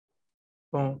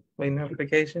Boom. Wait,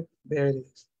 notification. There it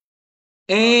is.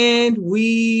 And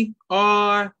we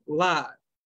are live.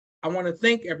 I want to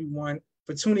thank everyone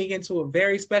for tuning into a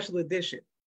very special edition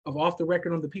of Off the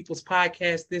Record on the People's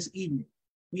Podcast this evening.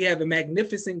 We have a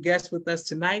magnificent guest with us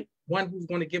tonight, one who's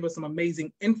going to give us some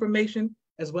amazing information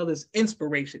as well as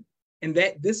inspiration. And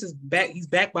that this is back, he's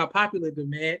back by popular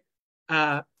demand.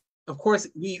 Of course,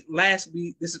 this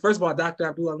is first of all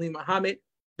Dr. Alim Muhammad,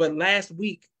 but last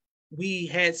week we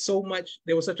had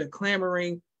there was such a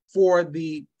clamoring for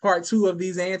the part 2 of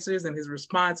these answers and his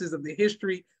responses of the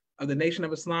history of the Nation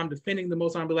of Islam defending the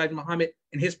Most Honorable Elijah Muhammad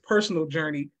and his personal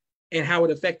journey and how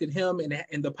it affected him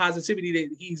and the positivity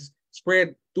that he's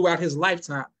spread throughout his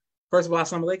lifetime. First of all,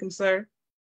 assalamu alaikum, sir.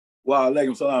 Wa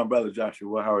alaikum salam, brother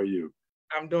Joshua. How are you?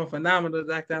 I'm doing phenomenal,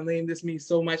 Dr. Alim. This means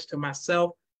so much to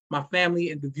myself, my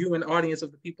family, and the viewing audience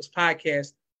of the People's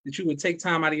Podcast that you would take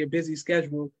time out of your busy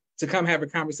schedule to come have a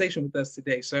conversation with us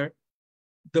today, sir.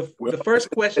 The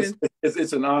first question.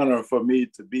 It's an honor for me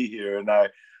to be here, and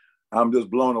I'm just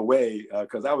blown away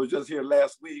because I was just here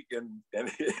last week, and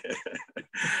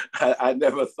I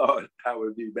never thought I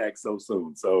would be back so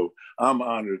soon. So I'm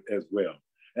honored as well.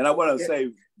 And I want to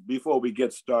say before we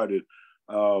get started,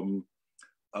 a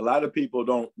lot of people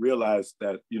don't realize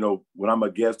that, when I'm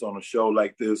a guest on a show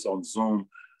like this on Zoom,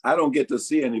 I don't get to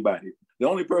see anybody. The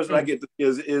only person I get to see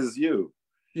is you.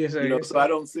 Yes, sir. So I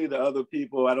don't see the other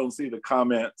people. I don't see the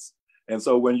comments. And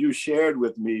so when you shared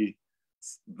with me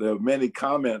the many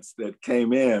comments that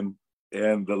came in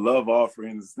and the love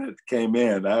offerings that came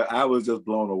in, I was just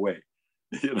blown away.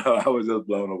 I was just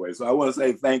blown away. So I want to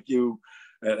say thank you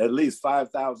at least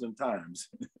 5,000 times.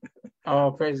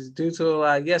 All praises due to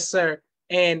Allah. Yes, sir.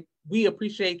 And we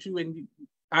appreciate you. And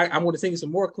I'm going to send you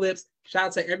some more clips. Shout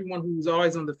out to everyone who's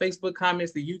always on the Facebook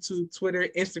comments, the YouTube, Twitter,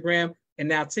 Instagram, and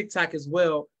now TikTok as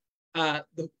well.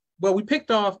 We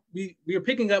picked off, we were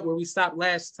picking up where we stopped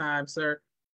last time, sir.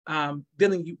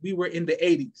 We were in the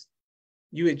 80s.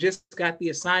 You had just got the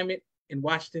assignment in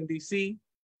Washington, D.C.,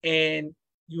 and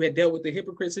you had dealt with the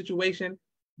hypocrite situation.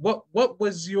 What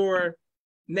was your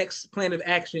next plan of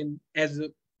action as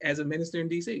a minister in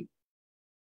D.C.?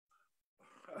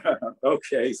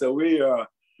 Okay, so we're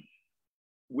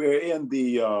in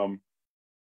the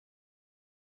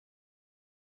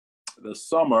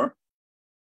summer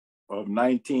of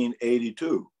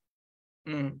 1982.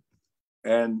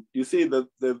 And you see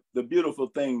the beautiful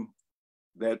thing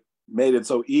that made it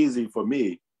so easy for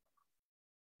me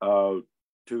to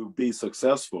be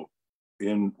successful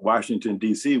in Washington,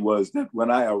 D.C. was that when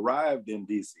I arrived in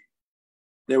D.C.,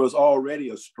 there was already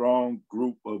a strong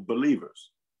group of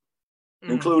believers,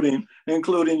 including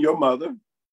your mother,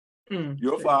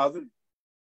 your father,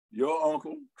 your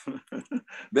uncle.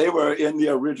 They were in the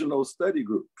original study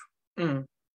group,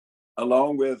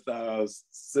 along with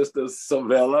Sister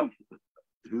Savella,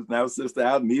 who's now Sister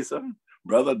Alnisa,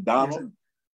 Brother Donald,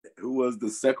 who was the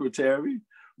secretary,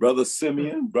 Brother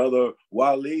Simeon, Brother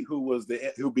Wali,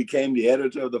 who became the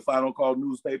editor of the Final Call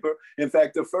newspaper. In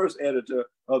fact, the first editor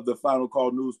of the Final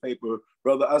Call newspaper,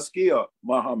 Brother Askia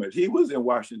Muhammad, he was in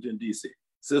Washington, D.C.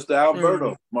 Sister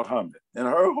Alberta Muhammad and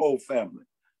her whole family,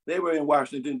 they were in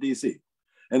Washington, D.C.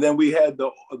 And then we had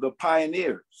the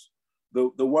pioneers,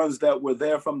 the ones that were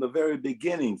there from the very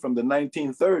beginning, from the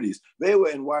 1930s. They were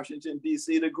in Washington,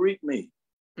 D.C. to greet me.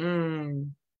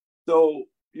 So,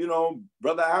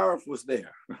 Brother Arif was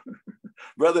there.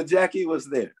 Brother Jackie was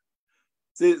there.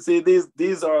 See,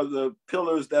 these are the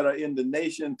pillars that are in the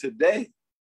nation today.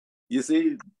 You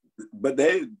see, but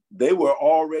they were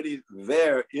already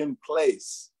there in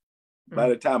place by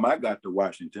the time I got to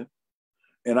Washington.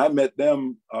 And I met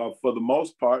them for the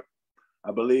most part.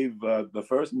 I believe the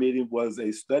first meeting was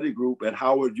a study group at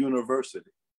Howard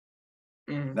University.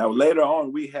 Now, later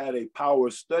on, we had a power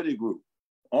study group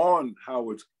on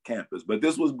Howard's campus, but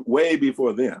this was way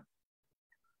before then.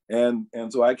 And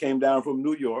so I came down from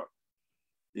New York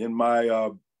in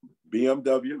my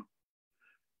BMW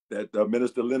that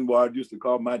Minister Linward used to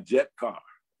call my jet car.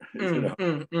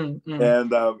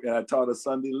 And I taught a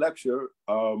Sunday lecture.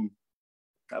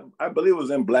 I believe it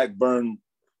was in Blackburn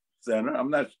Center. I'm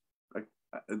not,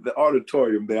 the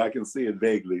auditorium there, I can see it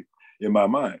vaguely in my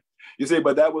mind. You see,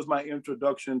 but that was my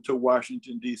introduction to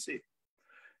Washington, D.C.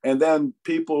 And then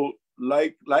people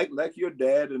like your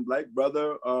dad and like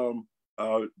Brother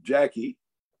Jackie,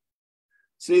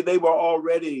 see, they were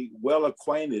already well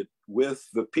acquainted with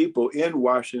the people in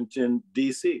Washington,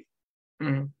 D.C.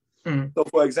 So,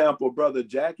 for example, Brother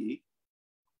Jackie,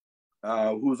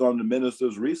 who's on the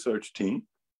minister's research team,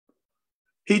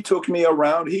 he took me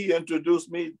around. He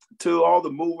introduced me to all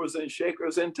the movers and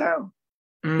shakers in town.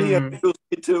 He introduced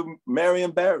me to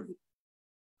Marion Barry.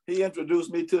 He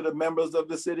introduced me to the members of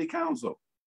the city council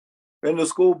and the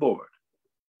school board.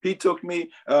 He took me,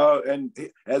 and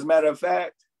as a matter of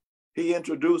fact, he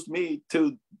introduced me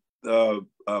to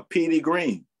P.D.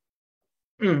 Green.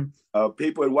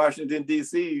 People in Washington,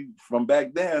 D.C. from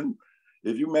back then,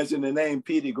 if you mention the name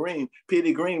P.D. Green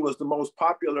was the most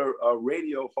popular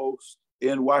radio host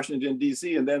in Washington,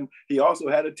 D.C. And then he also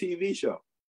had a TV show,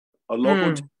 a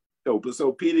local TV show.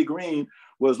 So P.D. Green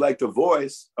was like the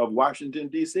voice of Washington,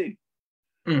 D.C.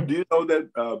 Do you know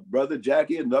that Brother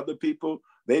Jackie and other people,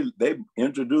 they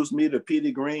introduced me to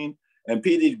P.D. Green, and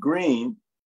P.D. Green,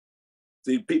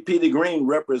 see, P.D. Green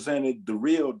represented the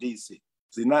real D.C.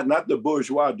 See, not the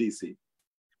bourgeois D.C.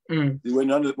 See,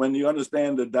 when you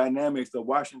understand the dynamics of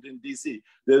Washington, D.C.,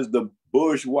 there's the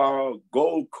bourgeois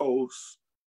Gold Coast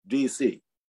D.C.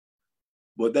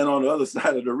 But then on the other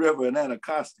side of the river in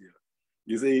Anacostia,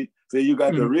 you see, you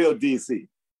got the real D.C.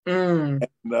 And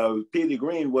P.D.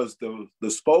 Green was the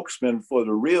spokesman for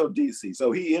the real D.C.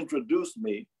 So he introduced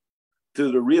me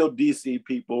to the real D.C.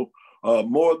 people,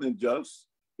 more than just,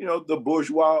 the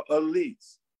bourgeois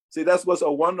elites. See, that's what's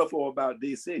so wonderful about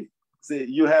D.C. See,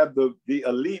 you have the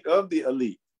elite of the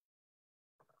elite,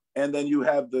 and then you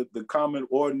have the common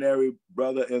ordinary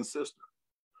brother and sister.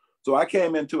 So I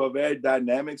came into a very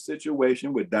dynamic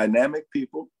situation with dynamic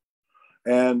people.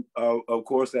 And of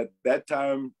course, at that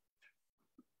time,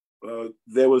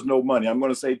 there was no money. I'm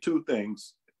going to say two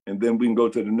things, and then we can go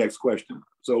to the next question.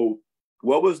 So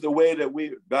what was the way that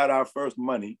we got our first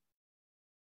money?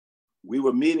 We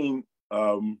were meeting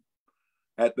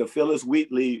at the Phyllis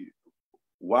Wheatley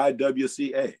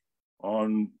YWCA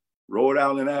on Rhode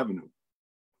Island Avenue.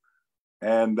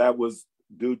 And that was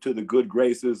due to the good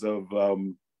graces of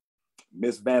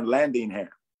Miss Van Landingham,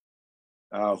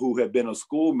 who had been a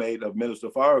schoolmate of Minister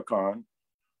Farrakhan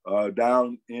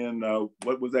down in,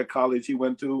 what was that college he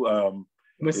went to?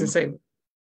 Winston-Salem.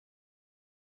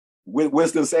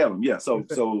 Winston-Salem, yeah. So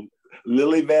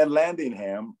Lily Van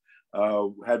Landingham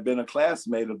had been a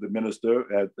classmate of the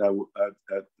minister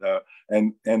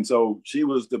and so she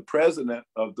was the president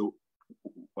of the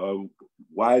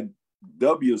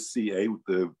YWCA,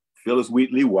 the Phyllis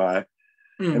Wheatley Y,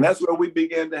 and that's where we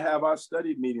began to have our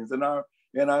study meetings and our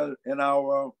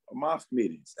mosque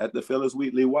meetings at the Phyllis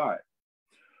Wheatley Y.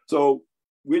 So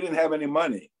we didn't have any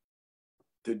money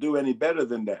to do any better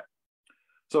than that.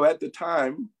 So at the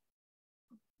time,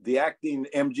 the acting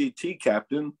MGT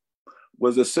captain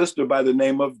was a sister by the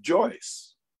name of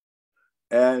Joyce.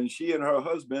 And she and her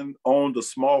husband owned a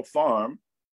small farm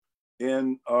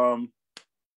in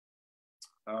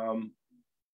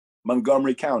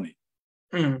Montgomery County.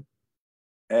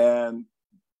 And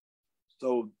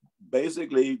so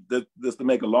basically, just to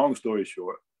make a long story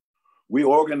short, we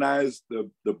organized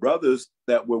the brothers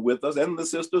that were with us and the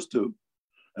sisters too.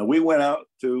 And we went out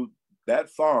to that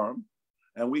farm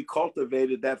and we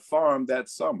cultivated that farm that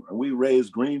summer. And we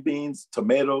raised green beans,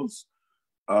 tomatoes,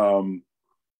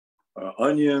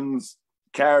 onions,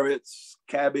 carrots,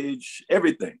 cabbage,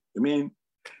 everything. And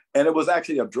it was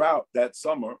actually a drought that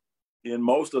summer in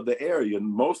most of the area. And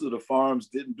most of the farms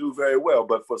didn't do very well.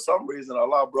 But for some reason,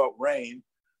 Allah brought rain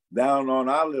down on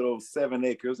our little 7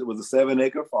 acres. It was a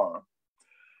 7-acre farm.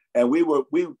 And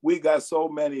we got so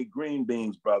many green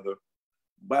beans, brother,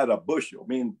 by the bushel.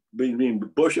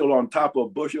 Bushel on top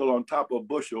of bushel on top of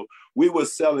bushel. We were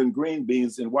selling green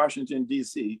beans in Washington,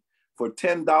 D.C. for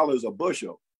 $10 a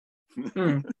bushel.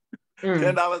 $10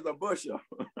 a bushel.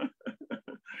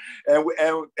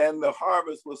 and the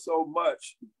harvest was so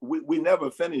much, we never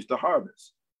finished the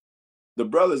harvest. The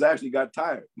brothers actually got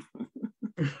tired.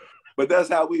 But that's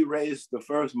how we raised the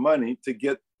first money to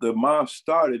get the mosque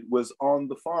started, was on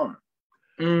the farm.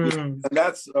 And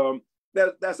that's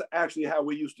actually how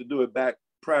we used to do it back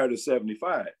prior to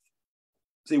 75.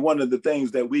 See, one of the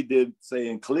things that we did, say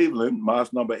in Cleveland,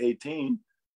 mosque number 18,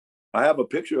 I have a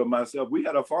picture of myself. We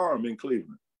had a farm in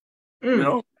Cleveland.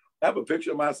 I have a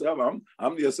picture of myself.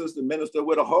 I'm the assistant minister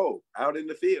with a hoe out in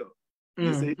the field.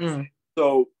 You see?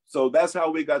 So that's how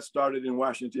we got started in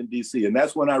Washington, D.C. And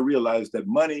that's when I realized that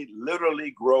money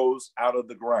literally grows out of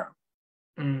the ground.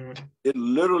 It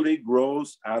literally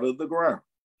grows out of the ground.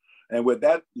 And with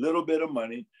that little bit of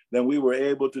money, then we were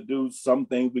able to do some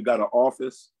things. We got an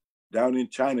office down in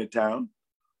Chinatown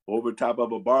over top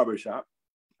of a barbershop.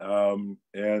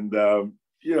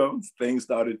 Things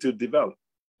started to develop.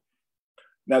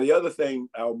 Now, the other thing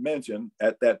I'll mention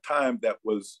at that time that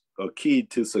was a key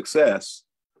to success,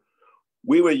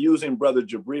 we were using Brother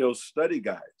Jabril's study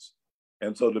guides.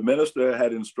 And so the minister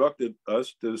had instructed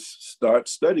us to start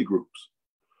study groups.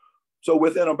 So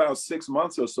within about 6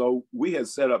 months or so, we had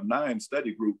set up 9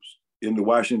 study groups in the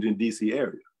Washington, D.C.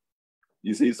 area.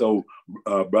 You see, so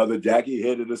Brother Jackie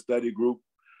headed a study group.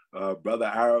 Brother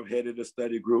Arab headed a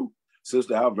study group.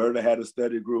 Sister Alberta had a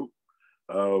study group.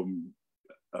 All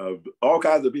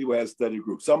kinds of people had study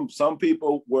groups. Some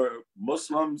people were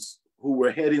Muslims who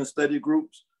were heading study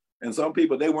groups, and some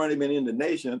people, they weren't even in the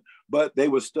nation, but they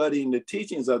were studying the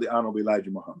teachings of the Honorable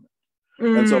Elijah Muhammad.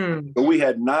 And so we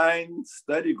had 9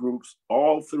 study groups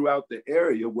all throughout the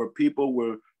area where people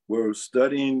were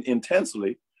studying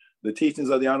intensely the teachings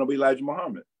of the Honorable Elijah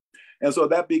Muhammad. And so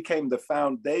that became the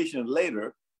foundation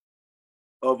later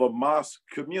of a mosque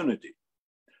community,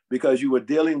 because you were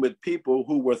dealing with people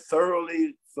who were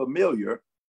thoroughly familiar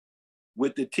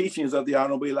with the teachings of the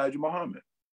Honorable Elijah Muhammad.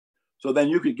 So then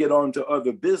you could get on to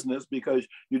other business, because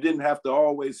you didn't have to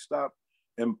always stop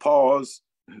and pause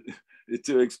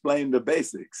to explain the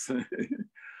basics.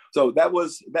 So that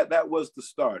was the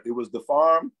start. It was the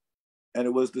farm and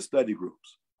it was the study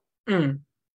groups.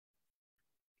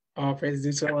 All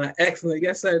praise to Allah. Excellent.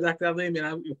 Yes, sir, Dr. Alim. And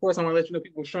of course, I want to let you know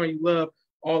people are showing you love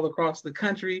all across the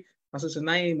country. My sister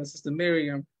Naima, Sister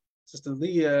Miriam, Sister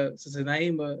Leah, Sister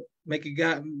Naima,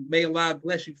 may Allah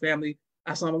bless you, family.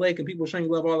 Assalamu alaikum. People showing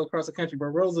you love all across the country.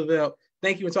 Brother Roosevelt,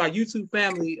 thank you. And to our YouTube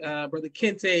family, Brother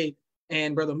Kente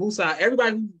and Brother Musa,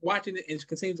 everybody who's watching it and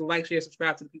continue to like, share,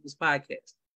 subscribe to the People's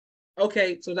Podcast.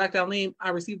 Okay, so Dr. Alim,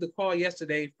 I received a call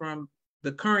yesterday from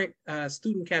the current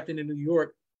student captain in New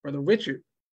York, Brother Richard,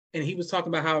 and he was talking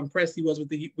about how impressed he was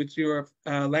with your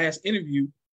last interview.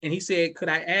 And he said, could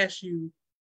I ask you,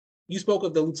 you spoke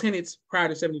of the lieutenants prior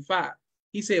to 75.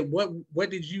 He said, what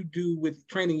did you do with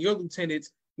training your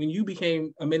lieutenants when you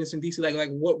became a minister in DC? Like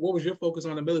what was your focus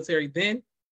on the military then?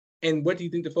 And what do you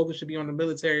think the focus should be on the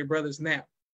military brothers now?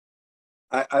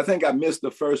 I think I missed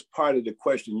the first part of the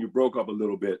question. You broke up a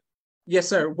little bit. Yes,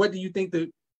 sir. What do you think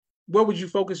what would you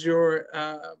focus your,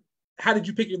 how did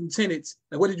you pick your lieutenants?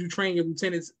 Like, what did you train your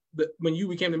lieutenants when you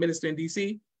became the minister in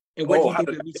DC? And what do you think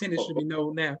the lieutenants should be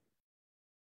known now?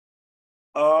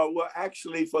 Well,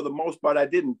 actually, for the most part, I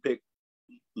didn't pick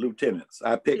lieutenants.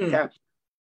 I picked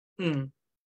captains.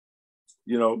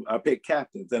 You know, I picked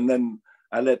captains, and then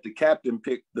I let the captain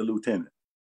pick the lieutenant.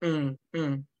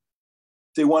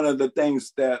 See, one of the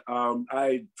things that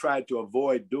I tried to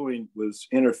avoid doing was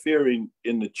interfering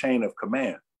in the chain of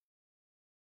command.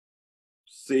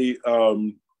 See,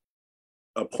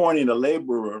 appointing a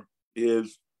laborer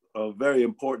is a very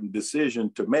important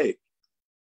decision to make.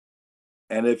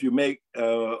 And if you make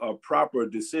a proper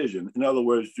decision, in other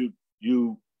words,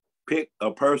 you pick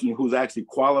a person who's actually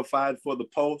qualified for the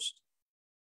post,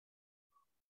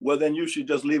 well, then you should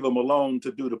just leave them alone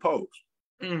to do the post.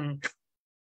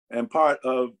 And part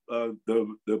of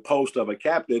the post of a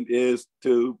captain is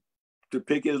to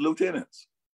pick his lieutenants.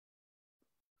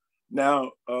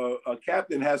 Now, a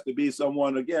captain has to be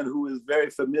someone, again, who is very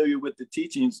familiar with the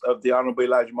teachings of the Honorable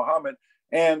Elijah Muhammad.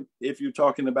 And if you're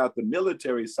talking about the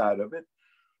military side of it,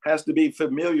 has to be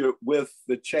familiar with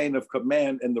the chain of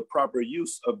command and the proper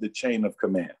use of the chain of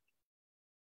command.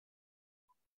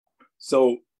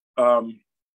 So the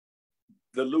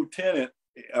lieutenant,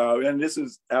 and this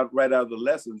is right out of the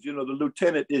lessons, you know, the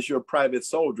lieutenant is your private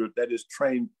soldier that is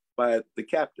trained by the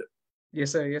captain.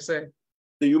 Yes, sir. Yes, sir.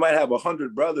 So you might have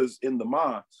 100 brothers in the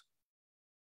mosque,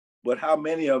 but how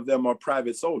many of them are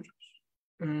private soldiers?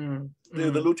 They're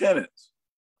the lieutenants.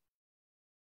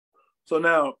 So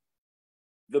now,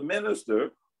 the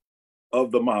minister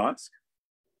of the mosque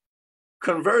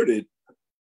converted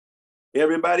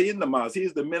everybody in the mosque.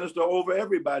 He's the minister over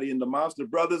everybody in the mosque, the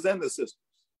brothers and the sisters.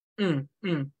 And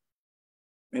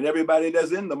everybody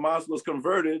that's in the mosque was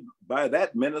converted by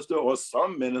that minister or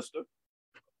some minister.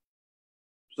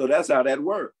 So that's how that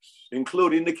works,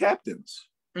 including the captains,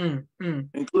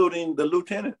 including the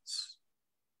lieutenants.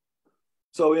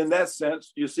 So in that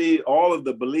sense, you see, all of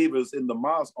the believers in the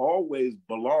mosque always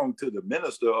belong to the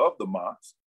minister of the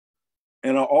mosque,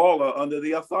 and all are under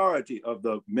the authority of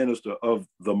the minister of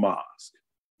the mosque,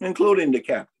 including the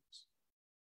captains.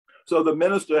 So the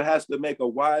minister has to make a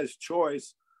wise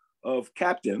choice of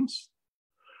captains,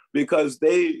 because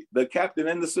the captain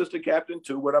and the sister captain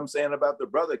too, what I'm saying about the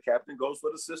brother captain goes for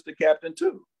the sister captain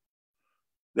too.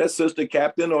 That sister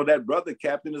captain or that brother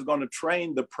captain is going to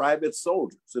train the private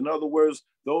soldiers. In other words,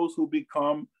 those who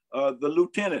become the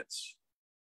lieutenants.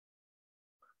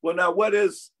 Well, now what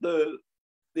is the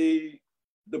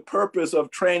purpose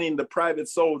of training the private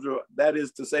soldier? That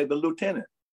is to say, the lieutenant.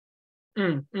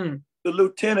 The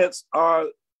lieutenants are,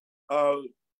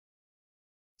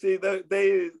 see,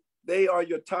 they are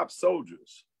your top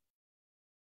soldiers.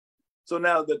 So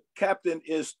now the captain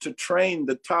is to train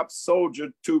the top soldier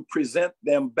to present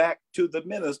them back to the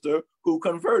minister who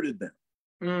converted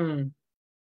them.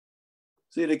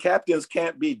 See, the captains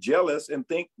can't be jealous and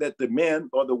think that the men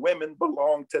or the women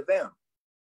belong to them.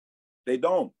 They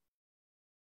don't.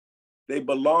 They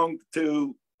belong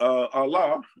to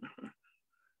Allah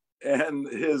and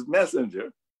his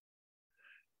messenger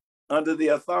under the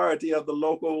authority of the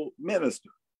local minister.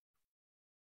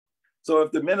 So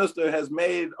if the minister has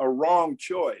made a wrong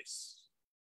choice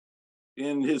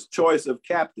in his choice of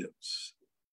captains,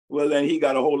 well, then he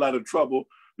got a whole lot of trouble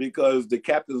because the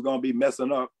captain's going to be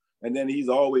messing up, and then he's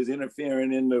always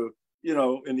interfering in the,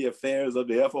 in the affairs of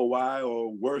the FOI,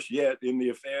 or worse yet, in the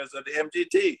affairs of the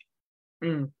MGT.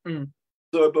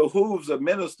 So it behooves a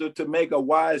minister to make a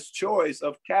wise choice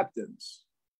of captains.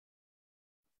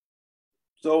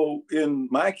 So in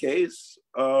my case,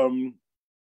 who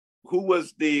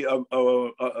was the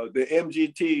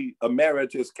MGT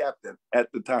emeritus captain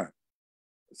at the time?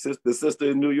 The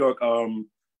sister in New York,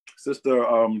 Sister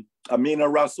Amina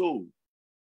Rasul.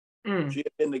 She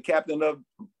had been the captain of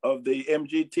the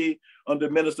MGT under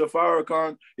Minister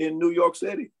Farrakhan in New York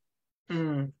City.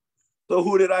 So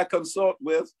who did I consult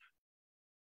with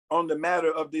on the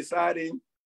matter of deciding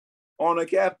on a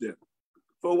captain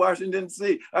for Washington,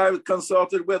 D.C.? I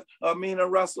consulted with Amina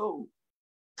Rasul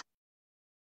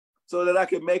so that I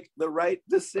could make the right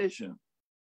decision.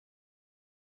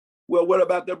 Well, what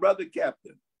about the brother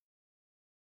captain?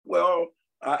 Well,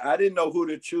 I didn't know who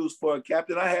to choose for a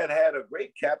captain. I had a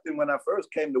great captain when I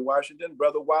first came to Washington,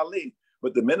 Brother Wali,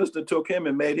 but the minister took him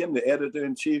and made him the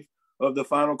editor-in-chief of the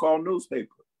Final Call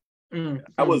newspaper.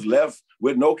 I was left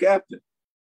with no captain.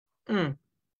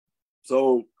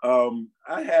 So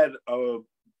I had,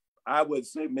 I would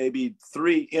say maybe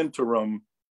 3 interim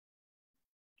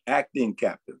acting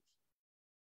captains.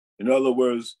 In other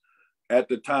words, at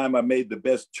the time, I made the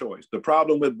best choice. The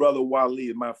problem with Brother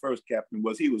Wali, my first captain,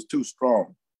 was he was too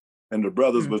strong and the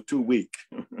brothers was too weak.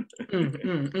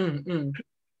 And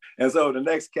so the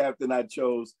next captain I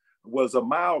chose was a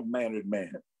mild-mannered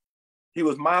man. He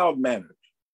was mild-mannered,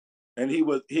 and he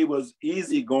was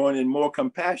easygoing and more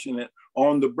compassionate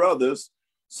on the brothers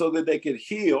so that they could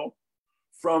heal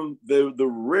from the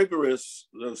rigorous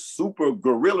super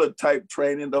guerrilla type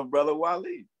training of Brother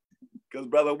Wali, because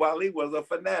Brother Wali was a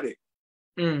fanatic.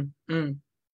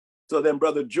 So then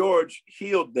Brother George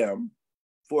healed them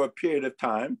for a period of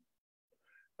time.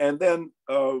 And then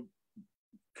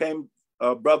came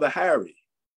Brother Harry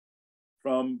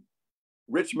from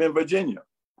Richmond, Virginia,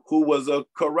 who was a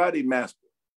karate master.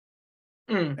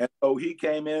 And so he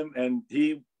came in and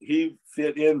he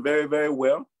fit in very, very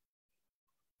well.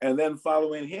 And then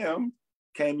following him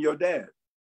came your dad.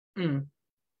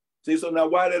 See, so now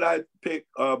why did I pick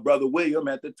Brother William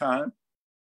at the time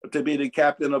to be the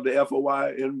captain of the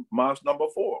FOI in Mosque number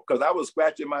 4? Because I was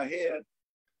scratching my head.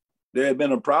 There had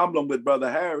been a problem with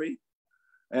Brother Harry,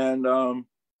 and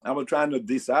I was trying to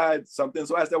decide something.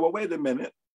 So I said, well, wait a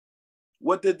minute.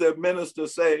 What did the minister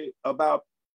say about,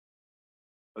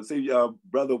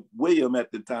 Brother William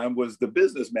at the time was the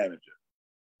business manager.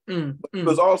 He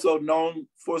was also known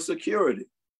for security.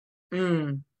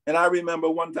 And I remember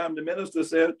one time the minister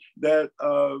said that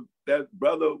that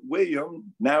Brother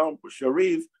William, now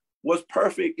Sharif, was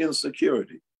perfect in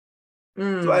security.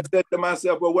 So I said to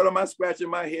myself, well, what am I scratching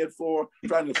my head for,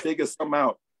 trying to figure something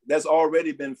out that's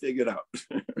already been figured out?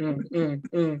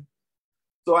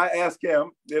 So I asked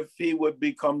him if he would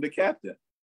become the captain.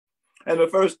 And the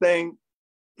first thing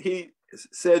he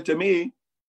said to me,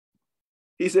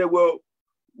 he said, well,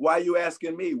 why are you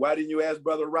asking me? Why didn't you ask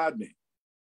Brother Rodney?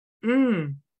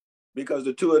 Because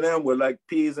the two of them were like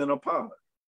peas in a pod.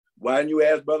 Why didn't you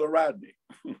ask Brother Rodney?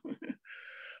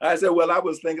 I said, well, I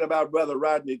was thinking about Brother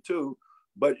Rodney too,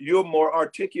 but you're more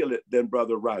articulate than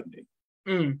Brother Rodney.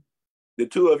 The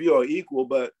two of you are equal,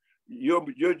 but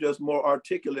you're just more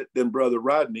articulate than Brother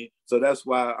Rodney. So that's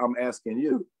why I'm asking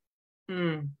you.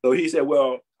 So he said,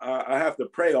 well, I have to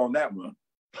pray on that one.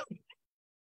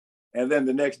 And then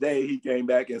the next day he came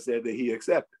back and said that he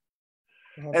accepted.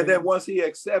 And then once he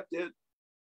accepted,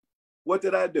 what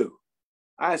did I do?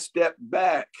 I stepped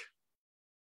back.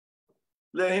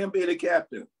 Let him be the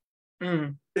captain.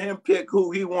 Let him pick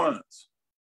who he wants.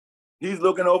 He's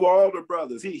looking over all the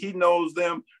brothers. He knows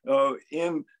them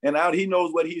in and out. He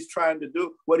knows what he's trying to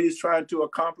do, what he's trying to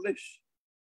accomplish.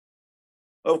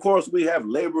 Of course, we have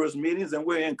laborers meetings and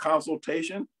we're in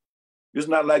consultation. It's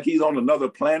not like he's on another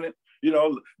planet. You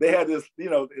know, they had this,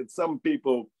 some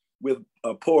people with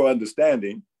a poor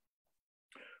understanding,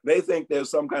 they think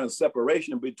there's some kind of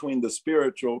separation between the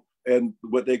spiritual and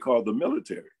what they call the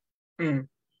military.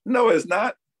 No, it's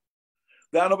not.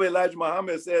 The Honorable Elijah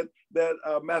Muhammad said that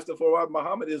Master Fawad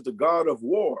Muhammad is the God of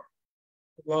war.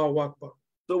 Allahu Akbar.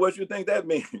 So what you think that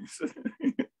means?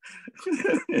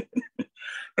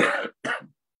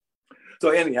 So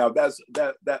anyhow,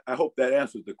 that I hope that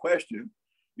answers the question.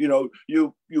 You know,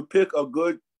 you pick a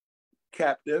good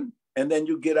captain, and then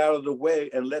you get out of the way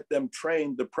and let them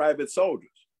train the private soldiers.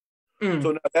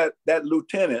 So now that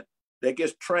lieutenant that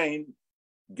gets trained,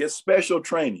 gets special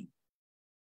training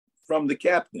from the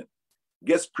captain,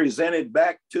 gets presented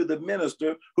back to the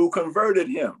minister who converted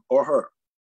him or her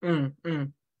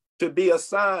to be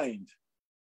assigned.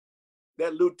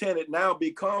 That lieutenant now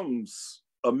becomes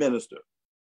a minister.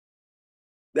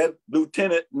 That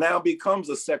lieutenant now becomes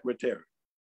a secretary.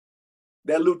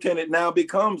 That lieutenant now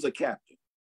becomes a captain.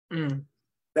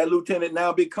 That lieutenant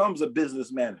now becomes a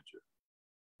business manager.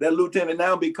 That lieutenant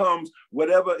now becomes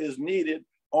whatever is needed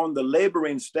on the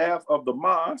laboring staff of the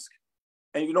mosque.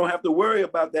 And you don't have to worry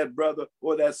about that brother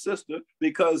or that sister,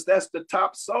 because that's the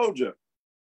top soldier.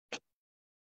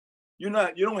 You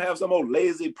don't have some old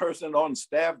lazy person on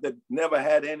staff that never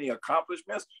had any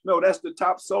accomplishments. No, that's the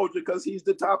top soldier because he's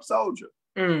the top soldier.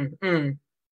 And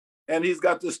he's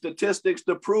got the statistics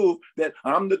to prove that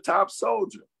I'm the top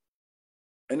soldier.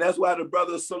 And that's why the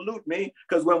brothers salute me,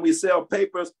 because when we sell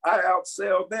papers, I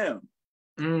outsell them.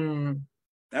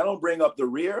 I don't bring up the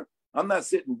rear. I'm not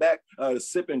sitting back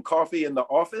sipping coffee in the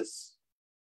office.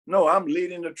 No, I'm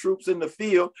leading the troops in the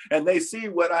field, and they see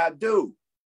what I do.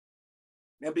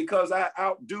 And because I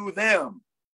outdo them,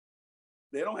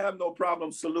 they don't have no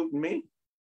problem saluting me,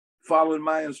 following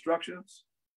my instructions,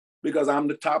 because I'm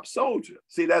the top soldier.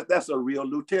 See, that's a real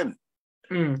lieutenant.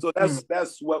 So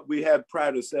that's what we had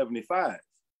prior to 75.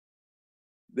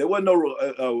 There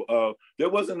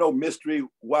wasn't no mystery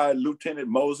why Lieutenant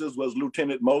Moses was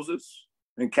Lieutenant Moses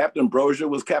and Captain Brozier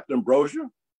was Captain Brozier.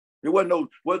 There wasn't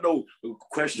no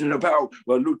question about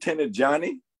Lieutenant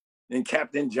Johnny and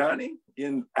Captain Johnny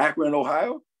in Akron,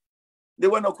 Ohio. There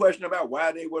wasn't no question about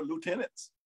why they were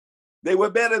lieutenants. They were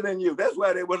better than you. That's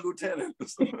why they were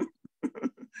lieutenants.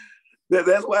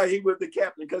 That's why he was the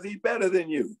captain, because he's better than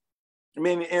you. I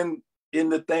mean, in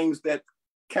the things that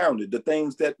counted, the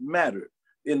things that mattered,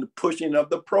 in the pushing of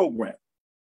the program.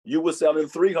 You were selling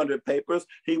 300 papers,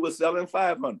 he was selling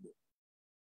 500.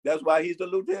 That's why he's the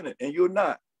lieutenant, and you're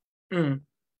not. And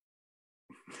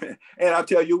I'll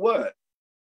tell you what,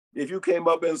 if you came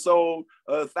up and sold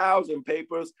 1,000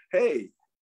 papers, hey,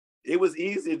 it was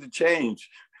easy to change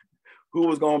who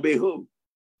was going to be who,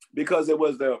 because it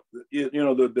was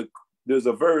there's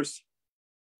a verse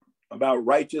about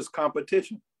righteous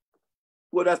competition.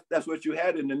 Well, that's what you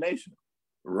had in the nation.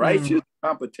 Righteous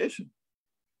competition.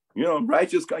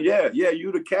 Righteous. Yeah,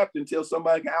 you the captain till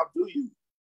somebody can outdo you.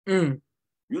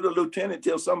 You the lieutenant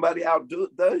till somebody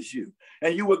outdoes you.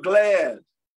 And you were glad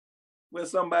when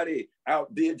somebody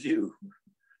outdid you,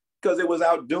 because it was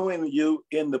outdoing you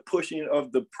in the pushing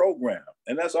of the program.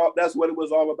 And that's what it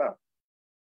was all about.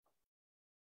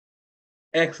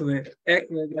 Excellent.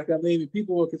 Dr. Alim,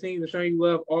 people will continue to show you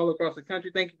love all across the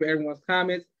country. Thank you for everyone's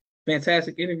comments.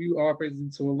 Fantastic interview. All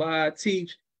praises to Allah.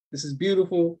 Teach. This is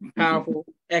beautiful, powerful,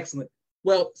 excellent.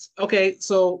 Well, okay.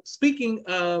 So speaking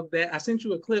of that, I sent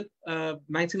you a clip of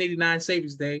 1989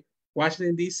 Saviors Day,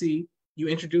 Washington, D.C. You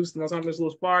introduced this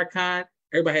little Farrakhan.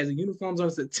 Everybody has the uniforms on.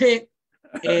 It's a tent.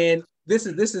 And this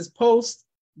is post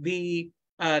the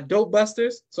Dope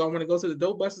Busters. So I want to go to the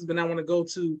Dope Busters, but I want to go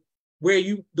to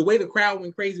the way the crowd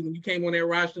went crazy when you came on that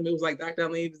rostrum. It was like Dr.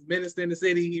 Alim is minister in the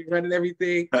city, he running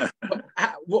everything.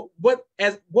 What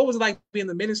was it like being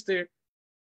the minister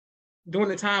during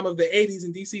the time of the 80s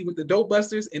in DC with the Dope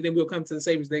Busters? And then we'll come to the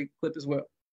Saviors Day clip as well.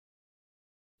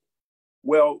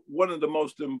 Well, one of the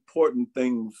most important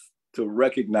things to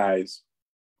recognize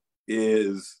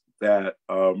is that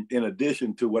in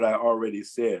addition to what I already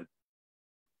said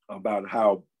about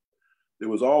how there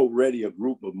was already a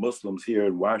group of Muslims here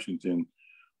in Washington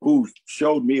who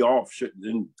showed me off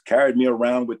and carried me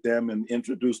around with them and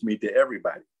introduced me to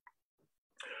everybody.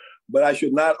 But I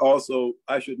should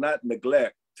not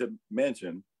neglect to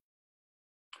mention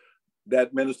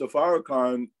that Minister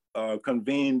Farrakhan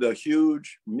convened a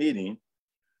huge meeting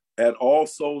at All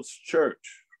Souls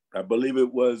Church. I believe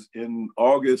it was in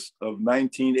August of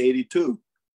 1982,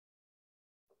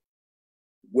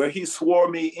 where he swore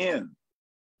me in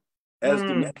as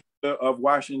the minister of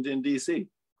Washington, D.C.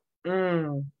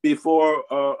 Before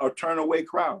a turnaway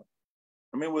crowd.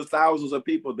 I mean, it was thousands of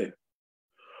people there.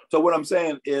 So what I'm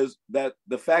saying is that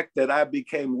the fact that I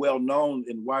became well known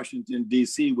in Washington,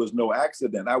 D.C. was no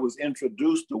accident. I was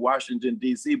introduced to Washington,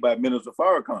 D.C. by Minister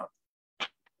Farrakhan.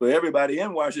 So everybody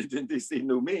in Washington, D.C.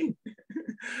 knew me.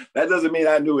 That doesn't mean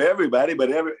I knew everybody, but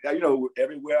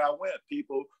everywhere I went,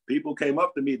 people came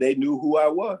up to me. They knew who I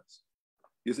was.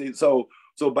 You see, so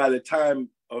by the time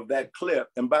of that clip,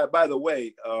 and by the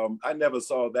way, I never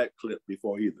saw that clip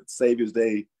before either. Savior's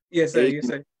Day. Yes, sir. Yes,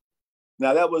 sir.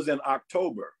 Now that was in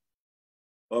October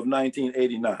of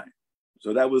 1989.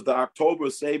 So that was the October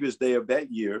Savior's Day of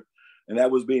that year, and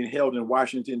that was being held in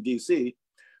Washington, D.C.,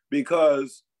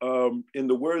 because in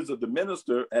the words of the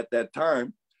minister at that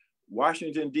time,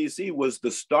 Washington, D.C. was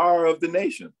the star of the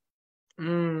nation.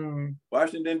 Mm.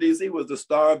 Washington, D.C. was the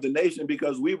star of the nation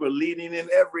because we were leading in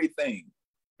everything.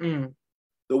 Mm.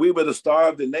 So we were the star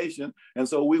of the nation. And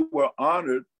so we were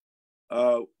honored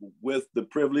with the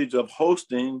privilege of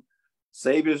hosting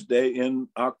Savior's Day in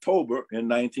October in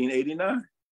 1989.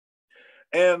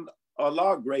 And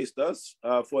Allah graced us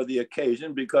for the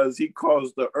occasion because he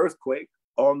caused the earthquake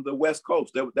on the West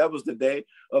Coast. That was the day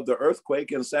of the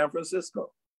earthquake in San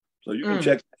Francisco. So you can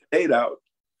check the date out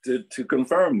to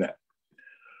confirm that.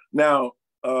 Now,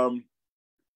 I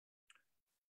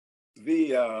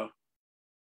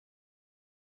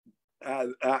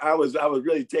was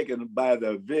really taken by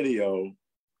the video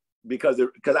because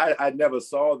I never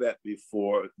saw that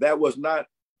before. That was not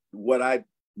what I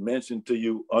mentioned to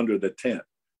you under the tent.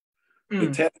 The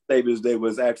 10th Savior's Day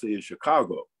was actually in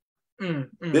Chicago.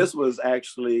 This was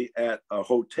actually at a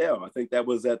hotel. I think that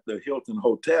was at the Hilton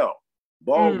Hotel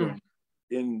Ballroom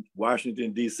in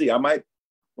Washington, D.C. I might,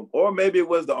 or maybe it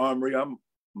was the Armory.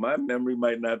 My memory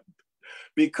might not,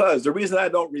 because the reason I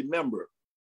don't remember,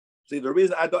 the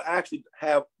reason I don't actually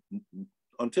have,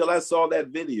 until I saw that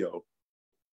video,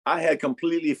 I had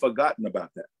completely forgotten about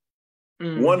that.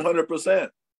 100%.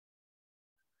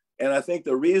 And I think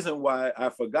the reason why I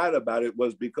forgot about it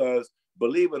was because,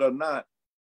 believe it or not,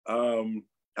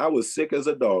 I was sick as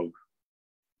a dog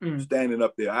standing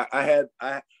up there. I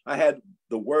had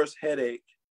the worst headache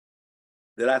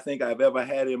that I think I've ever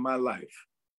had in my life.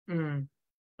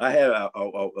 I had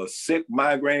a sick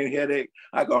migraine headache.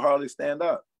 I could hardly stand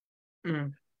up.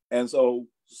 And so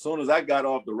as soon as I got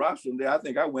off the rostrum there, I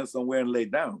think I went somewhere and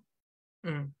laid down.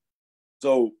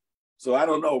 So I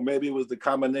don't know, maybe it was the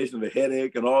combination of the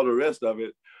headache and all the rest of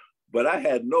it, but I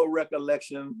had no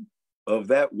recollection of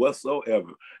that whatsoever.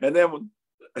 And then,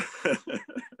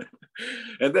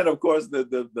 and then of course,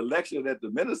 the lecture that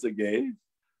the minister gave,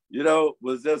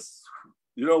 was just,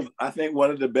 I think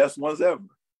one of the best ones ever.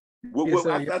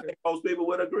 I think most people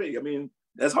would agree. I mean,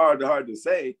 that's hard to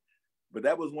say, but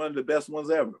that was one of the best ones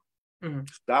ever.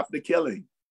 Stop the killing,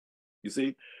 you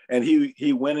see? And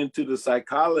he went into the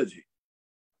psychology,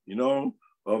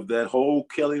 of that whole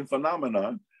killing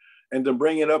phenomenon, and to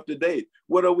bring it up to date.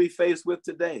 What are we faced with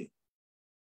today?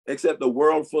 Except a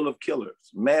world full of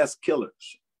killers, mass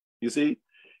killers. You see,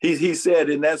 he said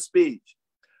in that speech,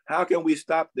 how can we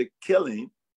stop the killing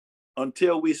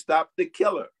until we stop the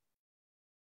killer?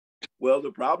 Well,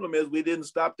 the problem is we didn't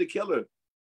stop the killer.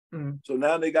 So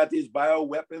now they got these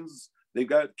bioweapons, they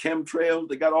got chemtrails,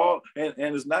 they got all, and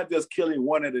it's not just killing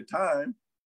one at a time.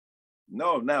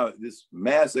 No, now this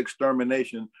mass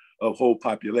extermination of whole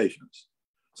populations.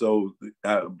 So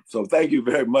thank you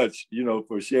very much,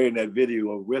 for sharing that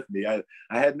video with me. I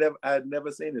had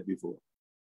never seen it before.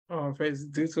 Oh, praise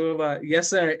due to Allah. Yes,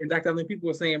 sir. And Dr. Alim, people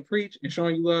are saying preach and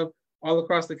showing you love all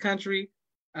across the country.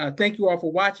 Thank you all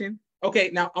for watching.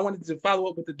 Okay, now I wanted to follow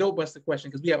up with the Dope Buster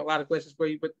question because we have a lot of questions for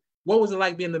you. But what was it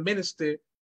like being the minister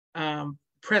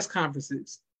press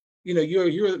conferences? You're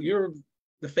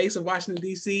the face of Washington,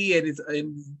 D.C., and it's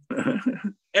in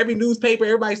every newspaper.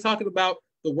 Everybody's talking about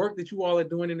the work that you all are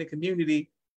doing in the community.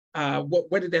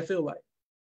 What did that feel like?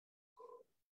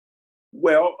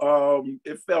 Well,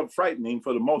 it felt frightening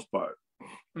for the most part,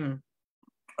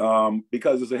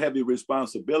 because it's a heavy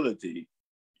responsibility.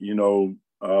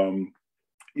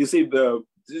 You see,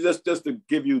 just to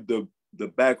give you the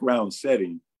background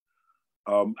setting,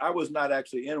 I was not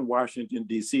actually in Washington,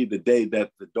 D.C. the day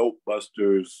that the Dope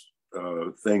Busters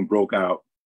thing broke out.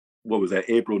 What was that?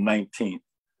 April 19th,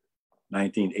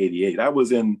 1988. I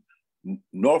was in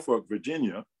Norfolk,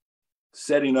 Virginia,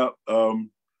 setting up.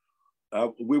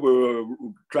 We were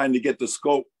trying to get the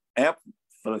Scope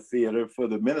Amphitheater for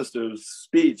the minister's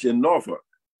speech in Norfolk.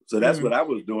 So that's what I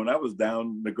was doing. I was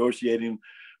down negotiating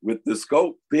with the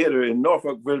Scope Theater in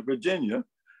Norfolk, Virginia,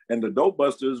 and the Dope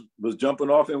Busters was jumping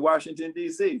off in Washington,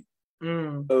 D.C.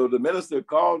 So the minister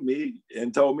called me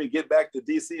and told me, get back to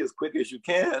D.C. as quick as you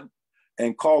can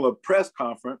and call a press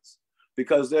conference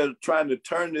because they're trying to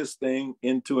turn this thing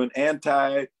into an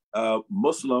anti-Muslim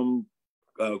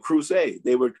crusade.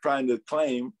 They were trying to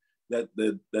claim that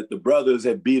the brothers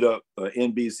had beat up an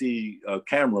NBC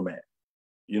cameraman.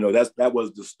 That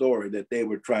was the story that they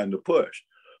were trying to push.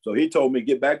 So he told me,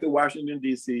 get back to Washington,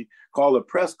 D.C., call a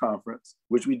press conference,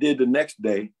 which we did the next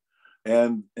day.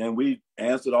 And we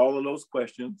answered all of those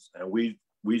questions, and we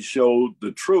we showed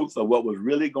the truth of what was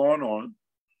really going on.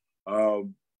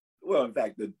 Well, in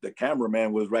fact, the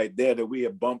cameraman was right there that we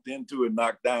had bumped into and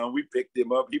knocked down. We picked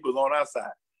him up. He was on our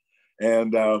side.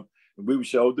 And we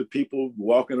showed the people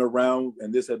walking around,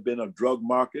 and this had been a drug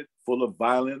market full of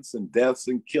violence and deaths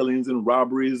and killings and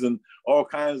robberies and all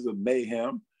kinds of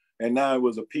mayhem. And now it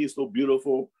was a peaceful,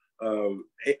 beautiful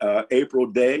April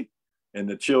day, and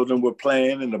the children were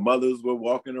playing and the mothers were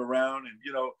walking around, and,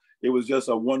 you know, it was just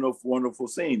a wonderful, wonderful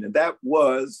scene. And that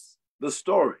was the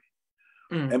story.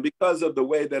 And because of the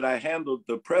way that I handled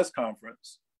the press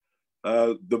conference,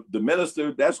 the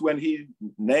minister, that's when he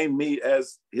named me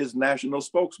as his national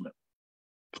spokesman.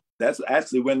 That's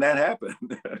actually when that happened.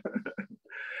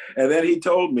 And then he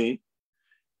told me,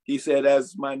 he said,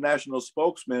 as my national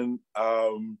spokesman,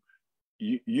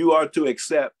 you are to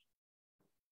accept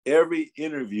every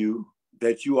interview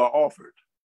that you are offered.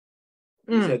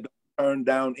 He said, don't turn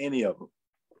down any of them.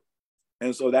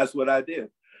 And so that's what I did.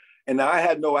 And I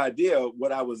had no idea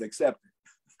what I was accepting.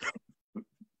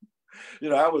 You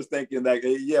know, I was thinking like,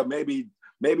 yeah,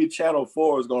 maybe Channel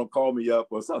 4 is going to call me up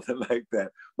or something like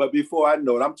that. But before I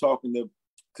know it, I'm talking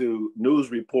to news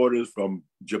reporters from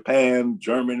Japan,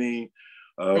 Germany,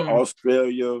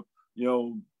 Australia, you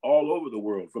know, all over the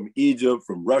world, from Egypt,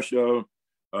 from Russia,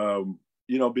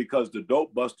 you know, because the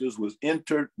Dope Busters was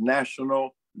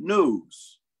international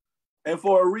news, and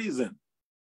for a reason.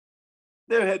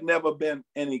 There had never been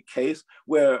any case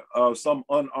where some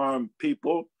unarmed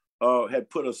people had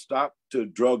put a stop to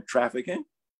drug trafficking.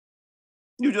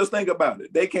 You just think about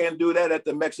it. They can't do that at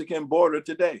the Mexican border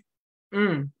today.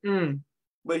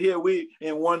 But here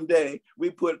in one day,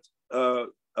 we put a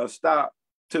stop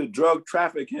to drug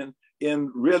trafficking in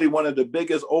really one of the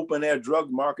biggest open air drug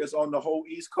markets on the whole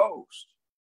East Coast.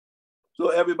 So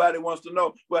everybody wants to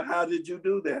know, well, how did you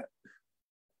do that?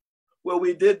 Well,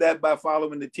 we did that by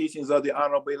following the teachings of the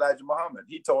Honorable Elijah Muhammad.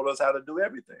 He told us how to do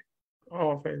everything.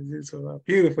 Oh,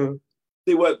 beautiful.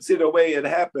 See the way it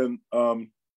happened.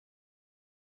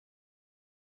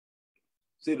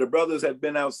 See, the brothers had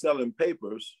been out selling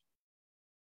papers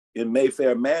in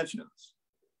Mayfair Mansions.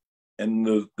 And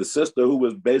the sister who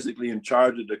was basically in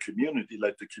charge of the community,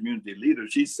 like the community leader,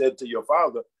 she said to your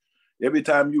father, every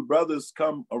time you brothers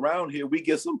come around here, we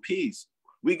get some peace.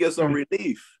 We get some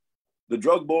relief. The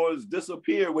drug boys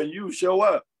disappear when you show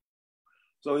up.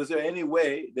 So is there any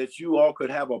way that you all could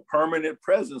have a permanent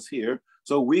presence here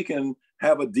so we can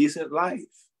have a decent life?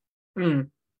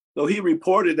 So he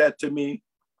reported that to me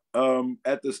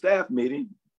at the staff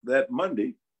meeting that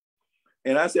Monday.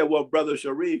 And I said, well, Brother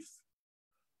Sharif,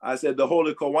 I said, the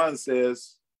Holy Quran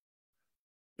says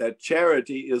that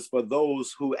charity is for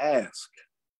those who ask.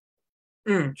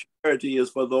 Charity is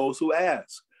for those who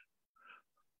ask.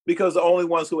 Because the only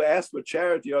ones who ask for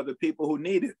charity are the people who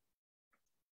need it.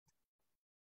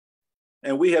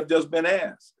 And we have just been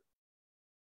asked.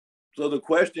 So the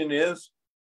question is,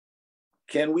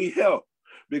 can we help?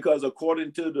 Because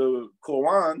according to the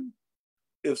Quran,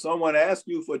 if someone asks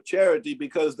you for charity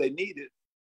because they need it,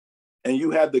 and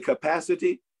you have the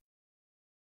capacity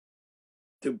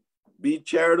to be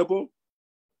charitable,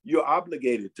 you're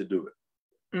obligated to do it.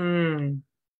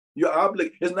 You're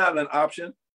obligated. It's not an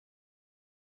option.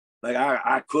 Like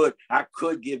I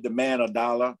could give the man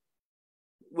 $1.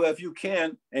 Well, if you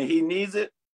can and he needs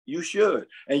it, you should.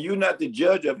 And you're not the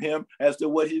judge of him as to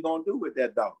what he's going to do with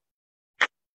that $1.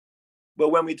 But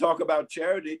when we talk about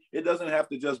charity, it doesn't have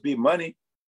to just be money.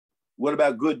 What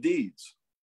about good deeds?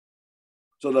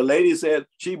 So the lady said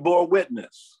she bore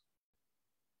witness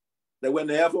that when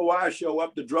the FOI show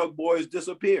up, the drug boys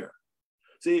disappear.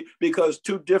 See, because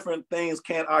two different things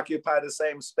can't occupy the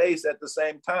same space at the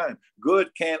same time. Good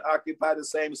can't occupy the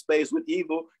same space with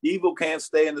evil. Evil can't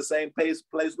stay in the same place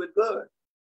with good.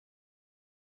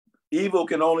 Evil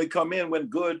can only come in when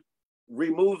good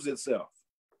removes itself.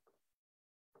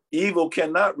 Evil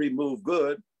cannot remove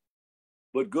good,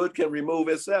 but good can remove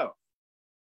itself.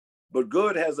 But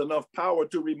good has enough power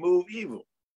to remove evil,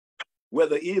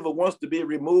 whether evil wants to be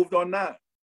removed or not.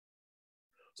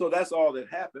 So that's all that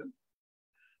happened.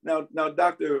 Now,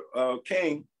 Dr.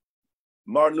 King,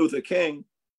 Martin Luther King,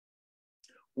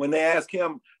 when they asked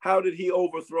him, how did he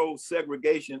overthrow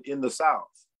segregation in the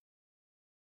South?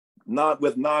 Not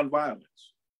with nonviolence.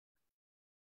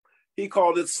 He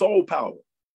called it soul power.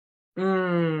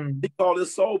 He called it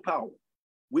soul power.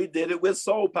 We did it with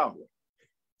soul power.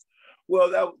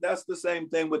 Well, that's the same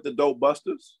thing with the Dope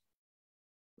Busters.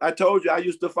 I told you I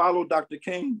used to follow Dr.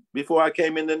 King before I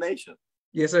came in the nation.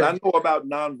 Yes, sir. I know about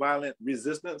nonviolent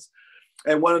resistance.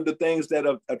 And one of the things that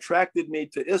attracted me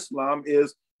to Islam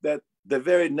is that the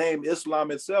very name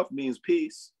Islam itself means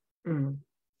peace. So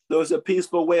it's a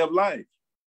peaceful way of life.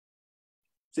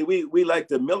 See, we like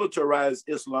to militarize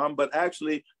Islam, but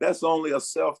actually that's only a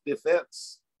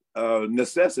self-defense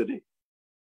necessity.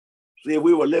 See, if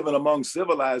we were living among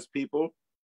civilized people,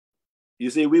 you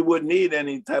see, we wouldn't need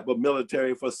any type of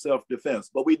military for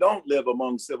self-defense, but we don't live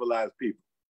among civilized people.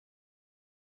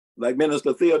 Like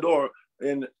Minister Theodore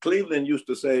in Cleveland used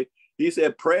to say, he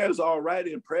said, prayer's all right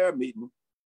in prayer meeting,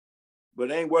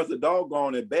 but ain't worth a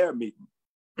doggone at bear meeting.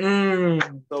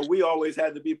 So we always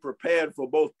had to be prepared for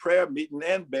both prayer meeting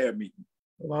and bear meeting.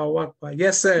 Wow.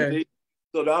 Yes, sir.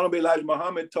 So the Honorable Elijah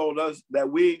Muhammad told us that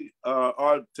we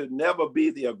are to never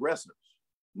be the aggressors.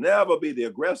 Never be the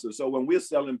aggressor. So when we're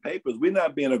selling papers, we're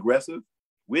not being aggressive.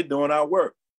 We're doing our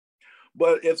work.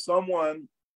 But if someone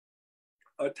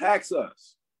attacks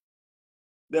us,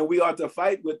 then we are to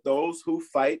fight with those who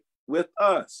fight with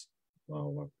us.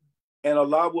 Wow. And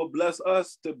Allah will bless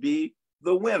us to be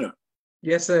the winner.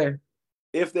 Yes, sir.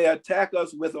 If they attack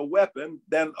us with a weapon,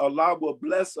 then Allah will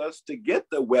bless us to get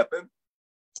the weapon.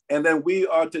 And then we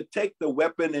are to take the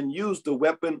weapon and use the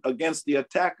weapon against the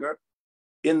attacker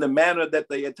in the manner that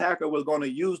the attacker was going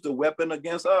to use the weapon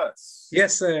against us.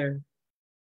 Yes, sir.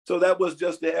 So that was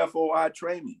just the FOI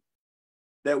training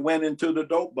that went into the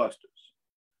dope busters,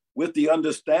 with the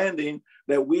understanding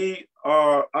that we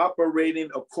are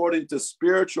operating according to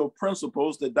spiritual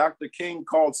principles that Dr. King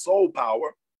called soul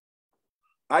power.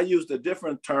 I used a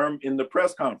different term in the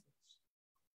press conference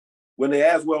when they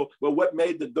asked, well, what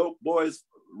made the dope boys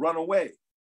run away?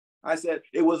 I said,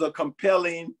 it was a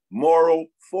compelling moral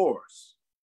force.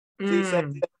 See,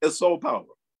 it's soul power,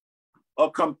 a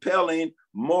compelling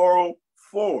moral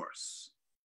force.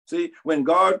 See, when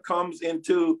God comes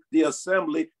into the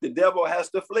assembly, the devil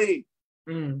has to flee.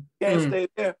 Can't stay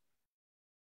there.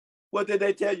 What did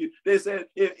they tell you? They said,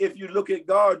 if you look at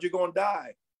God, you're going to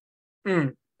die.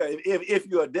 If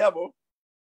you're a devil,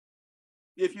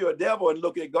 and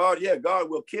look at God, yeah, God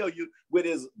will kill you with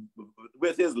his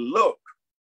look,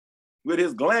 with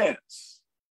his glance.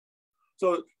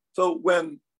 So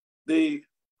when the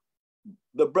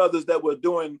brothers that were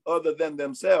doing other than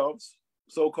themselves,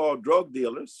 so-called drug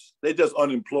dealers, they just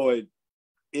unemployed,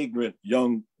 ignorant,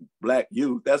 young Black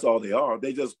youth. That's all they are.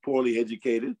 They just poorly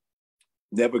educated,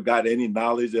 never got any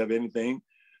knowledge of anything.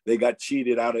 They got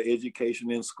cheated out of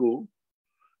education in school.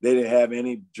 They didn't have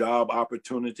any job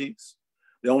opportunities.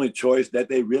 The only choice that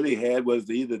they really had was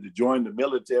either to join the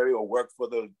military or work for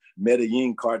the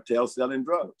Medellin cartel selling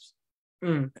drugs.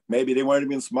 Maybe they weren't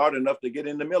even smart enough to get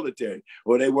in the military,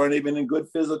 or they weren't even in good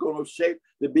physical shape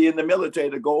to be in the military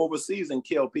to go overseas and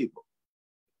kill people.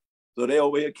 So they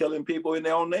over here killing people in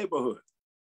their own neighborhood.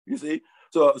 You see?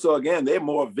 So again, they're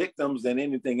more victims than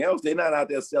anything else. They're not out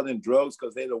there selling drugs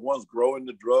because they're the ones growing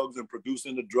the drugs and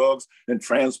producing the drugs and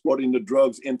transporting the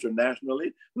drugs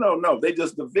internationally. No, they're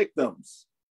just the victims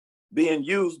being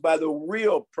used by the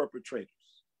real perpetrators.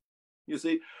 You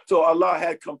see? So Allah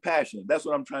had compassion. That's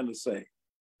what I'm trying to say.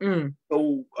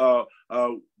 So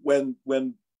when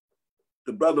the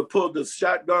brother pulled the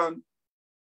shotgun,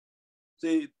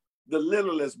 see, the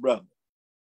littlest brother,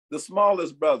 the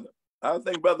smallest brother, I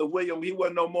think Brother William, he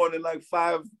wasn't no more than like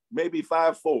 5, maybe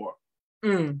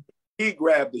 5'4". He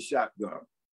grabbed the shotgun.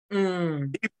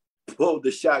 He pulled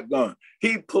the shotgun.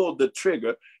 He pulled the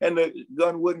trigger and the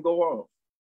gun wouldn't go off.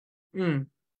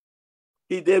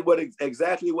 He did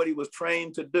exactly what he was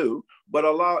trained to do, but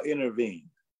Allah intervened.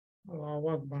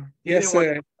 Yes,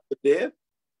 sir. Dead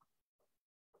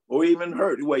or even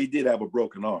hurt. Well, he did have a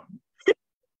broken arm.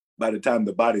 By the time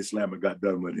the body slammer got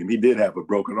done with him, he did have a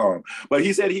broken arm. But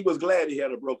he said he was glad he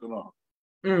had a broken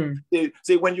arm.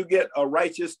 See, when you get a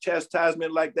righteous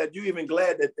chastisement like that, you're even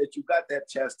glad that you got that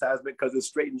chastisement because it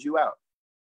straightens you out.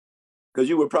 Because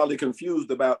you were probably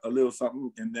confused about a little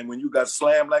something. And then when you got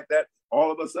slammed like that,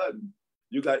 all of a sudden,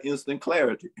 you got instant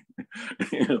clarity.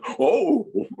 Oh,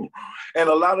 and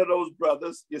a lot of those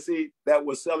brothers, you see, that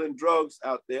were selling drugs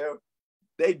out there,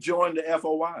 they joined the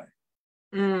FOI.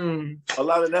 A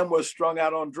lot of them were strung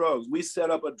out on drugs. We set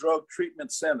up a drug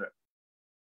treatment center.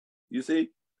 You see,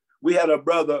 we had a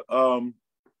brother who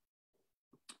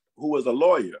was a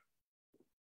lawyer.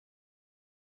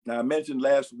 Now, I mentioned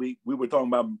last week, we were talking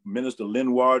about Minister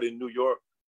Linward in New York.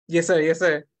 Yes, sir. Yes,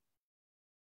 sir.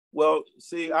 Well,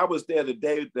 see, I was there the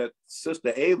day that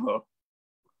Sister Ava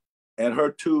and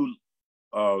her 2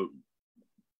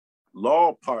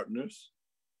 law partners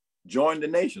joined the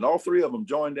nation. All 3 of them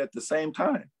joined at the same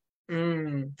time.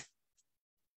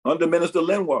 Under Minister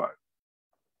Linward,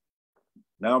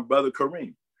 now Brother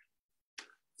Kareem.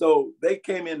 So they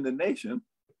came in the nation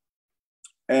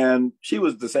And she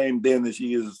was the same then that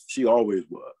she always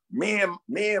was. Me and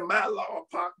my law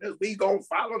partners, we gonna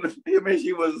follow the. I mean,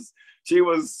 she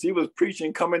was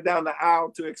preaching coming down the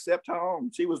aisle to accept her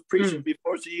own. She was preaching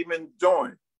before she even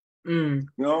joined. You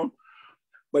know,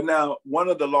 but now one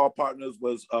of the law partners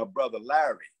was Brother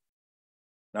Larry.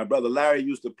 Now, Brother Larry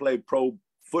used to play pro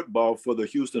football for the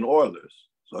Houston Oilers.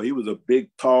 So he was a big,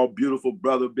 tall, beautiful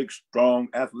brother, big, strong,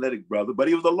 athletic brother, but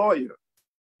he was a lawyer.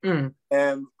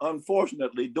 And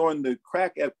unfortunately, during the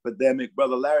crack epidemic,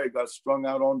 Brother Larry got strung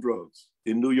out on drugs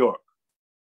in New York.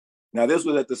 Now, this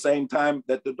was at the same time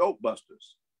that the dope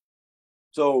busters.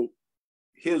 So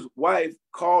his wife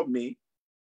called me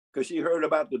because she heard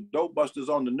about the dope busters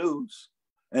on the news.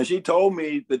 And she told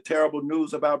me the terrible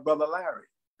news about Brother Larry,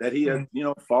 that he had,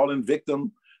 fallen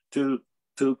victim to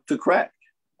crack.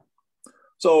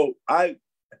 So I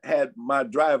had my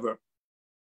driver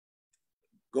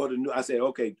go to I said,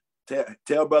 okay,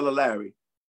 tell Brother Larry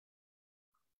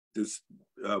to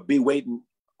be waiting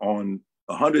on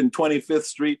 125th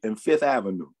Street and 5th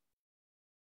Avenue.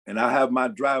 And I have my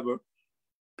driver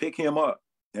pick him up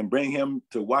and bring him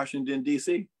to Washington,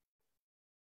 D.C.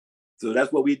 So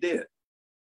that's what we did.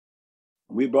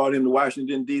 We brought him to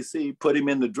Washington, D.C., put him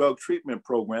in the drug treatment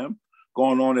program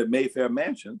going on at Mayfair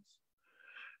Mansions.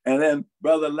 And then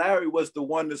Brother Larry was the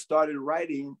one that started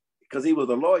writing, because he was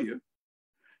a lawyer.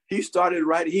 He started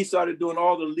writing, he started doing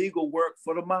all the legal work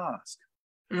for the mosque.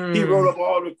 He wrote up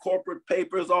all the corporate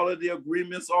papers, all of the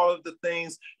agreements, all of the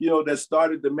things, that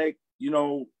started to make,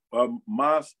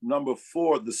 mosque number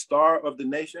 4, the star of the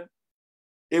nation.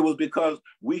 It was because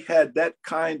we had that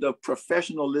kind of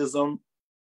professionalism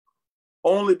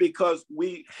only because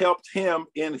we helped him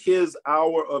in his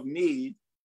hour of need.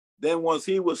 Then once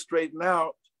he was straightened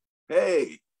out,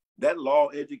 hey, that law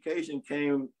education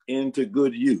came into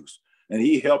good use. And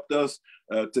he helped us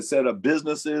to set up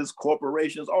businesses,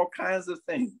 corporations, all kinds of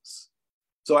things.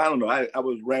 So I don't know, I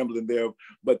was rambling there,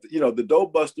 but the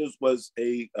Dope Busters was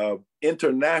a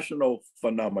international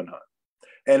phenomenon.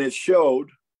 And it showed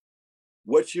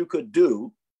what you could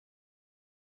do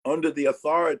under the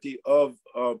authority of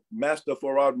Master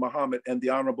Farad Muhammad and the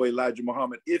Honorable Elijah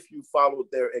Muhammad if you followed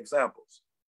their examples.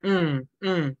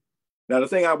 Now, the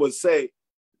thing I would say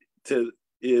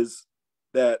is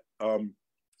that,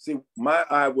 see, my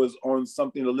eye was on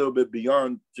something a little bit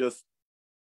beyond just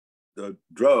the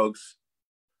drugs,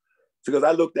 because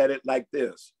I looked at it like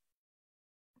this.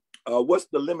 What's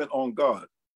the limit on God?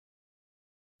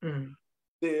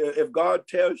 If God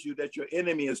tells you that your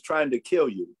enemy is trying to kill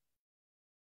you,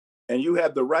 and you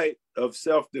have the right of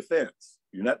self-defense,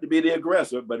 you're not to be the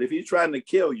aggressor, but if he's trying to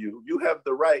kill you, you have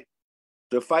the right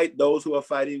to fight those who are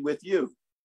fighting with you.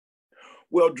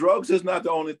 Well, drugs is not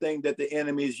the only thing that the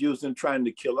enemy is using trying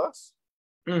to kill us.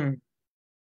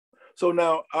 So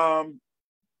now,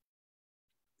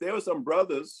 there were some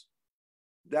brothers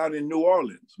down in New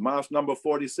Orleans, mosque number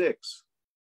 46.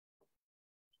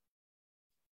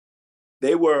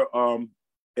 They were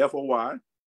FOI.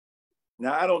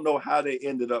 Now, I don't know how they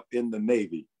ended up in the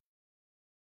Navy.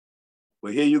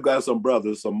 But here you got some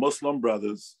brothers, some Muslim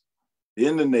brothers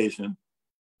in the nation,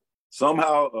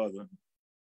 somehow or other,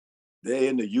 they're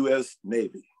in the U.S.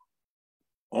 Navy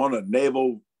on a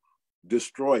naval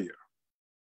destroyer.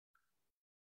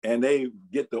 And they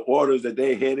get the orders that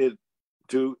they headed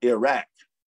to Iraq.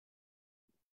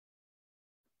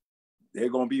 They're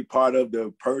going to be part of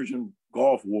the Persian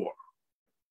Gulf War.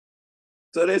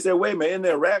 So they said, wait a minute, in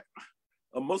Iraq,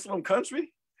 a Muslim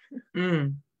country?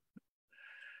 And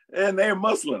they're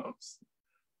Muslims.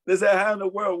 They said, how in the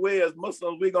world we as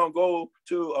Muslims, we're going to go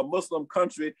to a Muslim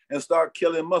country and start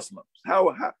killing Muslims?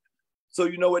 How? So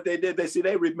you know what they did?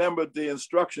 They remembered the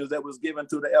instructions that was given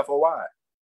to the FOI.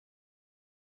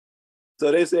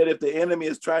 So they said, if the enemy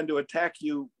is trying to attack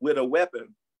you with a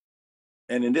weapon,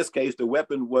 and in this case, the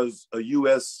weapon was a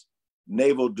U.S.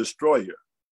 naval destroyer,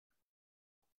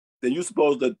 then you're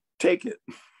supposed to take it.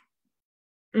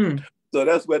 So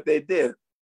that's what they did.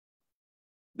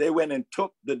 They went and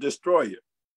took the destroyer.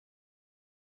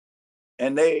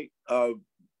 And they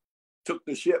took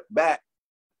the ship back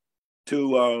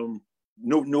to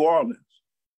New Orleans.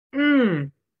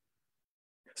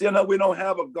 See, we don't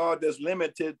have a God that's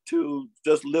limited to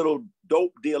just little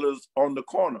dope dealers on the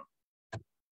corner.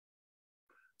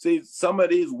 See, some of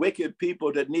these wicked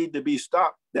people that need to be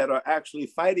stopped that are actually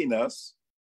fighting us,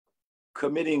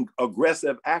 committing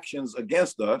aggressive actions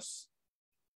against us,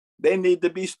 they need to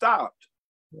be stopped.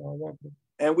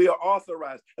 And we are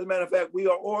authorized. As a matter of fact, we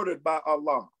are ordered by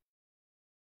Allah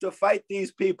to fight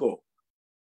these people.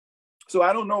 So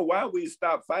I don't know why we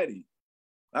stopped fighting.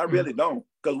 I really don't,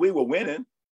 because we were winning.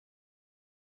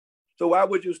 So why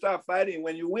would you stop fighting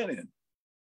when you're winning?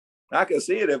 I could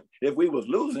see it if we was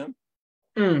losing.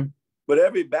 But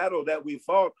every battle that we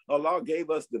fought, Allah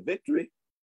gave us the victory.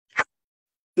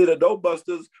 See, the dope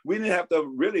busters, we didn't have to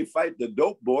really fight the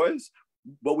dope boys,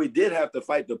 but we did have to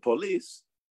fight the police.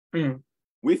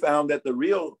 We found that the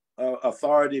real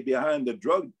authority behind the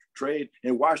drug trade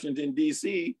in Washington,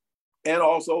 D.C., and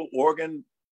also organ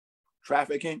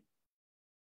trafficking,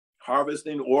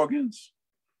 harvesting organs,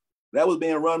 that was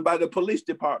being run by the police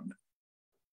department.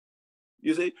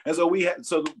 You see? And so we had,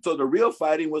 so the real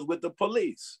fighting was with the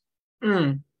police.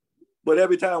 But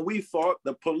every time we fought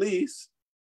the police,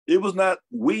 it was not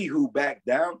we who backed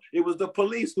down, it was the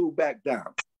police who backed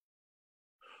down.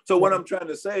 So what I'm trying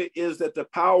to say is that the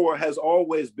power has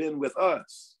always been with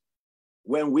us.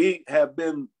 When we have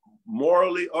been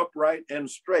morally upright and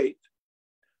straight,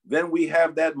 then we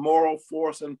have that moral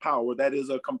force and power that is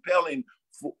a compelling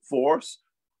force,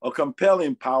 a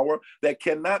compelling power that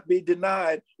cannot be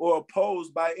denied or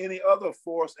opposed by any other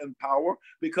force and power,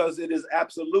 because it is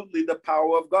absolutely the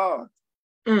power of God.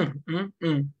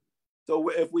 So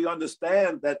if we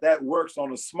understand that that works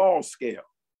on a small scale,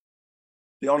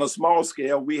 on a small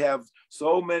scale, we have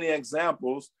so many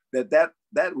examples that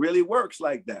really works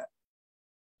like that.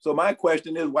 So my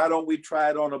question is, why don't we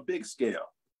try it on a big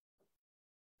scale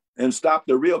and stop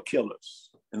the real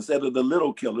killers instead of the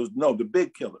little killers? No, the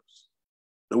big killers,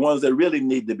 the ones that really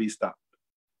need to be stopped.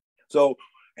 So,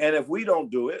 and if we don't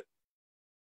do it,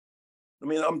 I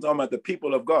mean, I'm talking about the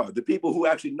people of God, the people who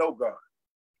actually know God.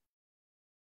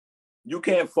 You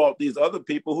can't fault these other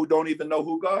people who don't even know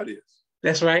who God is.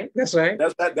 That's right. That's right.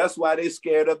 That's why they're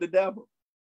scared of the devil,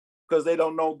 because they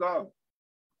don't know God.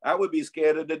 I would be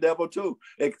scared of the devil too,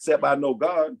 except I know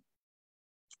God.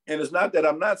 And it's not that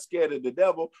I'm not scared of the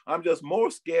devil. I'm just more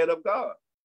scared of God.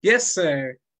 Yes,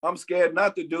 sir. I'm scared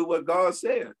not to do what God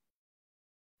said.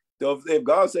 So if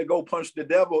God said, go punch the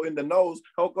devil in the nose,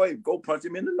 okay, go punch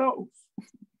him in the nose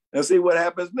and see what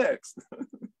happens next.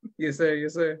 Yes, sir.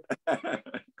 Yes, sir.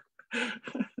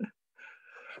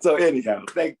 So anyhow,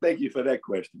 thank you for that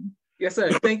question. Yes,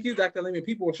 sir. Thank you, Dr. Alim.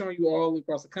 People are showing you all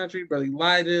across the country. Brother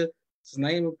Elijah, this is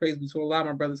Naima, praise be to Allah,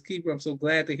 my brother's keeper. I'm so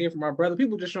glad to hear from our brother.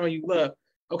 People just showing you love.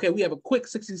 Okay, we have a quick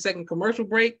 60-second commercial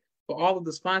break for all of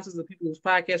the sponsors of People's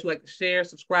Podcast who like to share,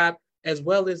 subscribe, as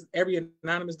well as every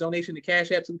anonymous donation to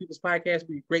Cash App to the People's Podcast.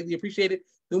 We greatly appreciate it.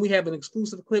 Then we have an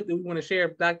exclusive clip that we want to share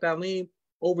of Dr. Alim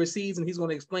overseas, and he's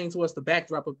going to explain to us the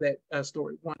backdrop of that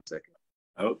story. 1 second.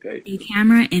 Okay. A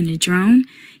camera and a drone.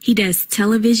 He does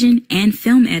television and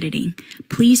film editing.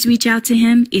 Please reach out to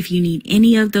him if you need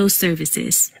any of those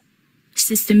services.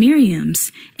 Sister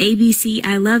Miriam's ABC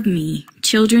I Love Me,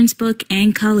 children's book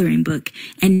and coloring book,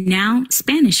 and now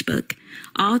Spanish book.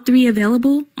 All 3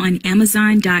 available on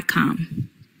Amazon.com.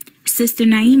 Sister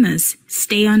Naima's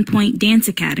Stay on Point Dance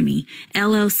Academy,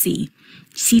 LLC.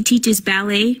 She teaches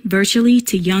ballet virtually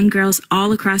to young girls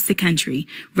all across the country,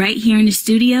 right here in the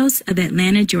studios of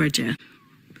Atlanta, Georgia.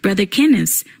 Brother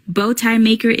Kenneth's Bow Tie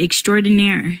Maker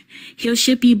Extraordinaire. He'll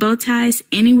ship you bow ties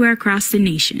anywhere across the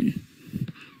nation.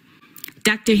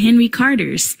 Dr. Henry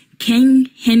Carter's King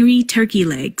Henry Turkey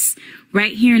Legs,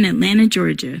 right here in Atlanta,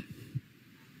 Georgia.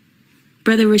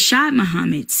 Brother Rashad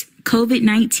Muhammad's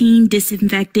COVID-19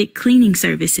 Disinfected Cleaning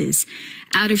Services,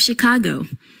 out of Chicago.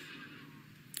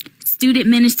 Student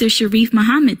Minister Sharif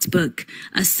Muhammad's book,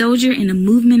 A Soldier in the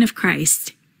Movement of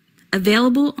Christ,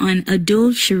 available on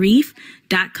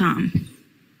adulsharif.com.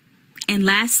 And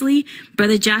lastly,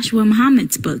 Brother Joshua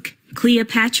Muhammad's book,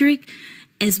 Cleopatra,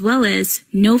 as well as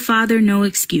No Father, No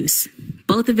Excuse,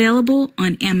 both available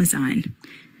on Amazon.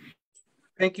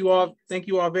 Thank you all. Thank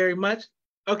you all very much.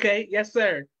 Okay, yes,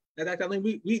 sir. Now, Dr. Alim,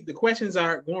 the questions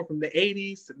are going from the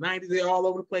 80s to 90s. They're all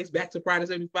over the place, back to Friday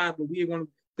 75, but we are going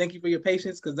to thank you for your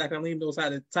patience, because Dr. Alim knows how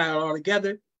to tie it all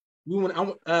together.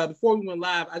 Before we went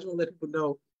live, I just want to let people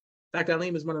know Dr.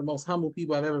 Alim is one of the most humble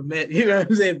people I've ever met, you know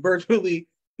what I'm saying, virtually,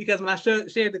 because when I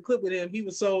shared the clip with him, he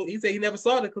said he never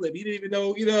saw the clip. He didn't even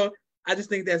know, I just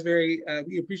think that's very,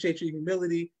 we appreciate your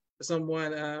humility for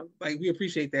someone, we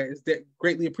appreciate that. It's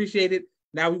greatly appreciated.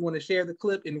 Now we want to share the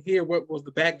clip and hear what was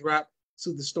the backdrop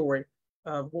to the story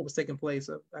of what was taking place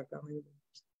of Dr. Alim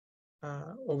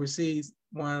overseas.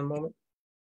 One moment.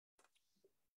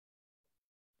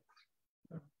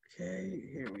 Okay,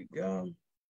 here we go.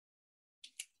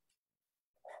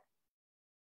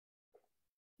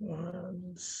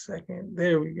 1 second.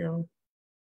 There we go.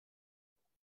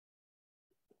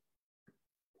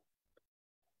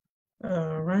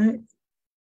 All right.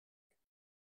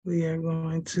 We are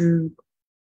going to.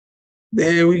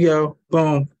 There we go.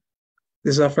 Boom.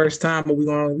 This is our first time, but we're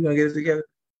gonna get it together.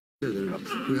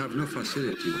 We have no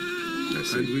facility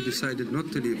And we decided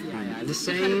not to leave home.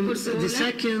 The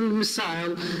second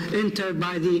missile entered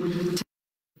by the...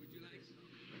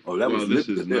 Oh, that was this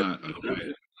is not a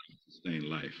diet to sustain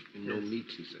life. No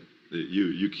meat, he said.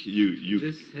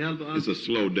 It's a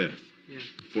slow death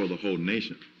for the whole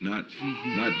nation, not just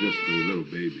the little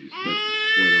babies, but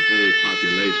for the whole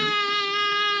population.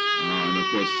 And of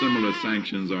course, similar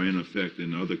sanctions are in effect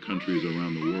in other countries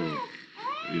around the world,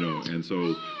 and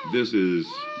so this is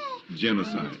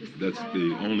genocide. That's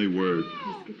the only word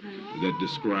that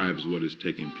describes what is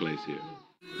taking place here.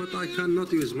 But I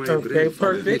cannot use my Okay, brain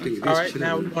for perfect. educating All these right,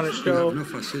 now we children want to who show. have no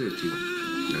facility.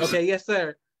 Okay, yes,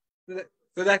 sir.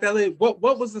 So, Dr. Ali, what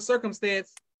was the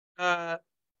circumstance of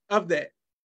that?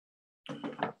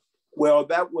 Well,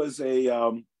 that was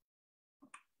a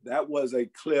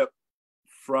clip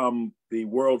from the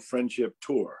World Friendship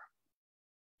Tour.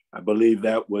 I believe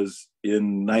that was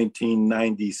in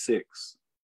 1996.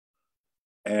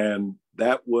 And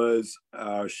that was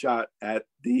shot at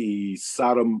the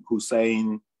Saddam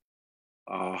Hussein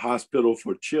Hospital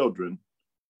for Children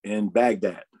in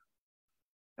Baghdad.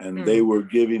 And they were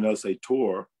giving us a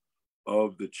tour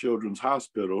of the children's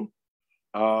hospital,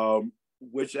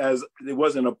 which it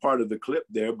wasn't a part of the clip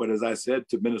there, but as I said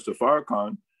to Minister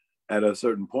Farrakhan at a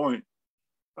certain point,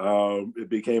 it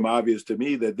became obvious to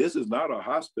me that this is not a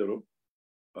hospital.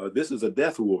 This is a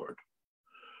death ward.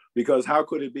 Because how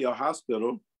could it be a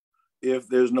hospital if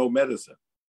there's no medicine?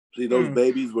 See, those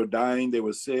babies were dying, they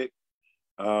were sick,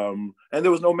 and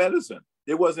there was no medicine.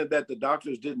 It wasn't that the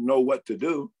doctors didn't know what to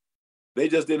do. They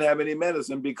just didn't have any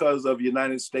medicine because of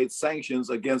United States sanctions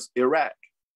against Iraq.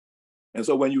 And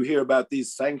so when you hear about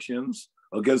these sanctions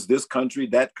against this country,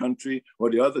 that country, or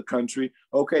the other country,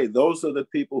 okay, those are the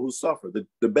people who suffer,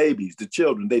 the babies, the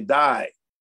children, they die.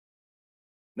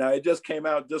 Now, it just came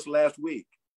out just last week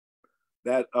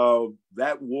that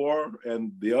that war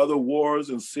and the other wars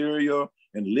in Syria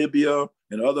and Libya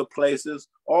and other places,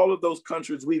 all of those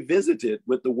countries we visited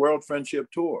with the World Friendship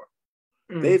Tour,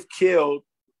 they've killed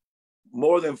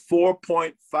more than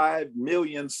 4.5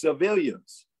 million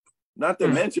civilians, not to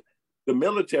mention the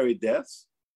military deaths.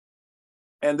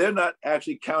 And they're not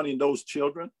actually counting those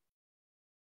children.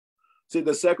 See,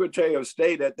 the Secretary of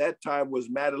State at that time was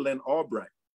Madeleine Albright.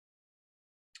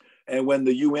 And when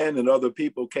the UN and other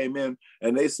people came in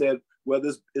and they said, well,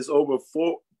 there's over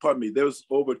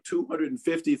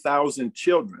 250,000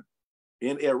 children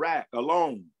in Iraq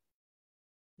alone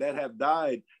that have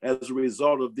died as a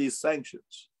result of these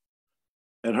sanctions.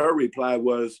 And her reply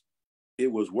was,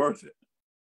 it was worth it.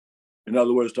 In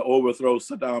other words, to overthrow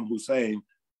Saddam Hussein,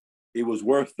 it was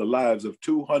worth the lives of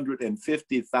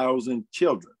 250,000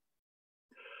 children.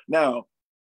 Now,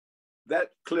 that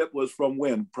clip was from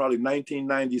when? Probably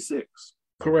 1996.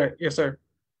 Correct. Yes, sir.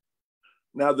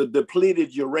 Now, the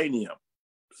depleted uranium.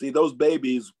 See, those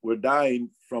babies were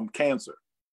dying from cancer.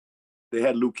 They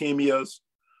had leukemias,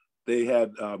 they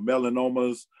had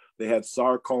melanomas, they had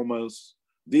sarcomas.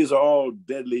 These are all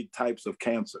deadly types of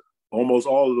cancer. Almost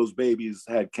all of those babies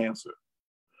had cancer.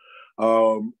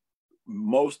 Not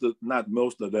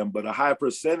most of them, but a high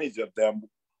percentage of them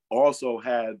also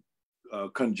had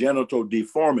congenital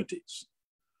deformities,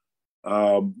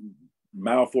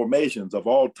 malformations of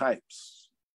all types.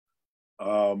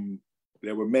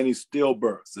 There were many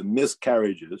stillbirths and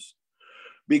miscarriages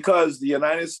because the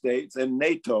United States and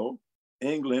NATO,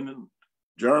 England, and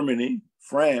Germany,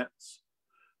 France,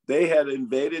 they had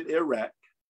invaded Iraq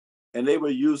and they were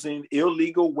using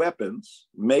illegal weapons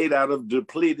made out of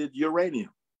depleted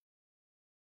uranium.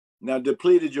 Now,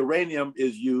 depleted uranium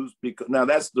is used because, now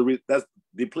that's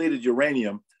depleted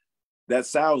uranium. That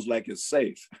sounds like it's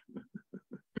safe.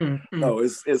 No,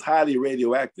 it's highly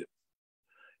radioactive.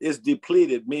 It's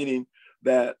depleted, meaning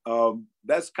that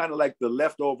that's kind of like the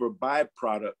leftover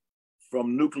byproduct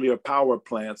from nuclear power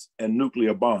plants and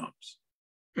nuclear bombs.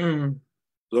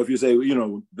 So if you say,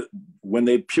 when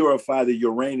they purify the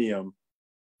uranium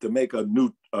to make a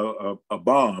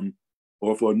bomb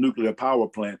or for a nuclear power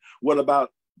plant, what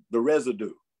about the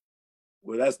residue?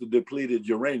 Well, that's the depleted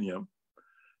uranium.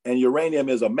 And uranium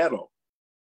is a metal,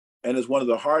 and it's one of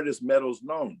the hardest metals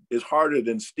known. It's harder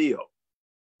than steel.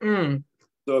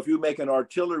 So if you make an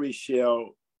artillery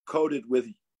shell coated with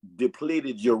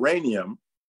depleted uranium,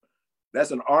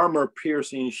 that's an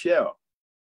armor-piercing shell.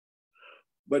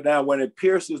 But now when it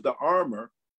pierces the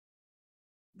armor,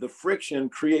 the friction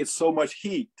creates so much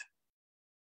heat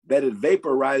that it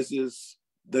vaporizes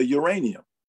the uranium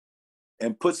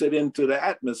and puts it into the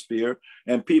atmosphere,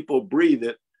 and people breathe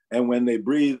it. And when they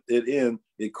breathe it in,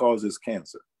 it causes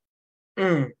cancer.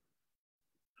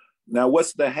 Now,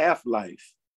 what's the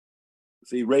half-life?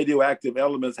 See, radioactive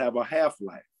elements have a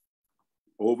half-life.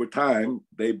 over time,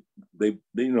 they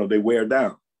wear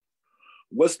down.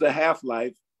 What's the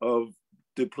half-life of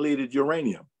depleted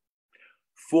uranium?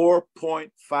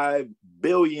 4.5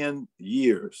 billion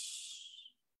years.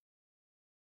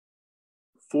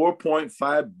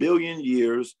 4.5 billion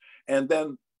years. And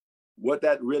then what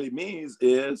that really means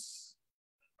is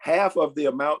half of the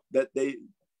amount that they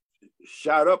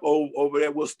shot up over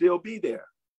there will still be there.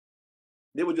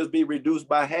 It would just be reduced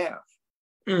by half.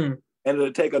 And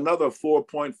it'll take another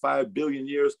 4.5 billion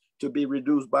years to be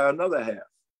reduced by another half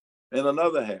and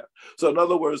another half. So in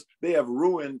other words, they have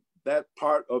ruined that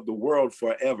part of the world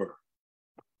forever.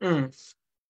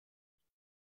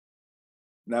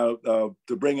 Now,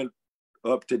 to bring it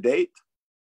up to date,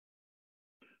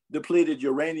 depleted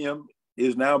uranium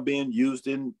is now being used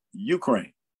in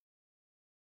Ukraine.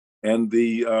 And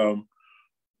the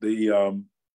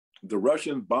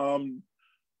Russians bombed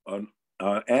an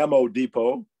ammo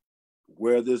depot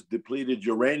where this depleted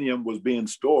uranium was being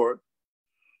stored,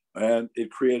 and it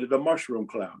created a mushroom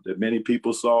cloud that many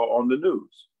people saw on the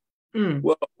news.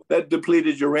 Well, that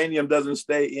depleted uranium doesn't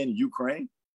stay in Ukraine,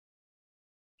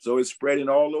 so it's spreading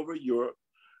all over Europe,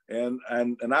 and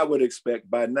I would expect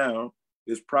by now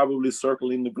it's probably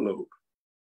circling the globe.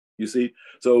 You see,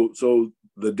 so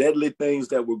the deadly things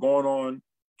that were going on,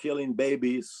 killing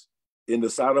babies in the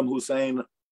Saddam Hussein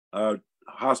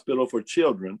hospital for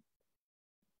children,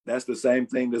 that's the same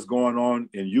thing that's going on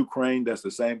in Ukraine. That's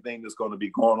the same thing that's going to be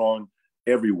going on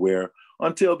everywhere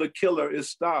until the killer is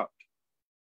stopped.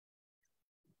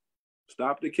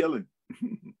 Stop the killing.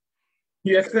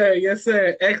 Yes, sir. Yes,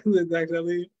 sir. Excellent, Dr.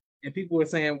 Alim. And people were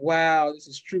saying, wow, this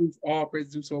is truth. All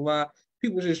praise due to Allah.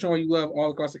 People are just showing you love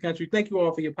all across the country. Thank you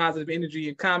all for your positive energy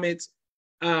and comments.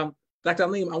 Dr.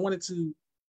 Alim, I wanted to,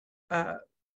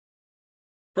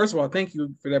 first of all, thank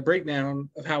you for that breakdown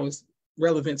of how it's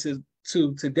relevant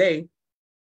to today.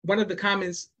 One of the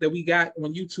comments that we got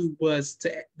on YouTube was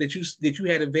that you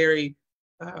had a very,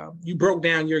 you broke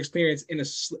down your experience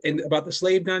about the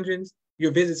slave dungeons,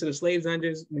 your visit to the slave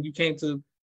dungeons when you came to,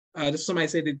 somebody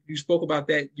said that you spoke about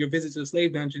that, your visit to the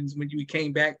slave dungeons when you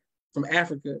came back from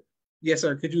Africa. Yes,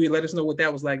 sir. Could you let us know what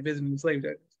that was like visiting the slave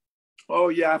dungeons? Oh,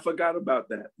 yeah, I forgot about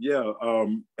that. Yeah,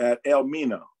 at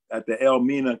the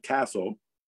Elmina Castle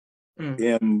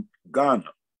in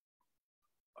Ghana.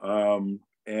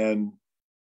 And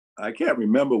I can't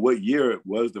remember what year it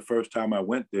was the first time I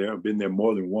went there. I've been there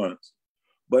more than once.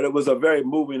 But it was a very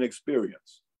moving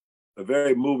experience,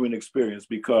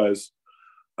 because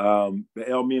the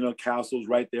Elmina Castle's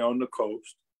right there on the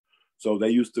coast. So they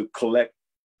used to collect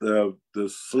the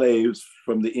slaves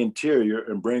from the interior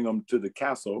and bring them to the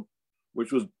castle,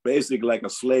 which was basically like a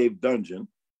slave dungeon.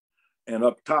 And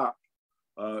up top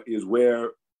is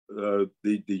where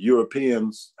the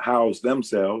Europeans housed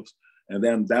themselves. And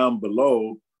then down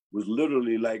below was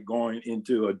literally like going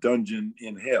into a dungeon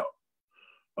in hell.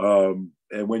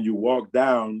 And when you walk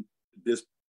down this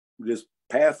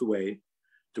pathway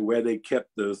to where they kept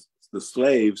the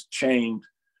slaves chained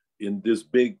in this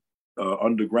big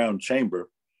underground chamber,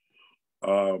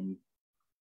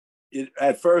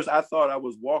 at first I thought I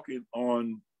was walking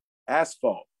on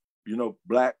asphalt,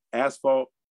 black asphalt.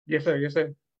 Yes, sir. Yes,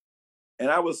 sir. And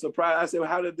I was surprised. I said, well,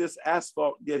 how did this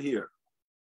asphalt get here?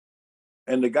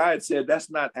 And the guide said, that's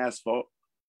not asphalt.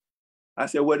 I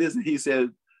said, what is it? He said,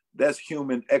 that's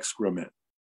human excrement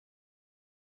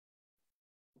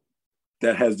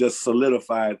that has just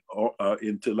solidified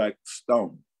into like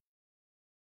stone.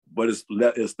 But it's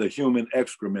the human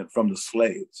excrement from the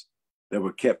slaves that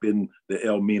were kept in the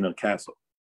Elmina Castle.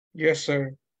 Yes,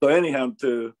 sir. So anyhow,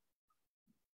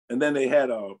 and then they had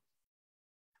a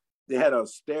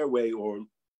stairway or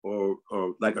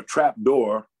like a trap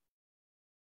door,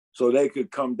 so they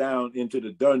could come down into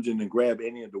the dungeon and grab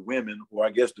any of the women, or I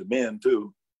guess the men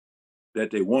too,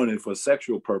 that they wanted for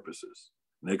sexual purposes.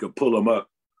 And they could pull them up,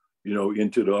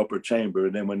 into the upper chamber,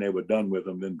 and then when they were done with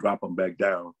them, then drop them back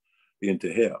down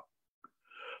into hell.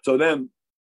 So then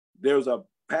there's a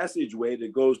passageway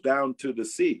that goes down to the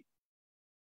sea,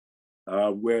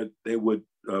 where they would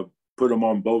put them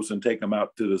on boats and take them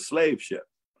out to the slave ship.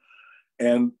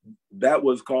 And that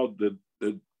was called the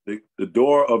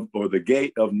door of, or the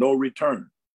gate of no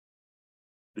return.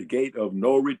 The gate of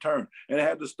no return. And it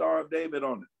had the Star of David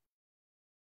on it.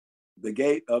 The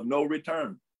gate of no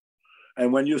return.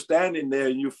 And when you're standing there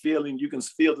and you can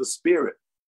feel the spirit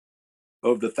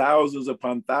of the thousands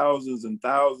upon thousands and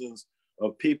thousands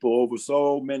of people over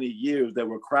so many years that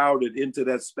were crowded into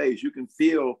that space. You can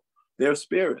feel their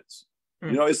spirits.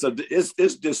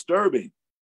 It's disturbing.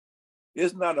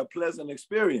 It's not a pleasant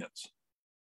experience.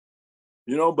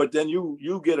 You know, but then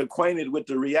you get acquainted with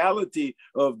the reality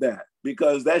of that,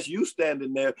 because that's you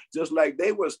standing there just like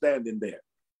they were standing there.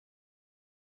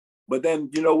 But then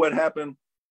you know what happened?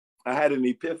 I had an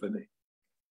epiphany.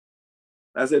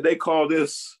 I said, they call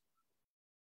this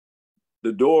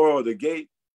the door or the gate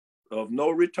of no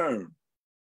return.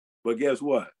 But guess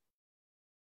what?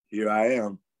 Here I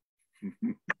am.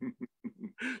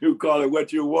 You call it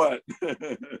what you want.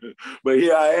 But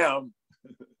here I am.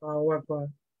 Oh, what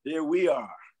fun. Here we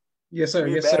are. Yes, sir.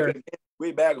 We Yes, back sir. again.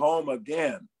 We back home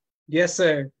again. Yes,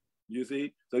 sir. You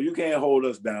see? So you can't hold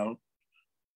us down.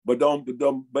 But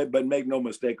make no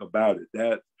mistake about it.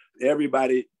 That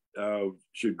everybody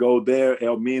should go there,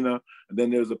 Elmina. And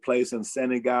then there's a place in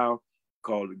Senegal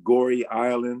called Gorée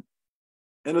Island.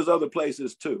 And there's other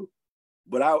places too.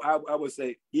 But I would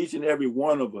say each and every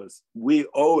one of us, we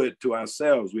owe it to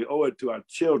ourselves. We owe it to our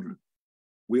children.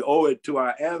 We owe it to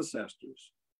our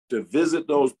ancestors to visit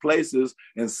those places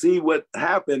and see what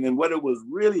happened and what it was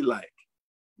really like.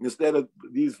 Instead of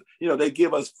these, you know, they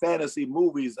give us fantasy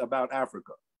movies about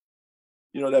Africa.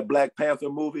 You know, that Black Panther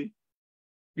movie?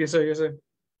 Yes, sir. Yes, sir.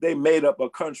 They made up a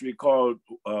country called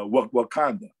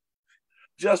Wakanda.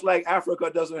 Just like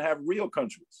Africa doesn't have real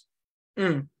countries.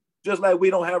 Just like we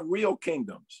don't have real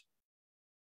kingdoms.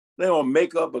 They don't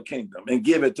make up a kingdom and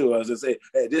give it to us and say,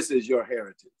 hey, this is your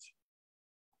heritage.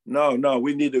 No,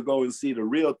 we need to go and see the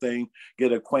real thing,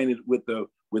 get acquainted with the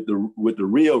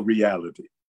real reality.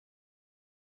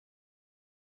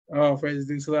 Oh, praise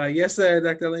the yes, sir,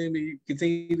 Dr. Alim, you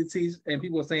continue to teach, and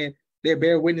people are saying they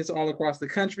bear witness all across the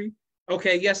country.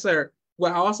 Okay, yes, sir.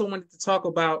 Well, I also wanted to talk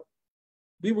about,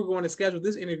 we were going to schedule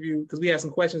this interview because we had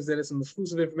some questions that is some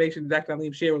exclusive information that Dr.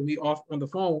 Alim shared with me off on the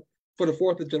phone for the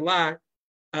 4th of July.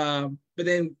 But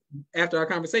then after our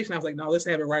conversation, I was like, no, let's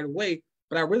have it right away.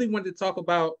 But I really wanted to talk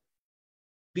about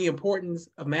the importance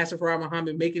of Master Farad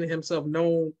Muhammad making himself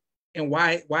known, and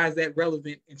why is that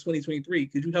relevant in 2023?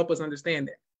 Could you help us understand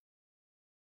that?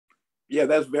 Yeah,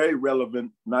 that's very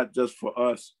relevant, not just for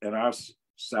us and our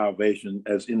salvation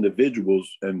as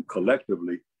individuals and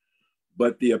collectively,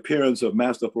 but the appearance of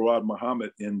Master Farad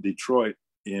Muhammad in Detroit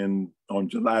on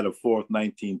July the 4th,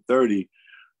 1930,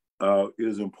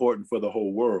 is important for the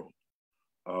whole world,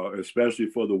 especially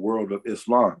for the world of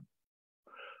Islam.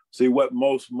 See, what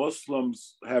most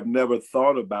Muslims have never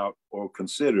thought about or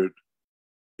considered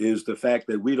is the fact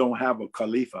that we don't have a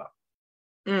Khalifa.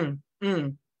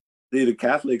 See, the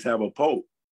Catholics have a Pope.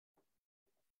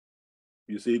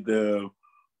 You see, the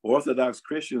Orthodox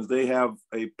Christians, they have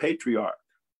a patriarch.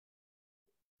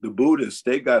 The Buddhists,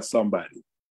 they got somebody.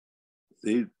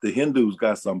 See, the Hindus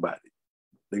got somebody.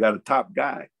 They got a top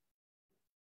guy.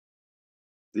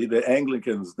 See, the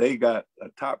Anglicans, they got a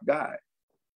top guy.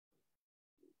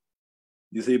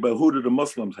 You see, but who do the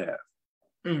Muslims have?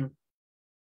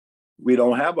 We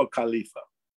don't have a Khalifa.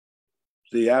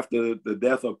 See, after the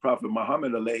death of Prophet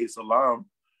Muhammad alayhi salam,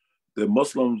 the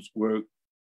Muslims were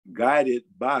guided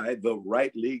by the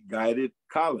rightly guided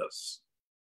caliphs.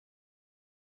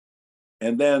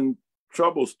 And then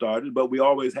trouble started, but we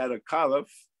always had a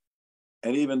caliph.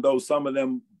 And even though some of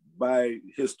them, by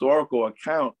historical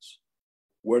accounts,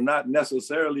 were not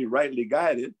necessarily rightly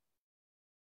guided,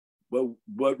 but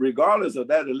regardless of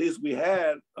that, at least we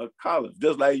had a caliph.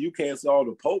 Just like you can't say all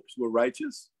the popes were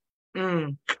righteous.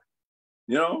 You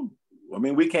know, I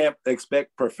mean, we can't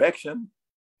expect perfection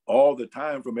all the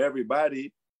time from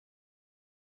everybody.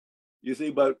 You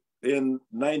see, but in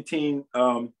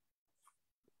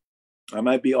I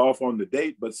might be off on the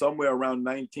date, but somewhere around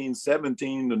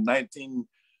 1917 to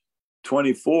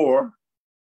 1924,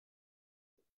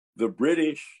 the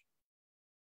British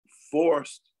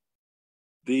forced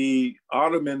the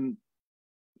Ottoman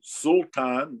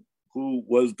Sultan, who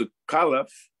was the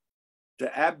Caliph,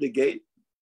 to abdicate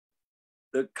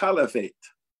the Caliphate,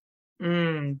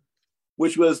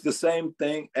 which was the same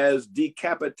thing as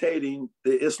decapitating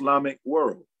the Islamic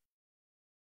world.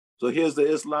 So here's the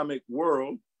Islamic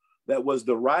world that was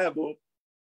the rival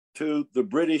to the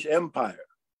British Empire,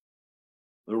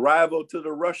 the rival to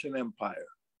the Russian Empire,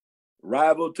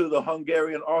 rival to the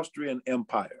Hungarian Austrian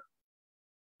Empire,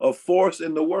 a force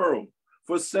in the world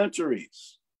for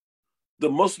centuries. The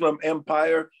Muslim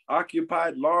Empire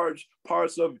occupied large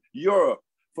parts of Europe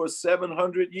for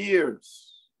 700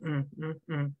 years.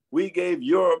 We gave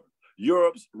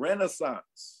Europe's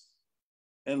Renaissance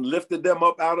and lifted them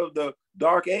up out of the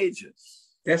Dark Ages.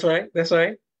 That's right. That's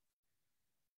right.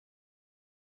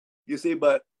 You see,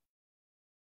 but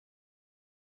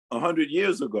 100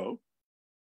 years ago,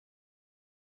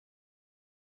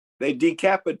 they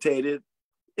decapitated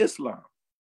Islam.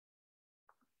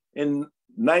 In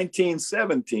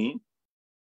 1917,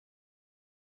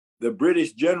 the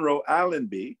British General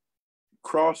Allenby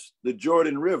crossed the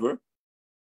Jordan River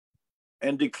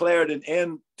and declared an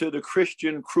end to the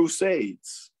Christian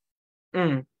Crusades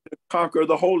to conquer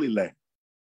the Holy Land.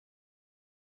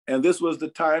 And this was the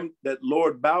time that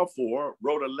Lord Balfour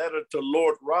wrote a letter to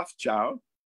Lord Rothschild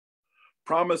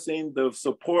promising the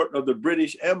support of the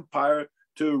British Empire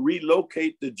to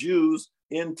relocate the Jews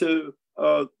into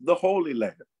the Holy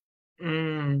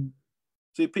Land.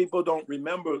 See, people don't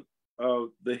remember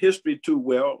the history too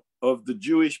well of the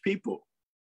Jewish people.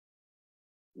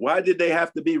 Why did they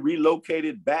have to be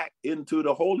relocated back into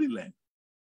the Holy Land?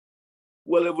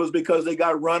 Well, it was because they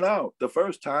got run out the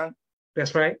first time.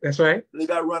 That's right. That's right. They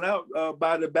got run out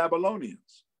by the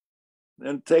Babylonians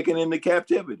and taken into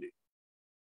captivity.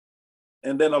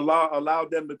 And then Allah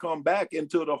allowed them to come back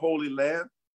into the Holy Land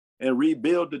and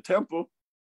rebuild the temple.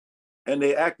 And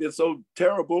they acted so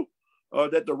terrible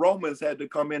that the Romans had to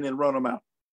come in and run them out.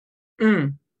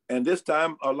 And this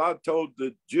time Allah told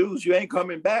the Jews, you ain't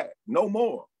coming back no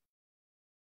more.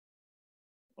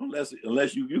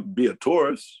 Unless you be a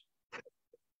tourist.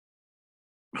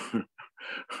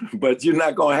 But you're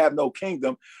not going to have no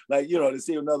kingdom. Like, you know, to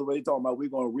see another way, talking about we're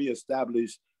going to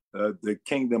reestablish the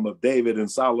kingdom of David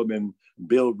and Solomon,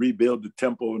 rebuild the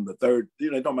temple and the third, you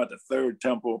know, they're talking about the third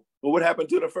temple. But what happened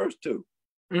to the first two?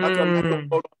 How come you don't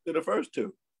hold on to the first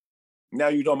two? Now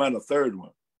you're talking about the third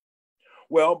one.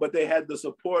 Well, but they had the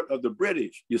support of the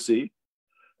British, you see.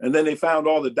 And then they found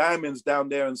all the diamonds down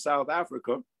there in South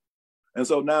Africa. And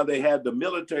so now they had the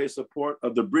military support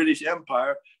of the British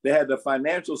Empire. They had the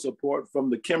financial support from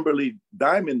the Kimberley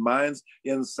diamond mines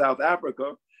in South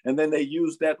Africa. And then they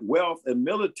used that wealth and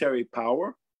military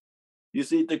power, you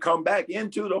see, to come back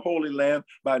into the Holy Land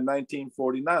by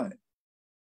 1949.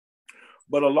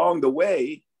 But along the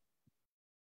way,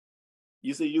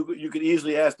 you see, you could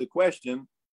easily ask the question,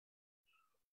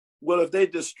 well, if they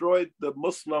destroyed the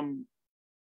Muslim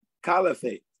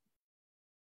caliphate,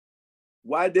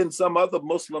 why didn't some other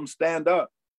Muslim stand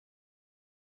up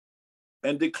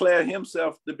and declare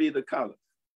himself to be the caliph?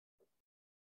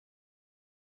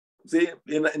 See,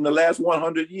 in the last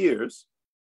 100 years,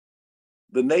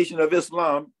 the Nation of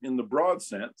Islam, in the broad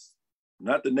sense,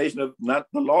 not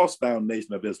the lost-found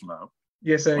Nation of Islam.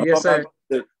 Yes, sir. Yes, sir.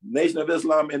 The Nation of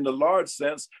Islam, in the large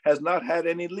sense, has not had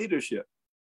any leadership.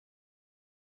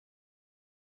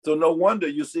 So no wonder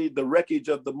you see the wreckage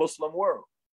of the Muslim world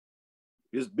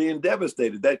is being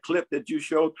devastated. That clip that you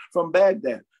showed from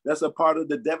Baghdad, that's a part of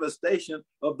the devastation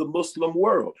of the Muslim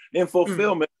world in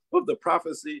fulfillment of the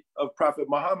prophecy of Prophet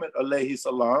Muhammad alayhi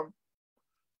salam,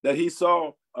 that he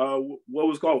saw what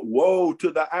was called woe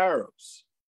to the Arabs.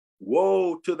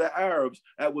 Woe to the Arabs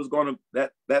that was going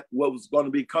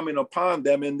to be coming upon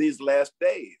them in these last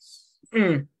days.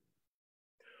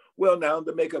 Well, now,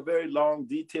 to make a very long,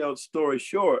 detailed story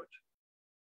short,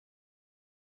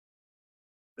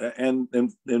 and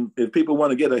if people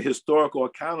want to get a historical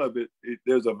account of it,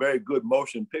 there's a very good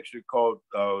motion picture called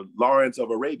Lawrence of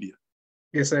Arabia.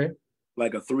 Yes, sir.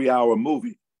 Like a 3-hour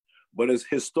movie, but it's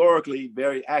historically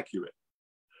very accurate.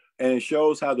 And it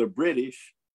shows how the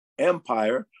British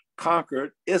Empire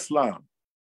conquered Islam.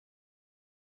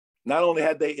 Not only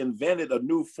had they invented a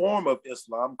new form of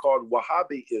Islam called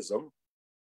Wahhabism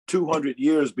 200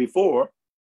 years before,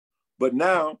 but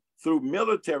now through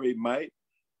military might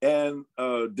and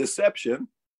deception,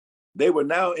 they were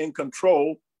now in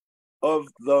control of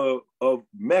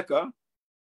Mecca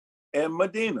and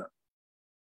Medina.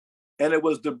 And it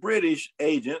was the British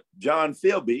agent, John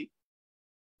Philby,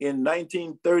 in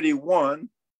 1931,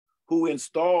 who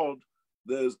installed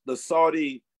the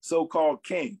Saudi so-called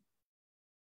king.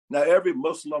 Now, every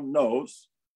Muslim knows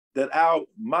that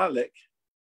al-Malik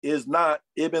is not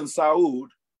Ibn Saud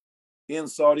in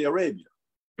Saudi Arabia.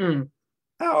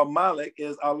 Al-Malik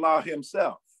is Allah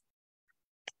himself.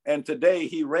 And today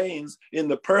he reigns in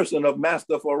the person of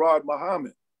Master Farad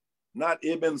Muhammad, not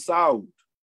Ibn Saud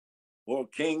or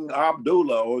King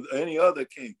Abdullah or any other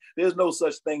king. There's no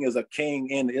such thing as a king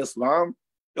in Islam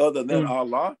other than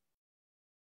Allah.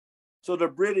 So the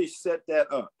British set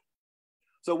that up.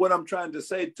 So what I'm trying to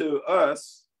say to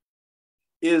us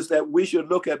is that we should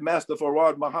look at Master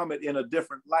Farad Muhammad in a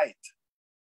different light.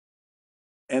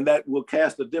 And that will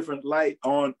cast a different light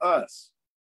on us.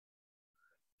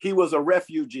 He was a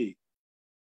refugee.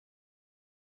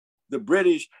 The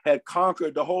British had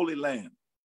conquered the Holy Land.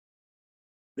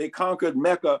 They conquered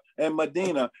Mecca and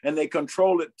Medina, and they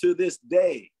control it to this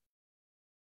day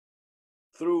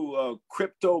through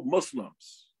crypto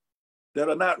Muslims that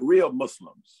are not real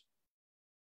Muslims,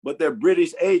 but they're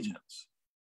British agents.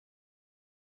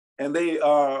 And they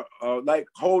are like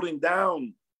holding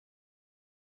down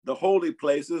the holy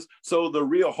places so the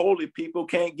real holy people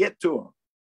can't get to them.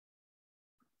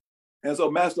 And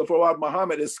so Master Fawad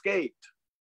Muhammad escaped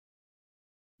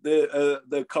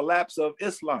the collapse of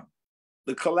Islam,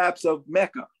 the collapse of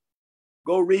Mecca.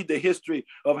 Go read the history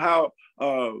of how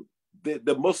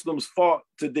the Muslims fought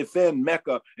to defend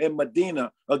Mecca and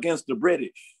Medina against the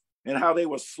British, and how they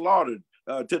were slaughtered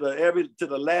to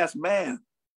the last man.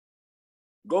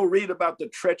 Go read about the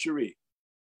treachery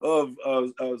of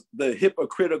the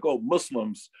hypocritical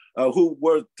Muslims who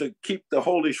were to keep the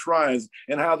holy shrines,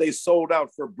 and how they sold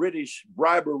out for British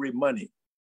bribery money.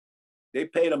 They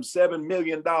paid them $7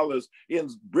 million in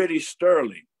British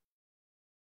sterling.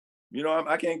 You know,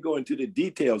 I can't go into the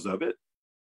details of it.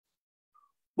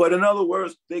 But in other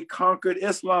words, they conquered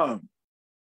Islam.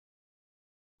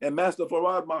 And Master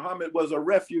Fawad Muhammad was a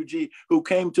refugee who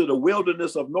came to the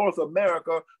wilderness of North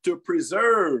America to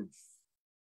preserve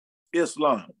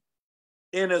Islam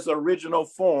in its original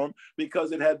form,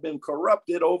 because it had been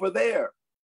corrupted over there.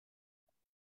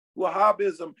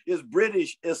 Wahhabism is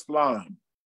British Islam.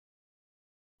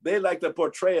 They like to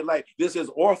portray it like this is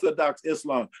Orthodox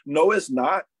Islam. No, it's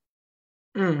not.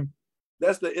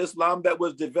 That's the Islam that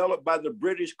was developed by the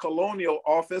British Colonial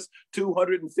Office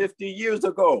 250 years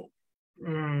ago.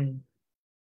 And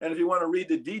if you want to read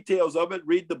the details of it,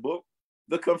 read the book,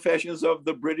 The Confessions of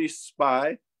the British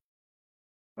Spy.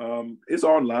 It's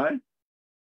online.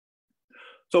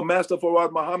 So Master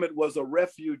Fawad Muhammad was a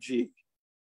refugee.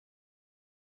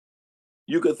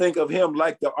 You could think of him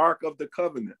like the Ark of the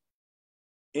Covenant.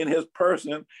 In his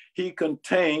person, he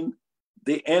contained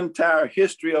the entire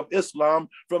history of Islam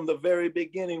from the very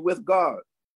beginning with God.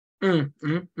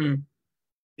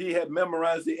 He had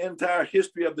memorized the entire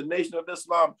history of the Nation of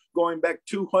Islam going back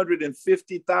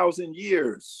 250,000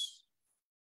 years.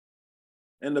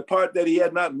 And the part that he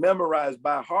had not memorized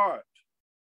by heart,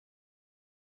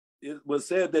 it was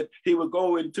said that he would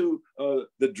go into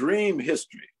the dream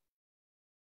history,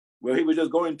 where he would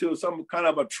just go into some kind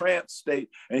of a trance state,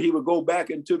 and he would go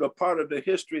back into the part of the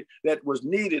history that was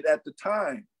needed at the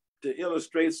time to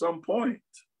illustrate some point.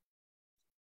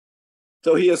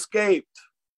 So he escaped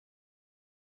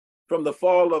from the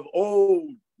fall of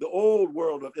the old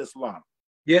world of Islam.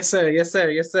 Yes, sir. Yes, sir.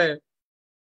 Yes, sir.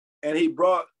 And he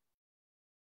brought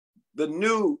the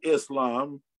new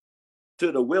Islam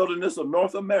to the wilderness of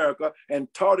North America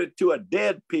and taught it to a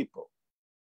dead people.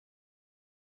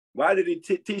 Why did he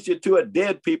teach it to a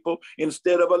dead people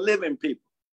instead of a living people?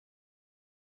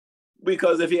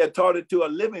 Because if he had taught it to a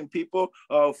living people,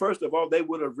 first of all, they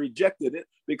would have rejected it,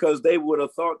 because they would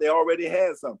have thought they already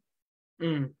had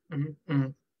something.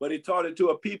 But he taught it to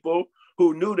a people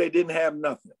who knew they didn't have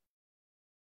nothing.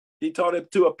 He taught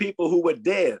it to a people who were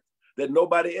dead, that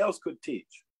nobody else could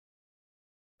teach.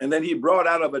 And then he brought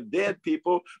out of a dead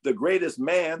people the greatest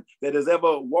man that has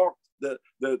ever walked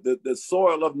the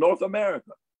soil of North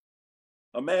America.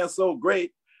 A man so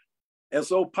great and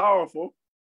so powerful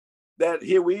that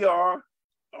here we are,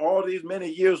 all these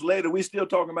many years later, we still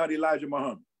talking about Elijah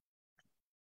Muhammad.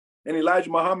 And Elijah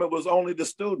Muhammad was only the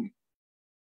student.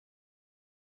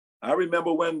 I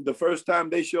remember when the first time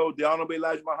they showed the Honorable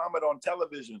Elijah Muhammad on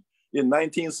television in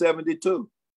 1972.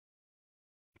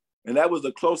 And that was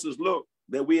the closest look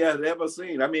that we had ever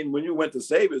seen. I mean, when you went to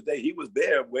Savior's Day, he was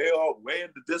there way in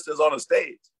the distance on a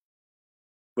stage.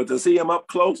 But to see him up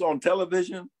close on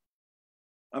television,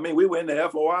 I mean, we were in the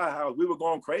FOI house. We were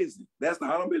going crazy. That's the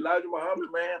Honorable Elijah Muhammad,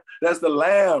 man. That's the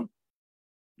Lamb.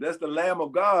 That's the Lamb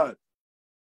of God.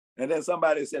 And then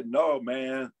somebody said, no,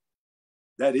 man,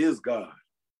 that is God.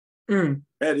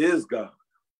 That is God.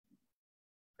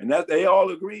 And that they all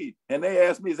agreed. And they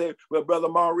asked me, say, well, Brother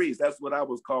Maurice, that's what I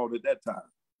was called at that time.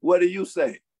 What do you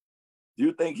say? Do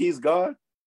you think he's God?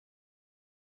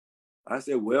 I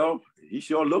said, well, he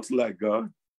sure looks like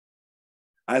God.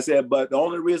 I said, but the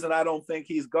only reason I don't think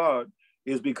he's God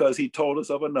is because he told us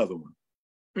of another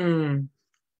one.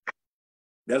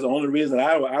 That's the only reason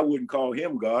I wouldn't call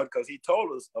him God, because he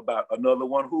told us about another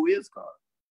one who is God.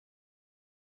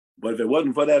 But if it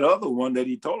wasn't for that other one that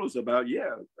he told us about,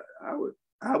 yeah,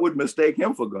 I would mistake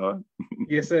him for God.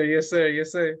 Yes, sir. Yes, sir.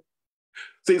 Yes, sir.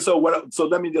 See, so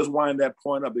let me just wind that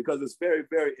point up, because it's very,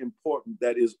 very important.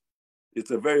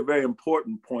 It's a very, very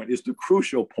important point. It's the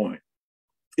crucial point.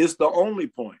 It's the only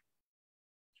point.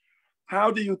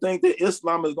 How do you think that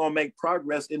Islam is going to make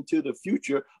progress into the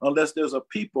future unless there's a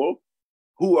people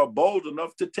who are bold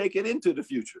enough to take it into the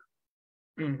future?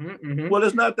 Well,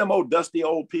 it's not them old dusty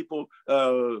old people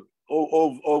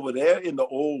over there in the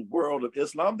old world of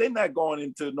Islam. They're not going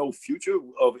into no future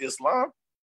of Islam.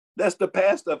 That's the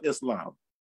past of Islam.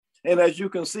 And as you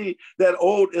can see, that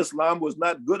old Islam was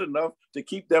not good enough to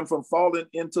keep them from falling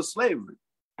into slavery.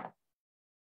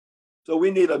 So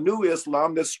we need a new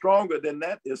Islam that's stronger than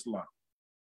that Islam.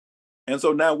 And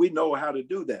so now we know how to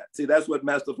do that. See, that's what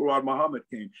Master Farad Muhammad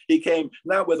came. He came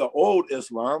not with an old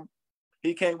Islam,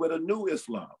 he came with a new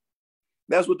Islam.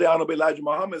 That's what the Honorable Elijah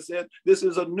Muhammad said. This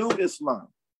is a new Islam.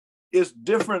 It's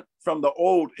different from the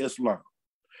old Islam.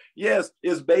 Yes,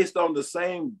 it's based on the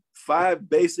same 5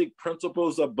 basic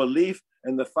principles of belief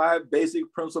and the 5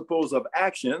 basic principles of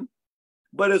action,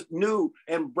 but it's new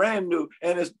and brand new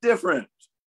and it's different.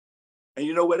 And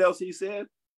you know what else he said?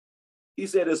 He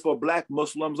said it's for Black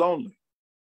Muslims only.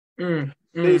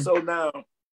 See, so now,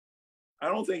 I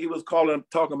don't think he was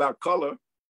talking about color,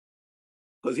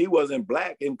 because he wasn't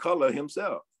black in color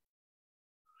himself.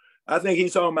 I think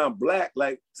he's talking about black,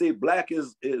 like, see, black it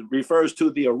refers to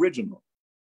the original.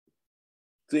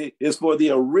 See, it's for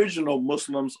the original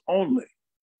Muslims only.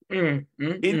 He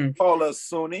didn't call us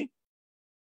Sunni.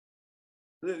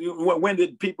 When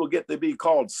did people get to be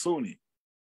called Sunni?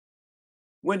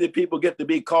 When did people get to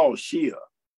be called Shia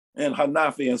and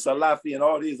Hanafi and Salafi and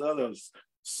all these others,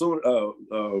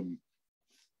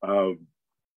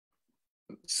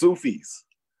 Sufis?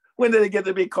 When did they get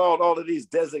to be called all of these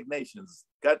designations,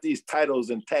 got these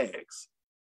titles and tags?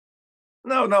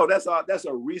 No, that's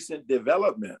a recent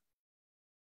development.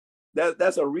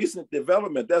 That's a recent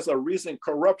development. That's a recent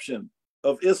corruption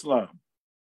of Islam.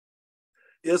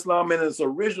 Islam in its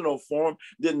original form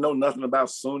didn't know nothing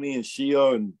about Sunni and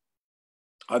Shia and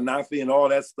Hanafi and all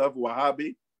that stuff,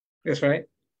 Wahhabi. That's right.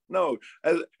 No,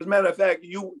 as a matter of fact,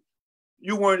 you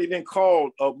weren't even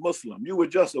called a Muslim. You were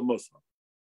just a Muslim.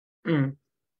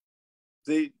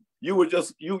 See, you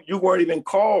weren't even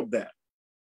called that.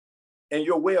 And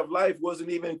your way of life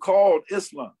wasn't even called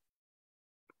Islam.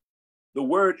 The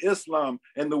word Islam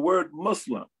and the word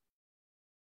Muslim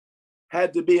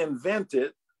had to be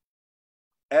invented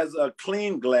as a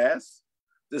clean glass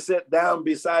to sit down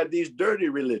beside these dirty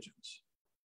religions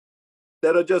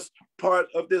that are just part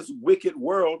of this wicked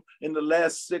world in the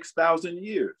last 6,000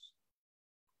 years.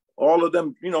 All of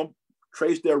them,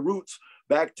 trace their roots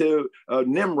back to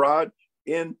Nimrod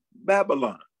in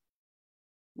Babylon,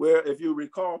 where, if you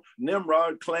recall,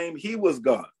 Nimrod claimed he was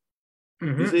God.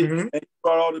 You see, and he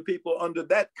brought all the people under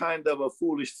that kind of a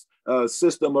foolish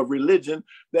system of religion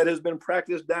that has been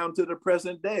practiced down to the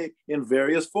present day in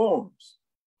various forms.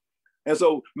 And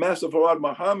so Master Farad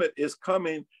Muhammad is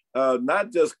coming,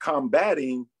 not just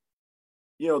combating,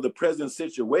 the present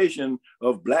situation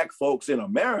of Black folks in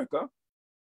America.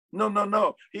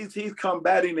 No. He's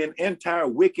combating an entire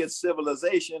wicked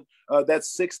civilization that's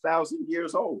 6,000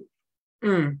 years old.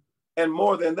 And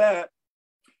more than that,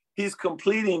 he's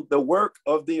completing the work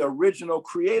of the original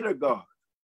creator God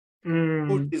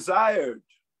who desired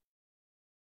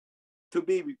to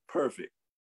be perfect,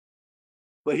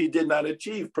 but he did not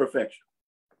achieve perfection.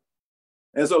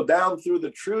 And so down through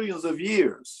the trillions of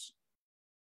years,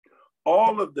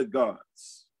 all of the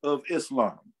gods of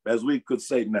Islam, as we could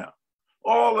say now,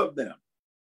 all of them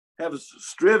have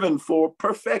striven for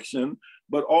perfection,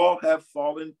 but all have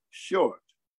fallen short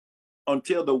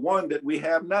until the one that we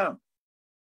have now.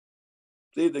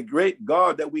 See, the great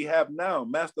God that we have now,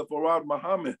 Master Farad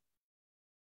Muhammad,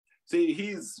 see,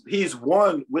 he's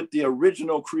one with the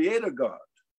original creator God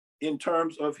in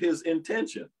terms of his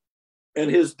intention and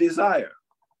his desire.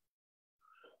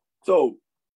 So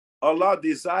Allah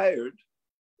desired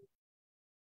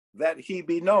that he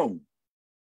be known.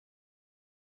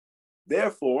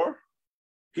 Therefore,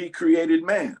 he created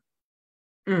man.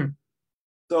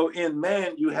 So in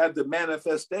man, you have the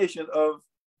manifestation of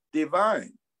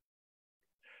divine.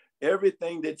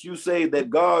 Everything that you say that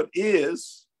God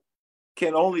is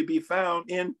can only be found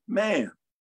in man.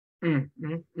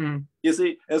 You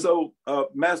see, and so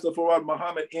Master Farad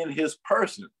Muhammad in his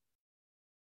person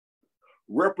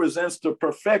represents the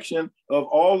perfection of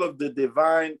all of the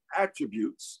divine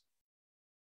attributes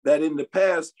that in the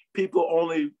past people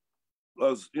only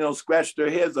scratched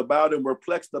their heads about and were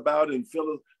perplexed about and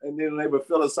then they were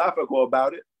philosophical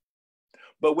about it.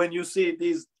 But when you see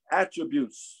these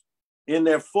attributes in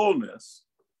their fullness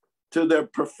to their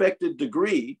perfected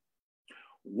degree,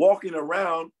 walking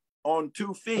around on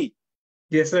 2 feet.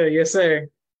 Yes, sir. Yes, sir.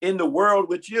 In the world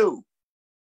with you,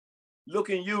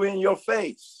 looking you in your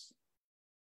face,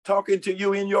 talking to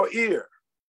you in your ear,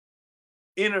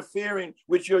 interfering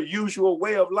with your usual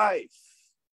way of life.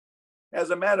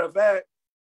 As a matter of fact,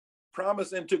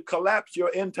 promising to collapse your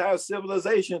entire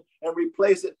civilization and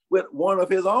replace it with one of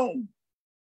his own.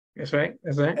 That's right.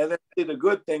 That's right. And then the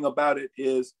good thing about it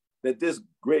is that this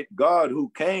great God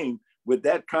who came with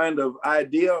that kind of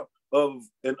idea of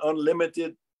an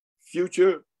unlimited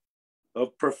future,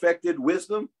 of perfected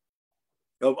wisdom,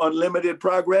 of unlimited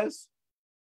progress,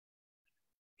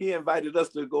 He invited us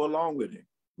to go along with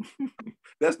him.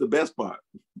 That's the best part.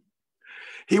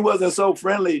 He wasn't so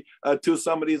friendly to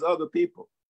some of these other people.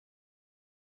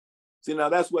 See, now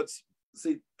that's what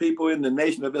people in the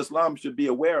Nation of Islam should be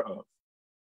aware of.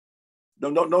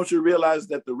 Don't you realize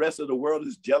that the rest of the world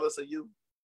is jealous of you?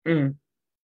 Mm.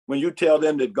 When you tell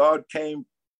them that God came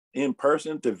in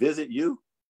person to visit you,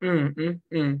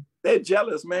 they're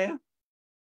jealous, man.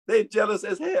 They're jealous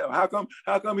as hell. How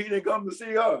come he didn't come to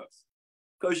see us?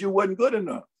 Because you wasn't good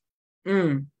enough.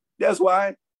 Mm. That's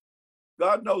why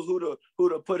God knows who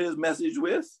to put his message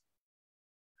with.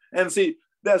 And see,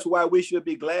 that's why we should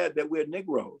be glad that we're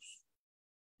Negroes.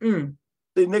 Mm.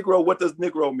 See, Negro, what does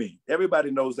Negro mean?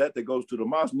 Everybody knows that goes to the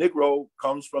mosque. Negro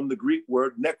comes from the Greek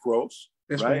word necros,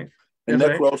 That's right? right. And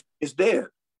That's necros is dead,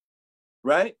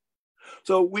 right?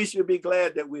 So we should be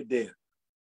glad that we're dead.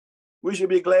 We should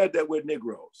be glad that we're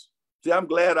Negroes. See, I'm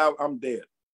glad I'm dead.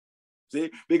 See,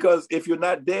 because if you're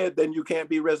not dead, then you can't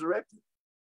be resurrected.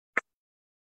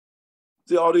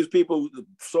 See, all these people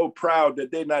so proud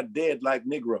that they're not dead like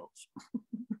Negroes.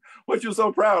 What you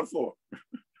so proud for?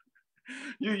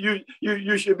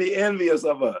 You should be envious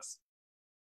of us.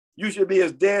 You should be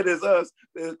as dead as us,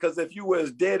 because if you were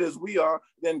as dead as we are,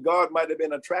 then God might have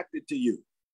been attracted to you.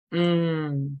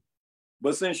 Mm.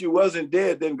 But since you wasn't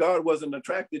dead, then God wasn't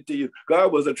attracted to you.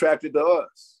 God was attracted to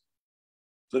us.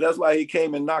 So that's why he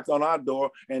came and knocked on our door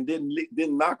and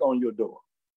didn't knock on your door.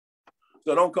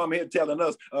 So don't come here telling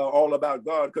us all about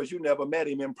God, because you never met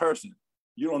him in person.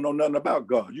 You don't know nothing about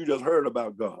God. You just heard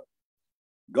about God.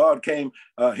 God came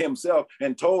himself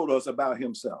and told us about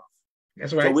himself.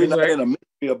 That's right. So we're that's not right. in a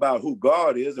mystery about who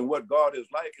God is and what God is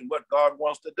like and what God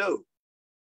wants to do.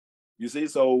 You see,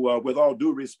 so with all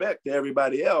due respect to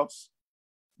everybody else,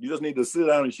 you just need to sit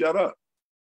down and shut up.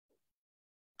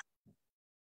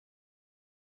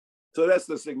 So that's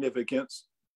the significance.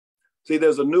 See,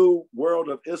 there's a new world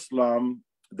of Islam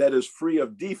that is free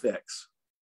of defects.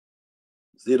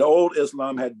 See, the old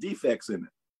Islam had defects in it.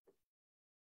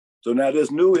 So now there's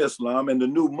new Islam and the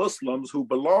new Muslims who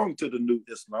belong to the new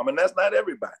Islam, and that's not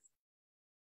everybody.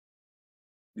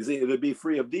 You see, it'll be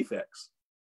free of defects.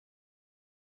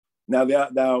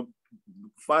 Now,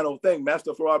 final thing,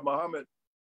 Master Farad Muhammad,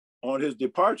 on his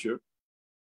departure,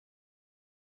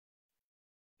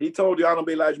 he told the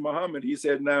Honorable Elijah Muhammad, he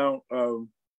said, now,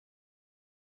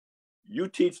 you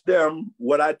teach them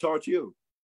what I taught you,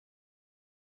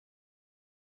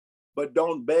 but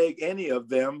don't beg any of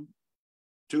them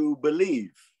to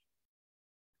believe.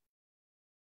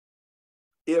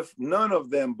 If none of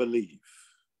them believe,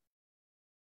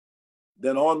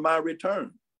 then on my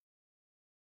return,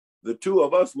 the two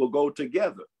of us will go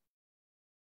together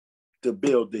to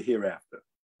build the hereafter.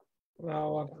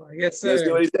 Wow. Yes, You see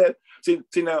sir. what he said?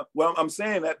 See now, well, I'm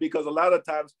saying that because a lot of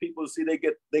times people see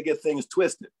they get things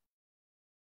twisted.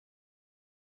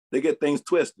 They get things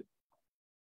twisted.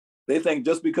 They think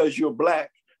just because you're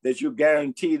Black that you're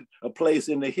guaranteed a place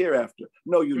in the hereafter.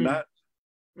 No, you're not.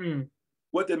 Mm.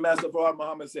 What did Master Farad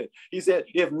Muhammad say? He said,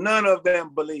 if none of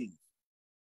them believe,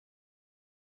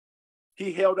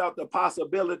 he held out the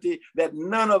possibility that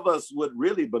none of us would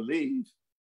really believe.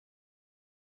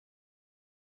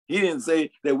 He didn't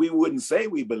say that we wouldn't say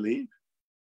we believe.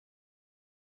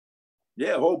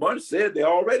 Yeah, a whole bunch said they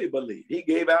already believe. He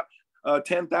gave out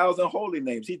 10,000 holy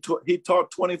names. He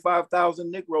taught 25,000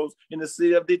 Negroes in the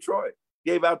city of Detroit.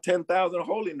 Gave out 10,000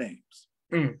 holy names.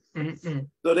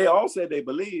 So they all said they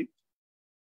believed.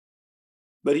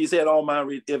 But he said,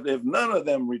 if none of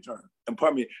them return, and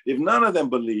pardon me, if none of them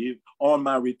believe, on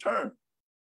my return.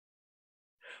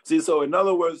 See, so in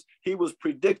other words, he was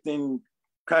predicting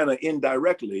kind of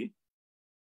indirectly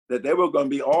that there were going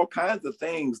to be all kinds of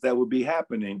things that would be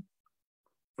happening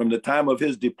from the time of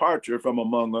his departure from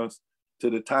among us to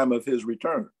the time of his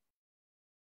return.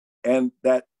 And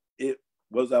that it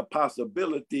was a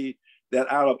possibility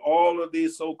that out of all of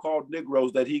these so-called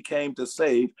Negroes that he came to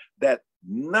save, that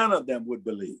none of them would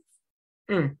believe.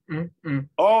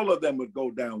 All of them would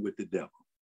go down with the devil.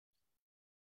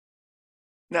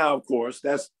 Now, of course,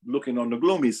 that's looking on the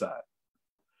gloomy side.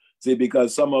 See,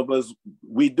 because some of us,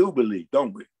 we do believe,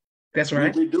 don't we? That's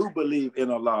right. We do believe in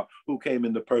Allah, who came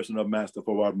in the person of Master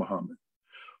Farad Muhammad.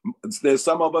 There's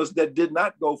some of us that did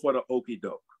not go for the okie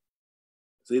doke.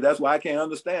 See, that's why I can't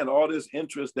understand all this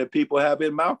interest that people have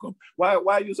in Malcolm. Why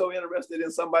are you so interested in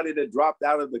somebody that dropped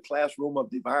out of the classroom of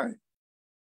divine?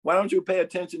 Why don't you pay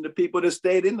attention to people that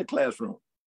stayed in the classroom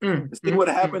and see what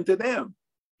happened to them?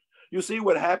 You see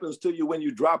what happens to you when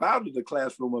you drop out of the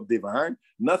classroom of divine,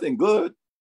 nothing good.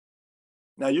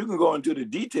 Now you can go into the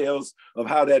details of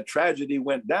how that tragedy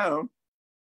went down,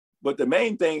 But the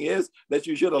main thing is that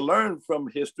you should have learned from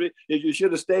history is you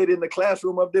should have stayed in the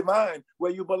classroom of divine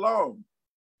where you belong.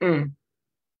 Mm.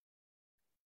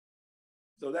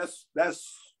 So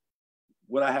that's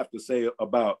what I have to say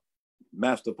about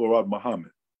Master Fard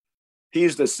Muhammad.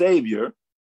 He's the savior,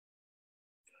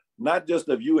 not just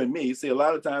of you and me. See, a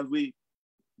lot of times we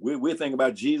think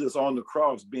about Jesus on the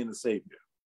cross being the savior.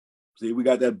 See, we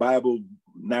got that Bible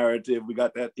narrative, we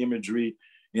got that imagery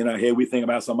in our head. We think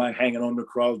about somebody hanging on the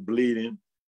cross, bleeding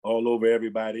all over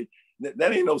everybody.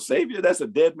 That ain't no savior. That's a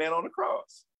dead man on the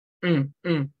cross. Mm.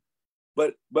 Mm.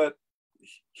 But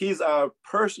he's our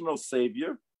personal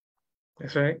savior.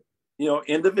 That's right. You know,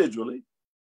 individually.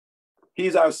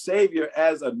 He's our savior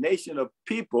as a nation of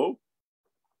people,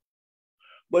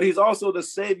 but he's also the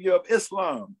savior of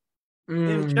Islam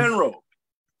in general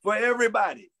for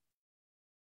everybody.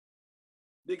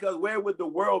 Because where would the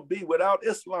world be without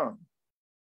Islam?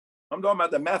 I'm talking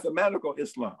about the mathematical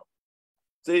Islam.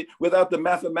 See, without the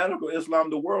mathematical Islam,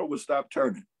 the world would stop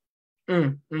turning.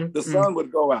 The sun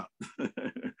would go out.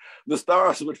 The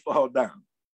stars would fall down.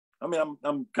 I mean,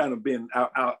 I'm kind of being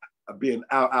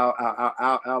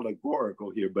allegorical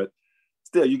here, but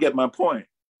still, you get my point.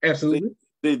 Absolutely.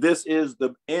 See, this is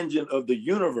the engine of the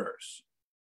universe.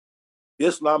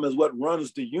 Islam is what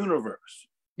runs the universe.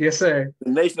 Yes, sir.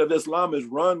 The Nation of Islam is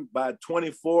run by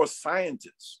 24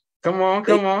 scientists. Come on.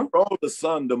 They control the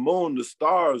sun, the moon, the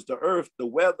stars, the earth, the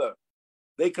weather.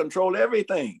 They control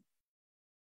everything.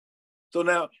 So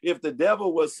now, if the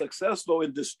devil was successful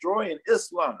in destroying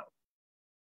Islam,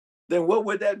 then what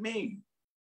would that mean?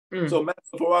 So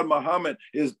Master Fard Muhammad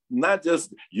is not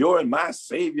just your and my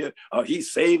savior. He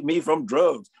saved me from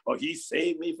drugs, or he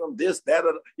saved me from this, that,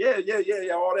 or yeah.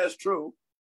 All that's true.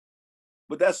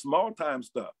 But that's small time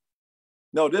stuff.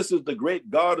 No, this is the great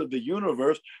God of the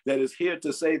universe that is here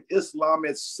to save Islam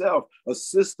itself, a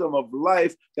system of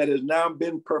life that has now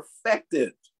been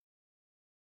perfected.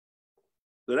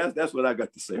 So that's what I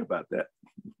got to say about that.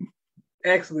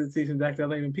 Excellent teaching, Dr.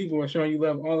 Alim. And people are showing you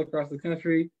love all across the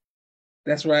country.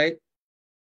 That's right.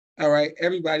 All right.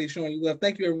 Everybody's showing you love.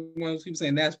 Thank you, everyone. People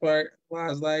saying that's part.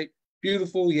 Wise light.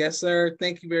 Beautiful. Yes, sir.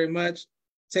 Thank you very much.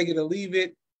 Take it or leave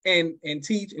it and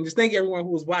teach. And just thank everyone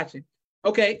who was watching.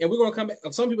 Okay. And we're going to come back.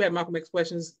 Some people have Malcolm X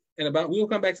questions we'll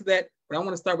come back to that. But I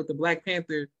want to start with the Black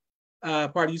Panther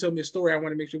part. You told me a story. I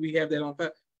want to make sure we have that on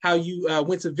how you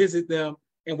went to visit them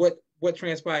and what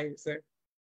transpired, sir.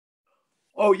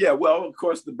 Oh, yeah. Well, of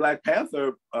course, the Black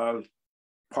Panther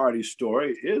Party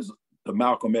story is the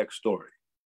Malcolm X story.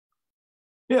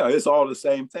 Yeah, it's all the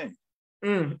same thing.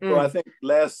 So I think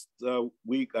last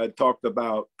week I talked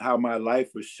about how my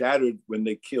life was shattered when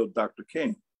they killed Dr.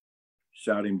 King,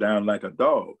 shot him down like a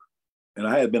dog. And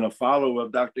I had been a follower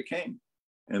of Dr. King,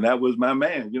 and that was my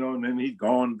man, and then he's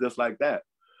gone just like that.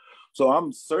 So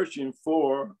I'm searching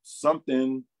for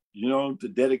something, to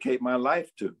dedicate my life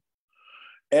to.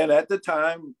 And at the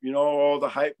time, all the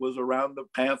hype was around the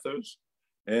Panthers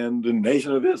and the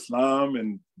Nation of Islam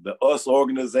and the US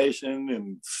organization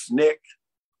and SNCC.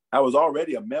 I was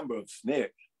already a member of SNCC,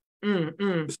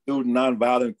 the Student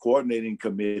Nonviolent Coordinating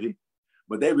Committee,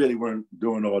 but they really weren't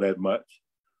doing all that much.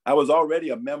 I was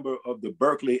already a member of the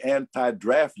Berkeley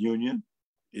Anti-Draft Union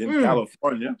in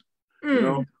California,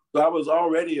 So I was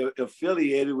already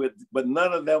affiliated with, but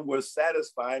none of them were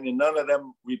satisfying and none of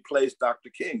them replaced Dr.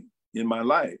 King in my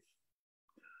life.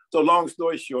 So long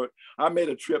story short, I made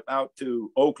a trip out to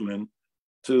Oakland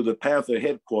to the Panther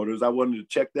headquarters. I wanted to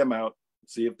check them out,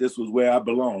 see if this was where I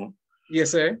belong.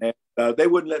 Yes, sir. And they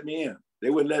wouldn't let me in. They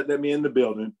wouldn't let me in the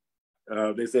building.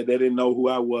 They said they didn't know who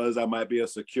I was. I might be a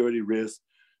security risk,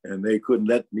 and they couldn't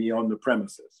let me on the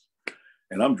premises.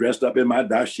 And I'm dressed up in my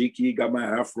dashiki, got my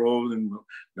afro and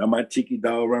got my tiki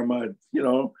doll around my,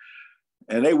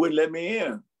 and they wouldn't let me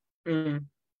in.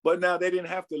 But now they didn't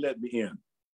have to let me in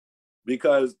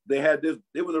because they had this,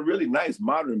 it was a really nice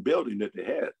modern building that they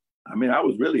had. I mean, I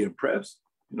was really impressed.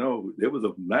 It was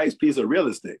a nice piece of real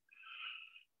estate.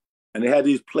 And they had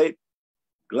these plate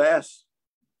glass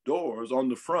doors on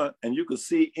the front and you could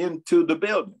see into the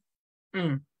building.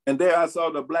 And there I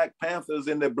saw the Black Panthers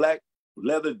in their black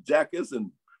leather jackets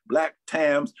and black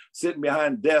tams sitting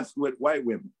behind desks with white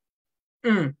women.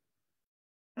 And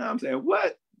I'm saying,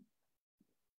 what?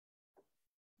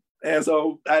 And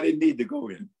so I didn't need to go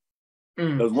in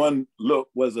because one look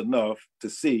was enough to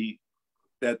see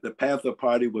that the Panther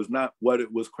Party was not what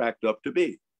it was cracked up to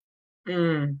be.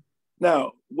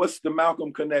 Now, what's the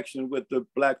Malcolm connection with the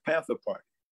Black Panther Party?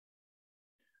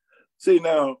 See,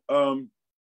 now,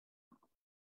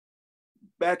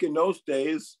 back in those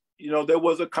days, there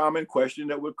was a common question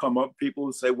that would come up. People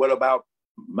would say, what about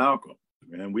Malcolm?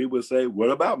 And we would say,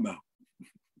 what about Malcolm?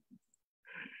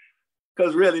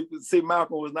 Because really, see,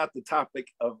 Malcolm was not the topic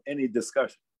of any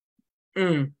discussion.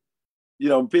 Mm. You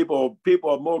know, people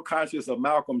are more conscious of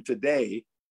Malcolm today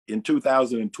in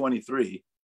 2023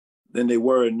 than they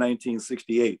were in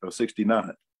 1968 or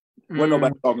 69. Wasn't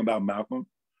nobody talking about Malcolm,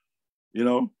 you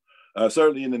know?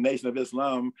 Certainly in the Nation of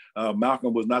Islam,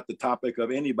 Malcolm was not the topic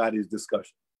of anybody's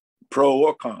discussion, pro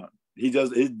or con. He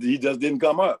just didn't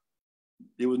come up.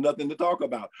 There was nothing to talk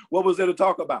about. What was there to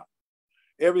talk about?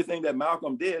 Everything that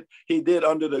Malcolm did, he did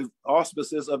under the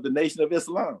auspices of the Nation of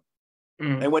Islam.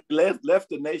 And when he left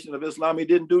the Nation of Islam, he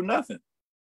didn't do nothing.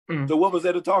 So what was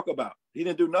there to talk about? He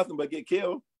didn't do nothing but get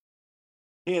killed.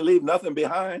 He didn't leave nothing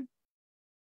behind.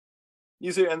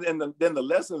 You see, and then the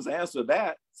lessons answer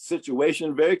that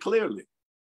situation very clearly.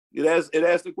 It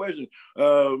asks the question,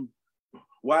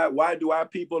 why do our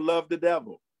people love the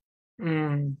devil?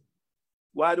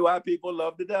 Why do our people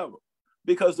love the devil?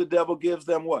 Because the devil gives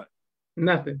them what?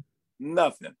 Nothing.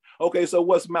 Nothing. Okay, so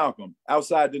what's Malcolm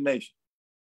outside the nation?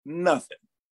 Nothing.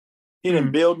 He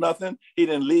didn't build nothing. He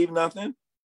didn't leave nothing.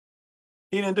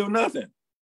 He didn't do nothing.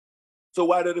 So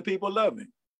why do the people love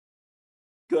him?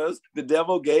 Because the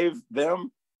devil gave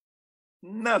them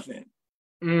nothing.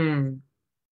 You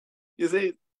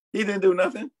see, he didn't do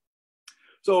nothing.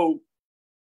 So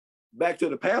back to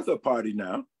the Panther Party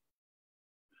now.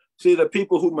 See, the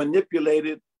people who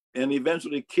manipulated and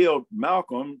eventually killed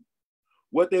Malcolm,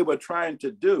 what they were trying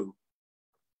to do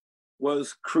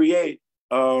was create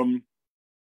a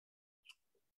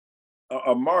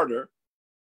martyr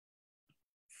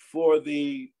for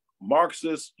the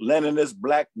Marxist, Leninist,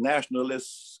 Black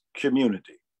nationalist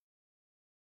community.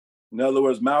 In other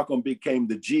words, Malcolm became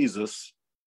the Jesus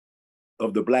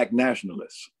of the Black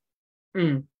nationalists.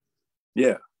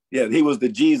 Yeah, he was the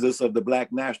Jesus of the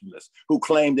Black nationalists who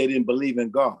claimed they didn't believe in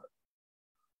God.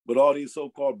 But all these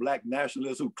so-called Black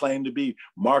nationalists who claimed to be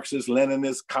Marxist,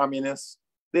 Leninist, communists,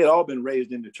 they had all been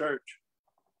raised in the church.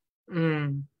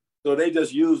 So they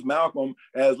just used Malcolm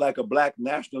as like a Black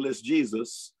nationalist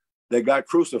Jesus that got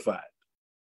crucified.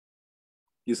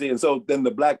 You see, and so then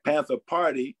the Black Panther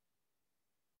Party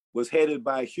was headed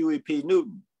by Huey P.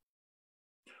 Newton.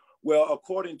 Well,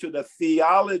 according to the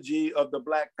theology of the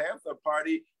Black Panther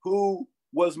Party, who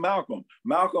was Malcolm?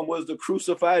 Malcolm was the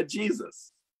crucified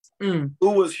Jesus. Who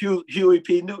was Huey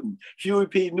P. Newton? Huey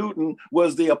P. Newton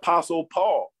was the Apostle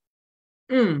Paul.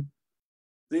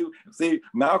 See,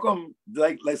 Malcolm,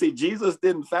 like see, Jesus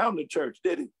didn't found the church,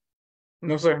 did he?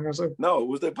 No, sir. No, sir. No, it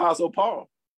was the Apostle Paul.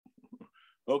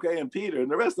 Okay, and Peter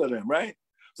and the rest of them, right?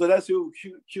 So that's who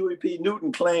Huey P.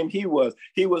 Newton claimed he was.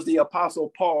 He was the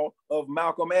Apostle Paul of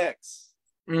Malcolm X.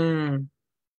 Now,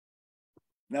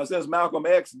 since Malcolm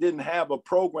X didn't have a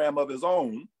program of his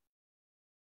own,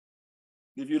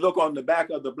 if you look on the back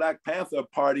of the Black Panther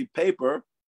Party paper,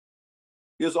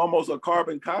 it's almost a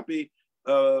carbon copy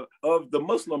of the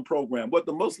Muslim program, what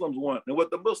the Muslims want and what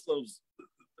the Muslims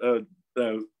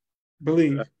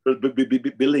believe.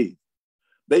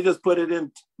 They just put it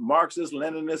in Marxist,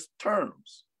 Leninist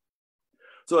terms.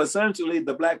 So essentially,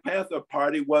 the Black Panther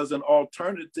Party was an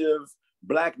alternative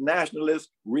Black nationalist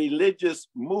religious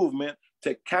movement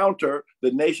to counter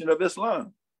the Nation of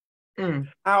Islam.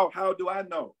 How do I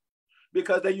know?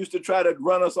 Because they used to try to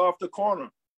run us off the corner.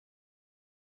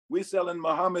 We selling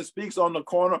Muhammad Speaks on the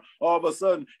corner. All of a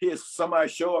sudden, here's somebody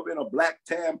show up in a black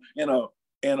tam and a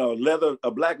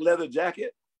black leather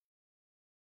jacket,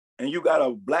 and you got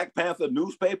a Black Panther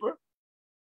newspaper,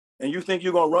 and you think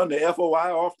you're gonna run the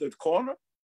FOI off the corner?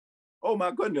 Oh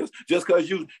my goodness! Just because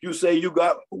you say you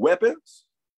got weapons,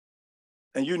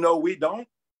 and you know we don't.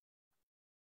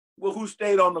 Well, who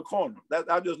stayed on the corner?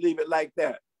 I'll just leave it like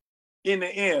that. In the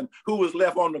end, who was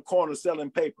left on the corner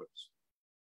selling papers?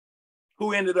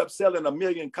 Who ended up selling 1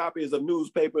 million copies of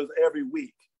newspapers every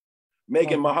week,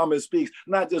 making Muhammad Speaks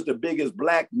not just the biggest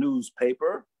Black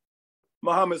newspaper.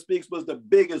 Muhammad Speaks was the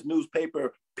biggest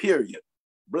newspaper, period,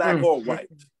 Black or white.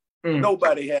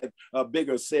 Nobody had a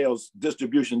bigger sales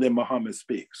distribution than Muhammad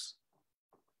Speaks.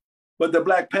 But the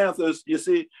Black Panthers, you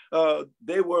see,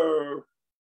 they were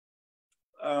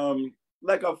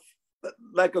like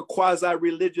a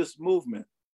quasi-religious movement.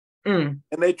 And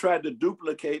they tried to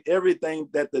duplicate everything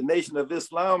that the Nation of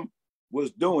Islam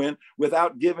was doing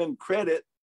without giving credit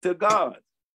to God.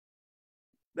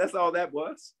 That's all that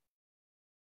was.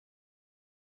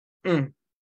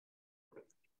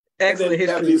 Excellent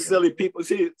history. These silly people,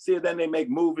 see, then they make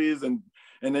movies and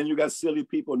then you got silly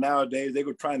people nowadays, they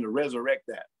were trying to resurrect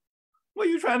that. What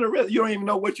are you trying to resurrect? You don't even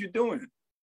know what you're doing.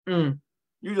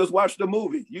 You just watched the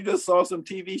movie. You just saw some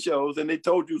TV shows and they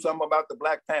told you something about the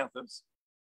Black Panthers.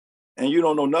 And you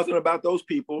don't know nothing about those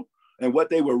people and what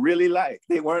they were really like.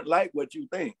 They weren't like what you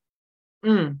think.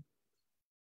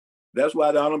 That's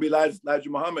why the Honorable Elijah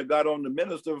Muhammad got on the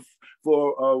minister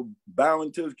for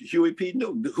bowing to Huey P.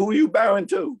 Newton. Who are you bowing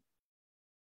to?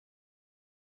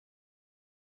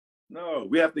 No,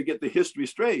 we have to get the history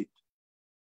straight.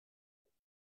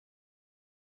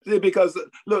 See, because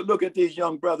look at these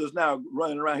young brothers now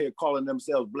running around here calling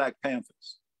themselves Black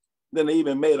Panthers. Then they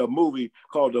even made a movie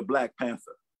called The Black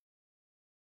Panther.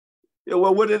 Yeah,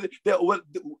 well,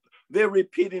 they're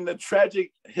repeating the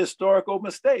tragic historical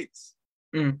mistakes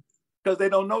because they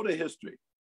don't know the history.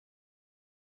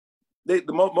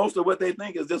 Most of what they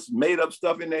think is just made up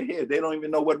stuff in their head. They don't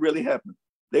even know what really happened.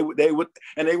 They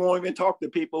won't even talk to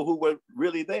people who were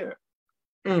really there.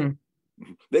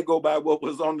 They go by what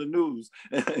was on the news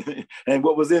and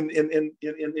what was in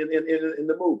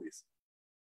the movies.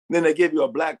 Then they give you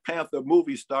a Black Panther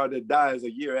movie star that dies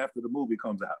a year after the movie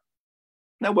comes out.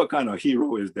 Now, what kind of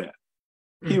hero is that?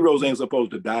 Heroes ain't supposed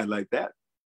to die like that.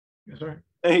 That's right.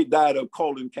 And he died of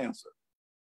colon cancer.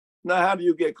 Now, how do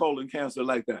you get colon cancer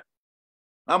like that?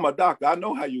 I'm a doctor. I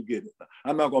know how you get it.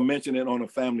 I'm not going to mention it on a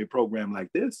family program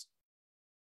like this.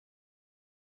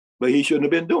 But he shouldn't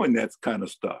have been doing that kind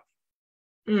of stuff.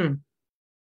 Then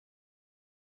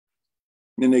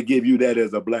they give you that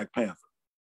as a Black Panther.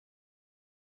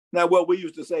 Now, what we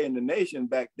used to say in the nation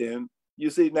back then, you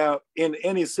see now in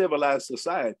any civilized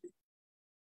society,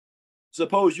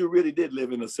 suppose you really did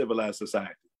live in a civilized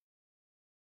society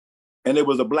and there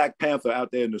was a Black Panther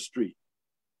out there in the street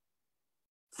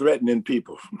threatening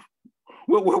people.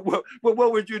 What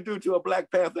would you do to a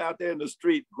Black Panther out there in the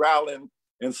street growling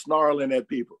and snarling at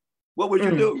people? What would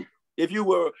you do if you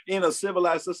were in a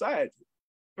civilized society?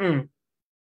 You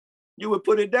would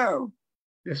put it down.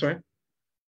 That's right.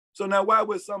 So now why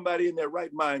would somebody in their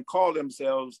right mind call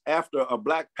themselves after a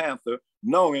Black Panther,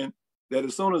 knowing that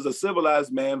as soon as a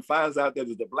civilized man finds out that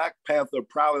there's a Black Panther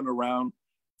prowling around,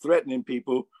 threatening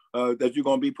people, that you're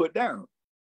going to be put down?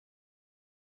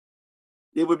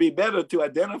 It would be better to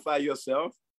identify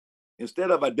yourself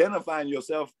instead of identifying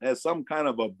yourself as some kind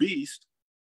of a beast.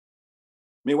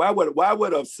 I mean, why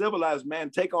would a civilized man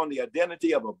take on the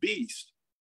identity of a beast,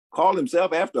 call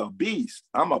himself after a beast?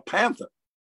 I'm a panther.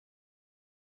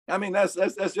 I mean, that's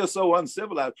just so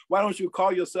uncivilized. Why don't you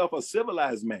call yourself a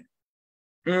civilized man?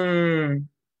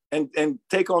 And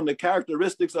take on the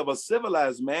characteristics of a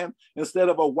civilized man instead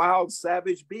of a wild,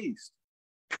 savage beast?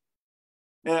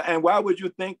 And why would you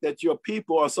think that your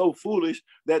people are so foolish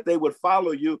that they would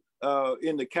follow you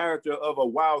in the character of a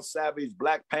wild, savage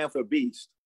Black Panther beast?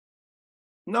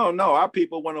 No, our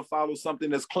people want to follow something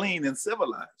that's clean and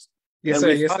civilized. Yes, and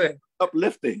sir. Yes, sir.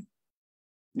 Uplifting.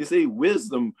 You see,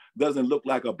 wisdom doesn't look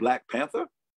like a Black Panther.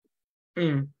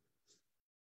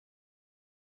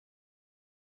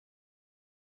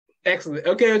 Excellent.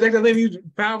 Okay, Dr. Alim, you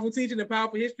powerful teaching and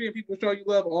powerful history, and people show you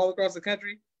love all across the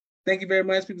country. Thank you very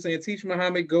much. People saying, teach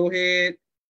Muhammad, go ahead.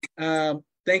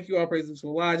 Thank you all, praises to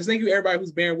Allah. Just thank you everybody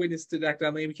who's bearing witness to Dr.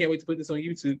 Alim. We can't wait to put this on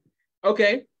YouTube.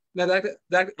 Okay, now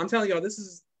Dr. I'm telling y'all, this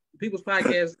is People's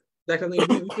Podcast. Dr. Alim,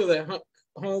 we feel at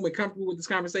home and comfortable with this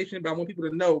conversation, but I want people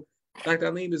to know Dr.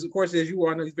 Alim is, of course, as you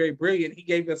all know, he's very brilliant. He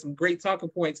gave us some great talking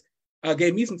points,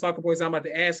 gave me some talking points I'm about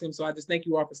to ask him. So I just thank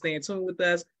you all for staying tuned with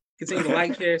us. Continue to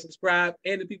like, share, subscribe,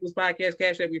 and the People's Podcast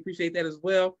Cash App. We appreciate that as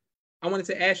well. I wanted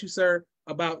to ask you, sir,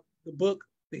 about the book,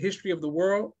 The History of the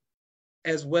World,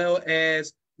 as well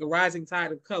as The Rising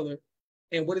Tide of Color,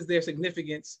 and what is their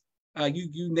significance?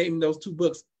 You named those two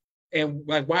books, and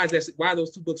like why are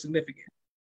those two books significant?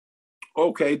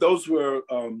 Okay, those were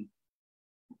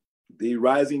The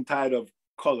Rising Tide of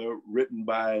Color, written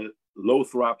by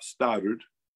Lothrop Stoddard,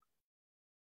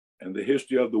 and The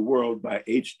History of the World by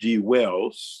H.G.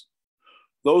 Wells.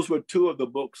 Those were two of the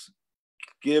books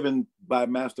given by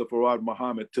Master Fard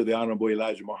Muhammad to the Honorable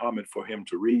Elijah Muhammad for him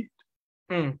to read.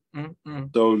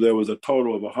 So there was a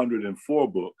total of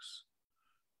 104 books.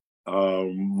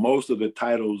 Most of the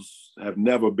titles have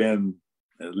never been,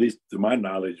 at least to my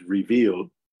knowledge, revealed.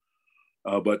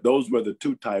 But those were the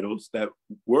two titles that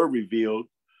were revealed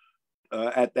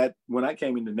at that when I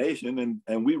came in the nation,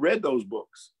 and we read those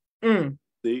books.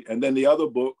 See? And then the other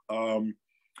book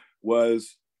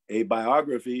was a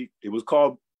biography. It was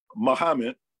called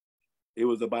Muhammad. It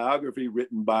was a biography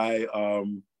written by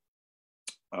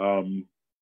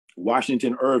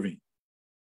Washington Irving,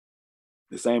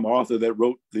 the same author that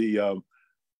wrote the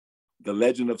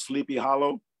Legend of Sleepy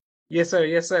Hollow. Yes, sir.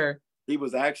 Yes, sir. He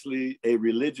was actually a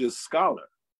religious scholar.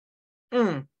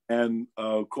 And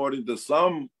according to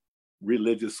some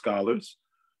religious scholars,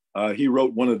 he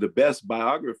wrote one of the best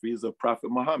biographies of Prophet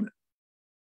Muhammad.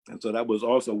 And so that was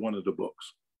also one of the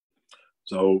books.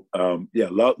 So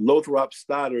Lothrop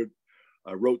Stoddard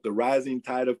wrote The Rising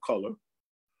Tide of Color.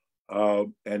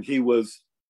 And he was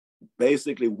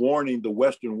basically warning the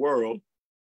Western world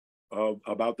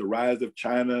about the rise of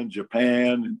China and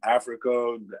Japan and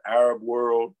Africa, and the Arab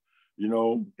world, you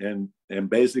know, and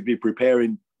basically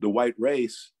preparing the white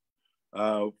race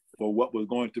for what was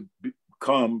going to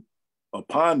come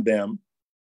upon them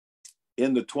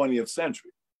in the 20th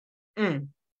century.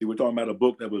 We're talking about a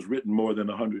book that was written more than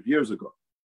 100 years ago.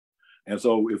 And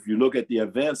so if you look at the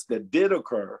events that did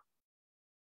occur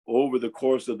over the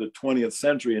course of the 20th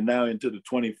century and now into the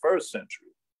 21st century,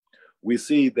 we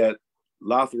see that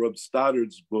Lothrop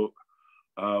Stoddard's book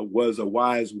was a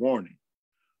wise warning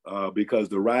because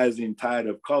the rising tide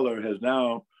of color has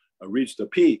now reached a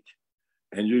peak.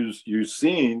 And you're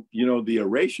seeing, you know, the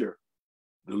erasure,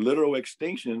 the literal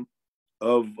extinction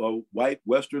of white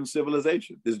Western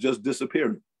civilization is just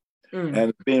disappearing. And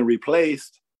it's being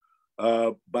replaced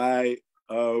by,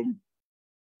 well,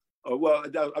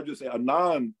 I'll just say a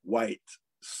non-white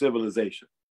civilization.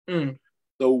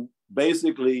 So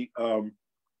basically,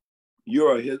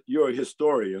 you're a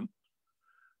historian,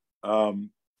 and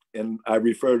I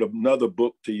referred another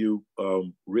book to you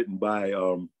written by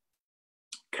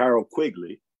Carol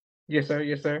Quigley. Yes, sir.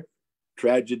 Yes, sir.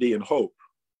 Tragedy and Hope.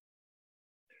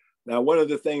 Now, one of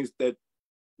the things that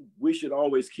we should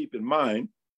always keep in mind,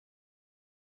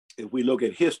 if we look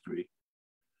at history,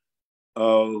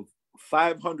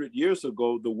 500 years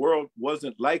ago, the world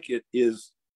wasn't like it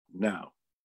is now.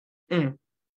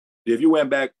 If you went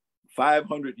back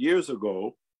 500 years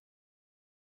ago,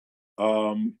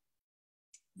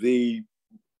 the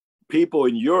people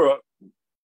in Europe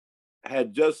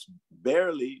had just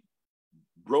barely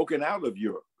broken out of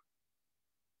Europe.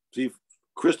 See,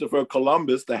 Christopher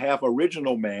Columbus, the half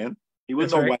original man, he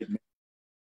was no white man.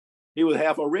 He was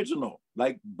half original,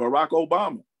 like Barack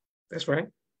Obama. That's right.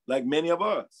 Like many of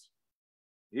us.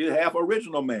 He was a half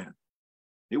original man.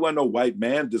 He wasn't no white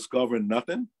man discovering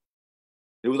nothing.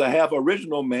 It was a half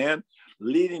original man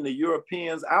leading the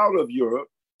Europeans out of Europe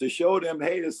to show them,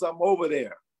 hey, there's something over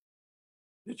there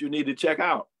that you need to check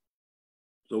out.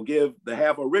 So give the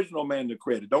half original man the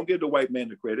credit. Don't give the white man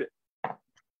the credit.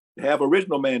 The half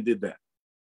original man did that.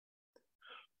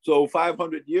 So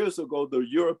 500 years ago, the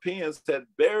Europeans had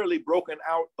barely broken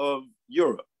out of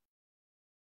Europe.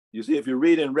 You see, if you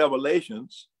read in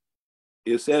Revelations,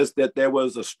 it says that there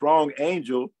was a strong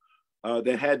angel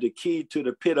that had the key to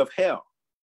the pit of hell.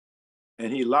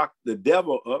 And he locked the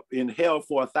devil up in hell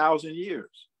for 1,000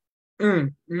 years.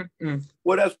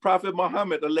 Well, that's Prophet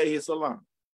Muhammad, alayhi salam.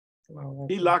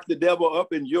 He locked the devil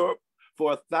up in Europe for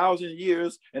 1,000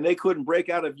 years, and they couldn't break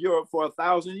out of Europe for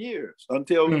 1,000 years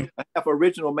until a half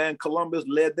original man, Columbus,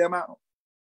 led them out.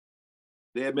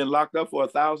 They had been locked up for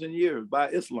 1,000 years by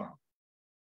Islam.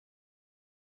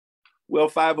 Well,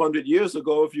 500 years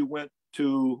ago, if you went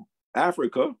to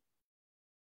Africa,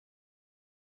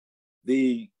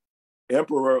 the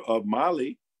emperor of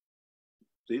Mali,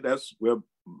 see, that's where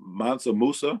Mansa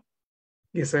Musa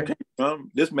came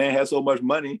from. This man had so much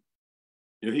money,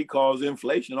 you know, he caused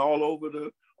inflation all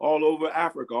over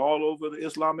Africa, all over the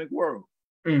Islamic world.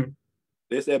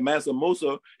 They said Mansa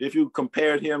Musa, if you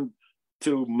compared him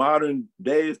to modern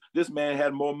days, this man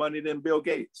had more money than Bill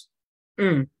Gates.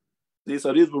 See,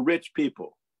 so these were rich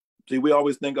people. See, we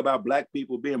always think about Black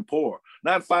people being poor.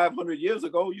 Not 500 years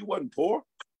ago, you wasn't poor.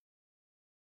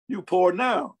 You poor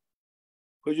now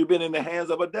because you've been in the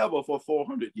hands of a devil for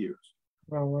 400 years.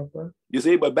 You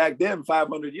see, but back then,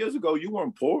 500 years ago, you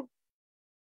weren't poor.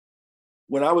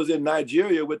 When I was in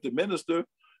Nigeria with the minister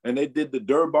and they did the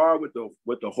Durbar with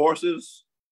the horses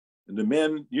and the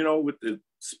men, you know, with the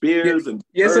spears and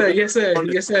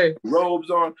robes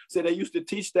on. So they used to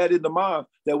teach that in the mosque,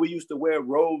 that we used to wear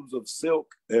robes of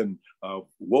silk and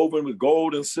woven with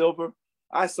gold and silver.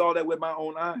 I saw that with my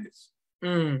own eyes.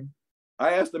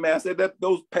 I asked the man, I said, that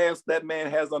those pants that man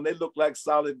has on, they look like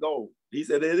solid gold. He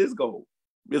said, it is gold.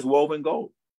 It's woven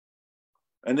gold.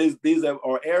 And these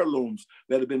are heirlooms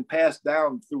that have been passed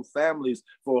down through families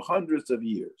for hundreds of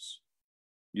years.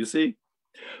 You see?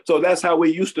 So that's how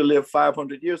we used to live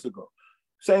 500 years ago.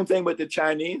 Same thing with the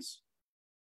Chinese.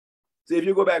 See, if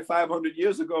you go back 500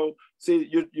 years ago,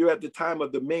 see, you're at the time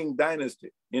of the Ming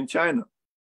Dynasty in China.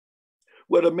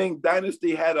 Well, the Ming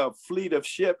Dynasty had a fleet of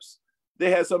ships.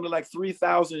 They had something like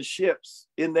 3,000 ships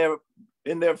in their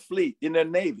fleet, in their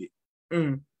navy.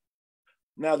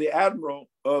 Now, the admiral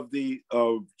of the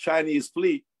Chinese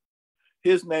fleet,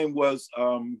 his name was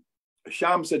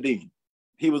Shamsuddin.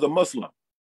 He was a Muslim.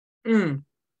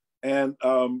 And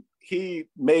he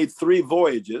made 3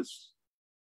 voyages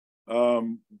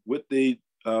with the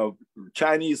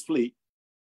Chinese fleet.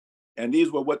 And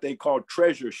these were what they called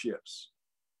treasure ships.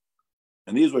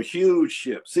 And these were huge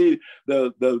ships. See,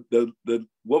 the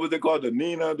what was they called? The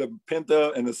Nina, the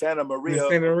Pinta, and the Santa Maria.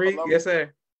 Santa Maria, yes,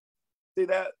 sir. See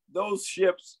that those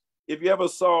ships, if you ever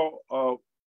saw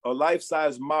a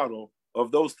life-size model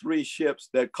of those three ships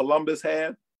that Columbus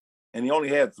had, and he only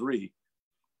had three,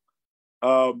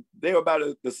 they were about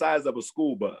the size of a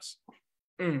school bus.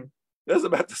 That's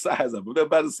about the size of them. They're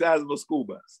about the size of a school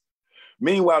bus.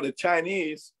 Meanwhile, the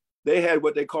Chinese, they had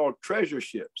what they called treasure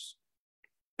ships.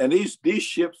 And these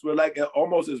ships were like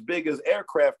almost as big as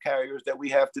aircraft carriers that we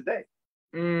have today.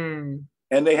 And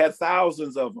they had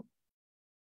thousands of them.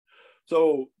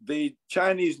 So the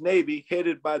Chinese Navy,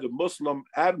 headed by the Muslim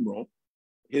admiral,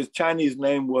 his Chinese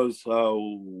name was,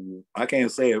 I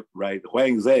can't say it right,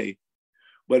 Huang Zhe,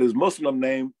 but his Muslim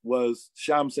name was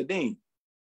Shamsuddin.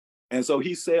 And so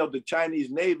he sailed the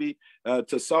Chinese Navy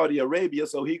to Saudi Arabia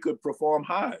so he could perform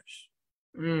Hajj.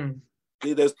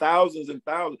 See, there's thousands and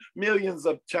thousands, millions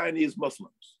of Chinese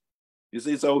Muslims. You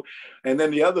see, so, and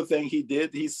then the other thing he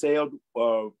did, he sailed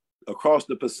across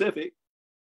the Pacific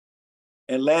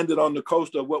and landed on the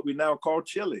coast of what we now call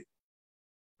Chile.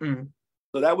 So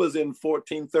that was in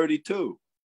 1432.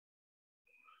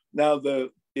 Now,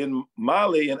 in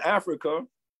Mali, in Africa,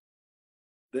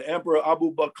 the Emperor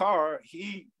Abu Bakr,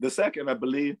 the second, I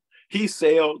believe, he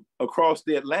sailed across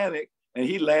the Atlantic and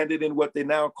he landed in what they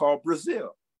now call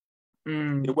Brazil,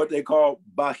 in what they call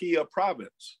Bahia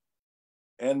province.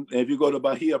 And if you go to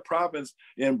Bahia province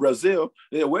in Brazil,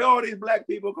 where all these black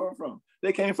people come from?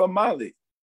 They came from Mali.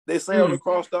 They sailed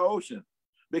across the ocean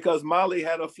because Mali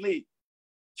had a fleet.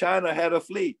 China had a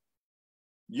fleet.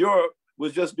 Europe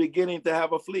was just beginning to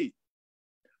have a fleet.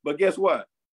 But guess what?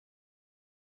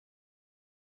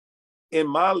 In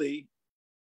Mali,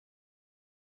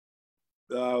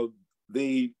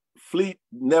 the fleet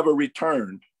never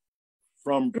returned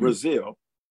from Brazil.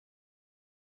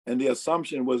 And the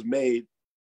assumption was made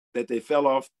that they fell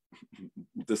off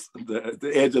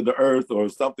the edge of the earth or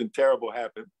something terrible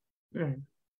happened.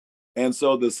 And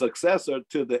so the successor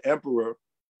to the emperor,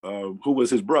 who was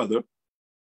his brother,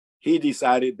 he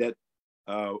decided that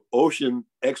ocean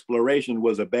exploration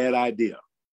was a bad idea.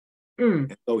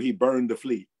 And so he burned the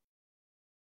fleet.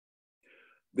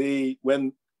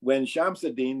 When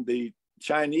Shamsuddin, the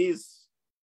Chinese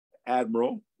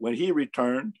admiral, when he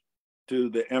returned to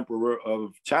the emperor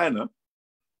of China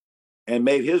and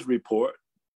made his report,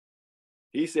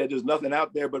 he said, there's nothing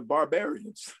out there but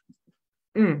barbarians.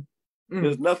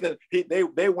 There's nothing,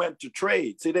 they went to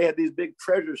trade. See, they had these big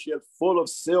treasure ships full of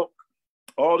silk,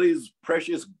 all these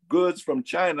precious goods from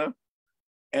China.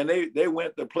 And they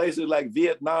went to places like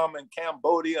Vietnam and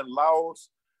Cambodia and Laos.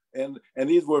 And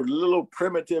these were little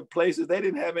primitive places. They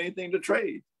didn't have anything to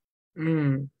trade.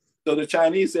 So the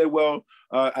Chinese said, well,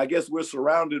 I guess we're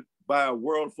surrounded by a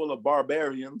world full of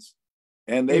barbarians.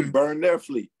 And they burned their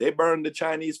fleet. They burned the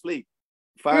Chinese fleet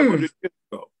 500 years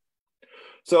ago.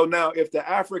 So now if the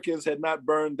Africans had not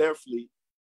burned their fleet,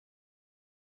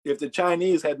 if the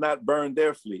Chinese had not burned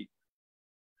their fleet,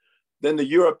 then the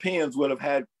Europeans would have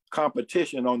had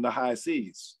competition on the high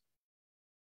seas.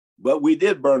 But we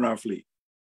did burn our fleet.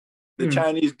 The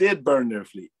Chinese did burn their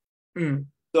fleet.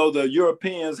 So the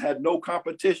Europeans had no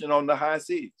competition on the high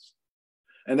seas.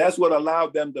 And that's what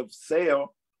allowed them to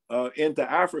sail into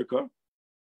Africa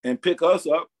and pick us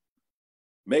up,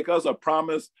 make us a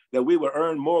promise that we would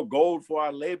earn more gold for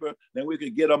our labor than we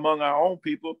could get among our own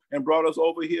people, and brought us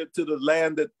over here to the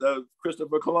land that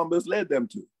Christopher Columbus led them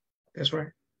to. That's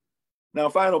right. Now,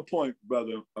 final point,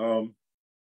 brother.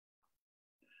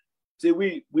 See,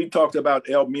 we talked about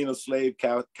Elmina slave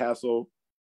castle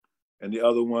and the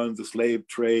other ones, the slave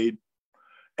trade.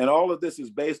 And all of this is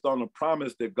based on a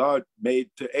promise that God made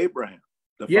to Abraham,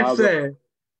 the father. Sir.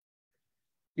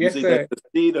 Yes, you see, sir. that the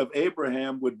seed of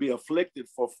Abraham would be afflicted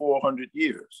for 400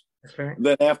 years. That's right.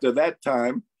 Then after that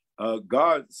time,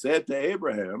 God said to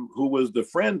Abraham, who was the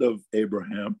friend of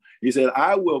Abraham, he said,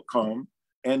 I will come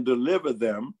and deliver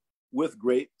them with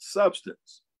great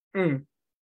substance.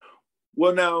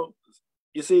 Well, now,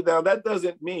 you see, now that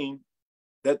doesn't mean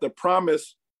that the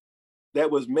promise that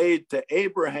was made to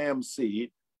Abraham's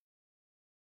seed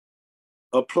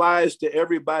applies to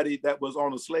everybody that was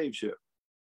on a slave ship.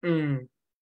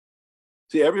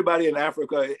 See, everybody in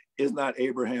Africa is not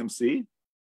Abraham's seed.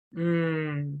 See,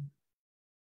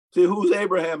 who's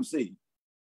Abraham's seed?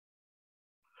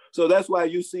 So that's why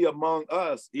you see among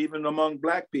us, even among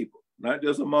Black people, not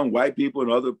just among white people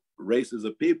and other races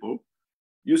of people,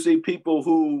 you see people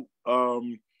who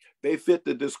they fit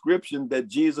the description that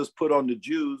Jesus put on the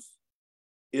Jews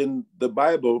in the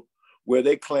Bible, where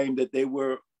they claimed that they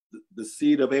were the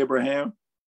seed of Abraham.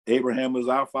 Abraham was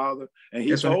our father. And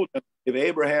he told them, if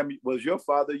Abraham was your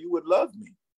father, you would love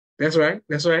me. That's right.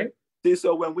 That's right. See,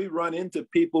 so when we run into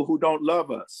people who don't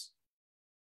love us,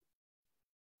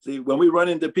 when we run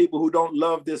into people who don't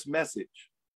love this message,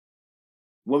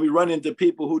 when we run into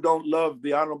people who don't love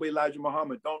the Honorable Elijah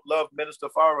Muhammad, don't love Minister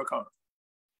Farrakhan,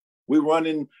 we run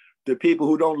into people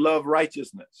who don't love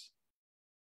righteousness.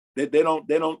 They don't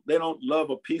love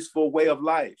a peaceful way of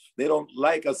life. They don't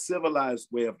like a civilized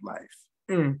way of life.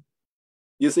 Mm.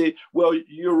 You see, well,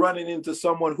 you're running into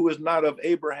someone who is not of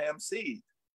Abraham's seed.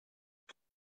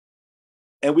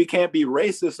 And we can't be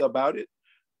racist about it.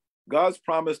 God's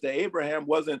promise to Abraham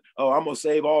wasn't, oh, I'm going to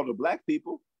save all the Black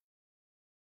people.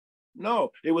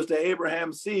 No, it was to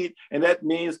Abraham's seed. And that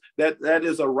means that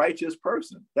is a righteous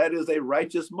person. That is a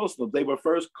righteous Muslim. They were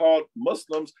first called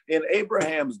Muslims in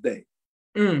Abraham's day.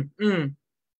 So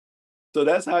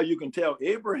that's how you can tell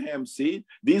Abraham's seed.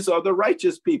 These are the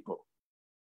righteous people.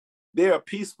 They are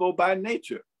peaceful by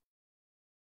nature.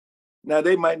 Now,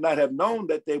 they might not have known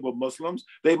that they were Muslims.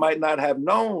 They might not have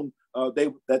known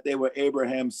that they were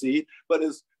Abraham's seed. But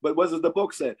what does the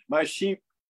book say? My sheep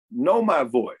know my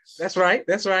voice. That's right.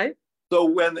 That's right. So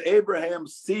when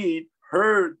Abraham's seed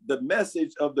heard the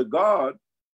message of the God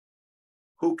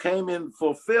who came in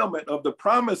fulfillment of the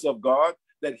promise of God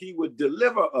that he would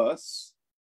deliver us,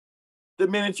 the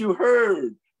minute you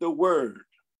heard the word,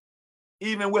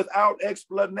 even without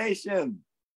explanation,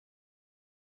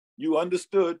 you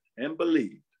understood and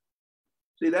believed.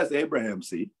 See, that's Abraham's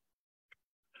seed.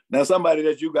 Now, somebody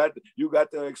that you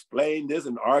got to explain this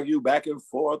and argue back and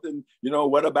forth, and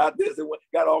what about this, and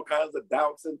got all kinds of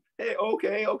doubts. And hey,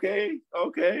 okay,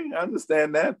 I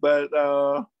understand that, but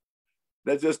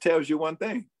that just tells you one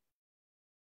thing: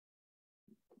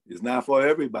 it's not for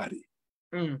everybody.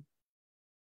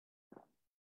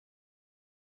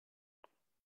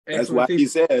 That's why he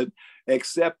said,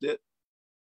 accept it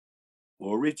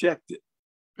or reject it.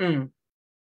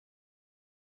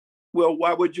 Well,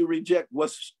 why would you reject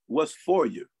what's for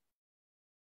you?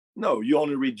 No, you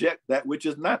only reject that which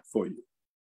is not for you.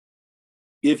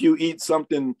 If you eat some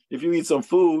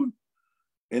food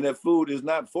and that food is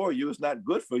not for you, it's not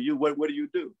good for you, what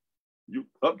do? You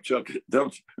upchuck it,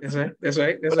 don't you? That's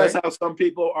right. That's how some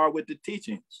people are with the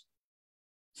teachings.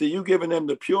 See, you giving them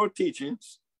the pure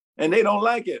teachings and they don't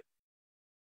like it.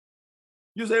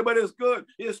 You say, but it's good.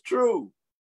 It's true.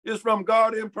 It's from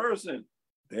God in person.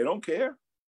 They don't care.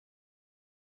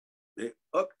 They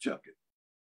upchuck it.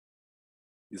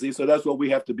 You see, so that's what we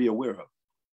have to be aware of.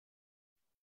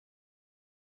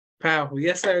 Powerful.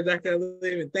 Yes, sir, Dr.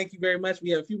 Alim, and thank you very much.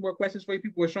 We have a few more questions for you.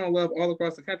 People are showing love all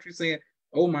across the country saying,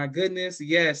 oh my goodness,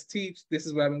 yes, teach. This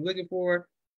is what I've been looking for.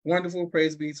 Wonderful.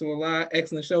 Praise be to Allah.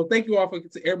 Excellent show. Thank you all for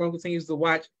everyone who continues to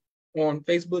watch on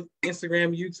Facebook,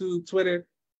 Instagram, YouTube, Twitter.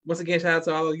 Once again, shout out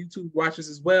to all the YouTube watchers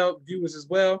as well, viewers as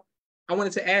well. I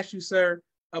wanted to ask you, sir,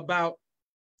 about,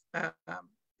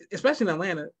 especially in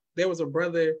Atlanta, there was a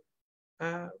brother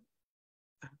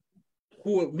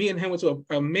who me and him went to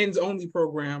a men's only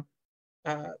program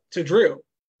to drill.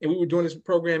 And we were doing this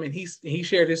program, and he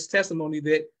shared his testimony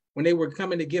that when they were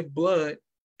coming to give blood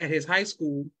at his high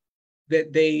school,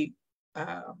 that they,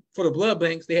 for the blood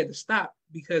banks, they had to stop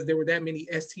because there were that many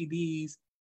STDs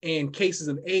and cases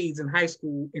of AIDS in high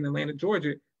school in Atlanta,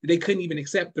 Georgia, that they couldn't even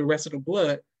accept the rest of the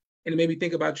blood. And it made me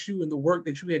think about you and the work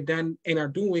that you had done and are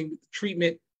doing with the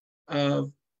treatment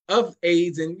of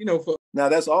AIDS. And, Now,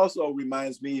 that's also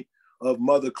reminds me of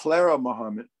Mother Clara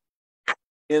Muhammad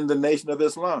in the Nation of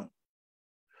Islam.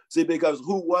 See, because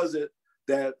who was it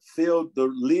that filled the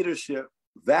leadership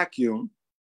vacuum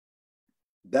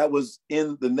that was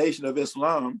in the Nation of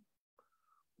Islam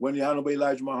when the Honorable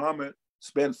Elijah Muhammad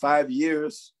spent 5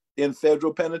 years in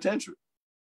federal penitentiary?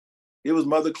 It was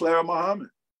Mother Clara Muhammad,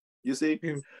 you see?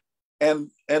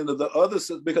 And the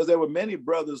others, because there were many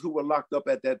brothers who were locked up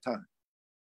at that time.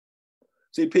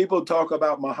 See, people talk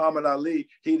about Muhammad Ali.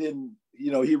 He didn't,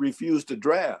 he refused to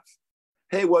draft.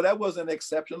 Hey, well, that wasn't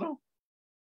exceptional.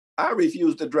 I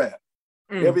refused to draft.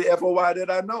 Every FOI that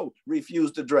I know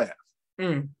refused to draft.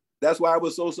 That's why I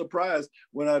was so surprised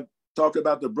when I talked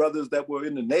about the brothers that were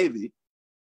in the Navy.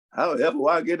 How the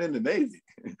FOI get in the Navy?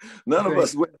 None of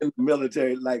us went in the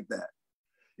military like that.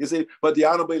 You see, but the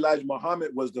Honorable Elijah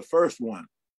Muhammad was the first one.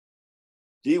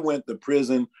 He went to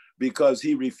prison because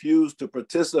he refused to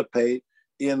participate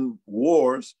in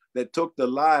wars that took the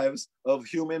lives of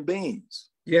human beings.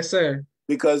 Yes, sir.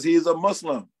 Because he's a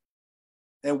Muslim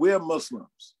and we're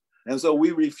Muslims. And so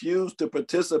we refuse to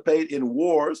participate in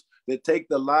wars that take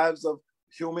the lives of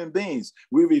human beings.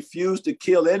 We refuse to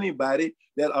kill anybody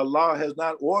that Allah has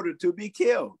not ordered to be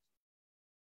killed.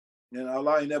 And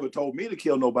Allah ain't never told me to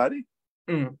kill nobody.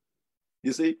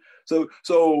 You see? So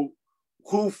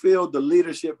who filled the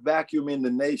leadership vacuum in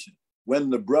the nation when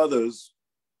the brothers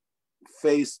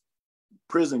faced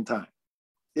prison time?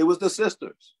 It was the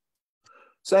sisters.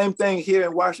 Same thing here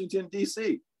in Washington,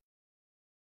 D.C.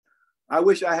 I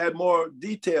wish I had more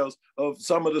details of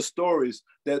some of the stories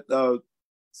that the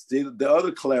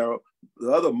other Clara,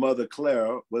 the other mother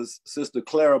Clara, was Sister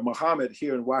Clara Muhammad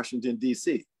here in Washington,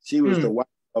 D.C. She was the wife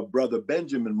of Brother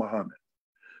Benjamin Muhammad.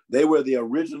 They were the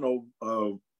original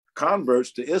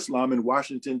converts to Islam in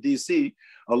Washington, D.C.,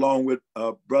 along with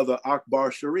Brother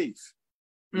Akbar Sharif.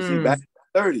 You see, back in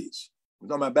the 30s, we're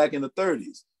talking about back in the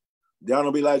 30s, the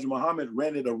Honorable Elijah Muhammad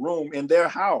rented a room in their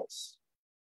house.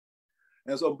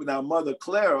 And so now Mother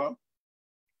Clara,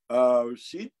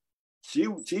 she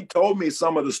told me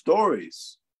some of the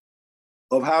stories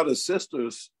of how the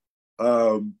sisters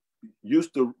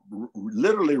used to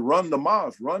literally run the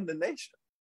mosque, run the nation,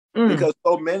 because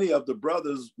so many of the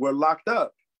brothers were locked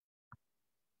up.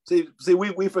 See,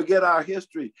 we forget our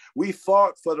history. We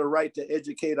fought for the right to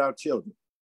educate our children.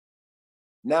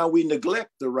 Now we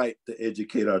neglect the right to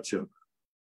educate our children.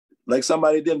 Like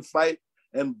somebody didn't fight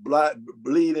and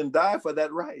bleed and die for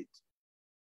that right.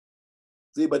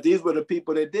 See, but these were the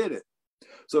people that did it.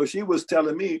 So she was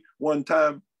telling me one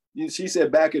time, she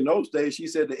said back in those days, she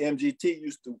said the MGT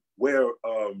used to wear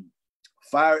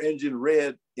fire engine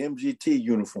red MGT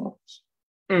uniforms.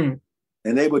 And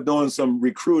they were doing some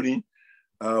recruiting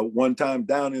one time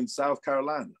down in South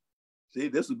Carolina. See,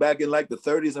 this was back in like the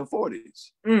 30s and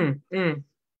 40s.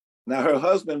 Now her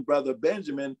husband, Brother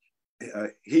Benjamin,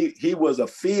 he was a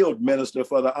field minister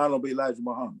for the Honorable Elijah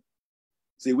Muhammad.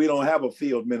 See, we don't have a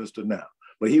field minister now,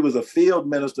 but he was a field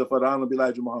minister for the Honorable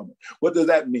Elijah Muhammad. What does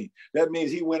that mean? That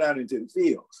means he went out into the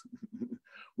fields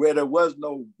where there was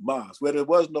no mosque, where there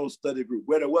was no study group,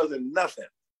 where there wasn't nothing.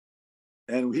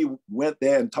 And he went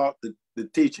there and taught the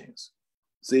teachings.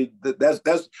 See,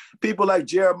 that's people like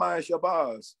Jeremiah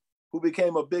Shabazz, who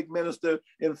became a big minister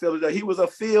in Philadelphia. He was a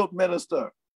field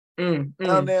minister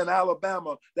down there in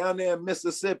Alabama, down there in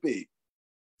Mississippi,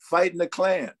 fighting the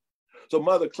Klan. So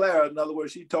Mother Clara, in other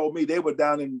words, she told me they were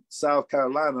down in South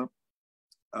Carolina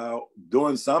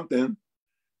doing something,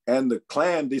 and the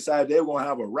Klan decided they were going to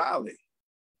have a rally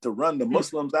to run the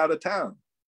Muslims out of town.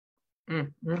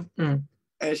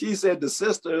 And she said the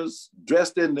sisters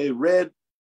dressed in the red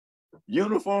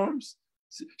uniforms,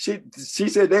 she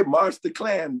said they marched the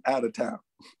Klan out of town.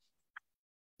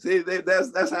 See,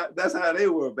 that's how they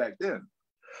were back then.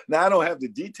 Now I don't have the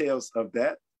details of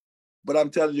that, but I'm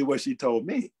telling you what she told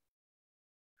me.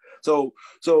 So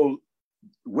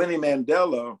Winnie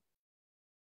Mandela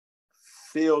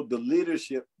filled the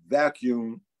leadership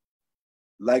vacuum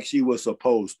like she was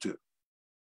supposed to.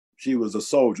 She was a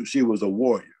soldier. She was a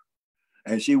warrior,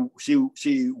 and she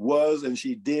was and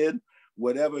she did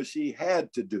whatever she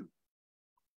had to do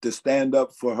to stand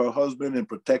up for her husband and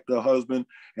protect her husband,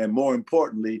 and more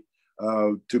importantly,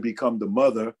 to become the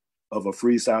mother of a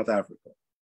free South Africa.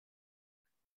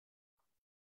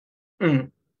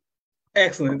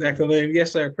 Excellent, Dr. Alim.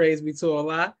 Yes, sir. Praise be to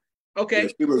Allah. Okay. Yeah,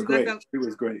 she was great. She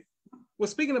was great. Well,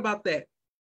 speaking about that,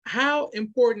 how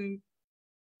important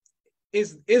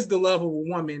is the love of a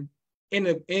woman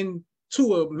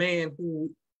to a man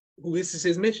who this is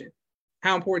his mission?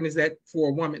 How important is that for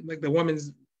a woman? Like the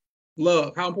woman's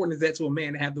love. How important is that to a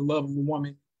man to have the love of a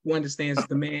woman who understands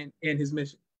the man and his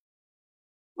mission?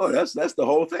 Oh, that's the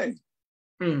whole thing.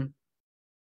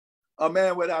 A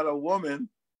man without a woman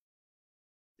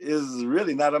is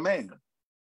really not a man.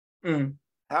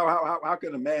 How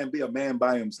can a man be a man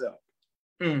by himself?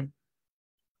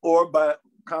 Or by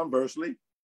conversely,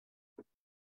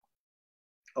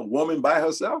 a woman by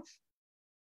herself?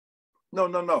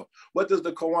 No. What does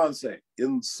the Quran say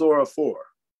in Surah 4?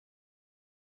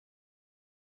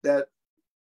 That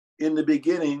in the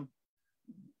beginning,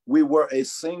 we were a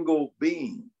single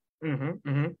being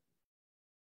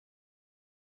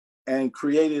and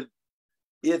created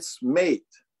its mate.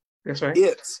 That's right.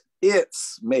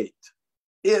 Its mate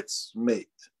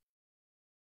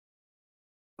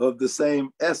of the same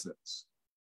essence.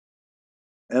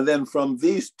 And then from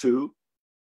these two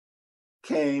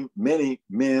came many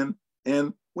men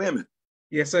and women.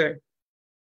 Yes, sir.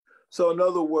 So in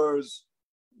other words,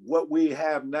 what we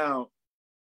have now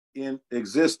in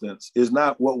existence is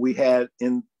not what we had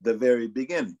in the very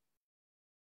beginning.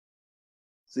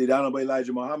 See, the Honorable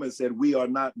Elijah Muhammad said, we are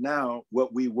not now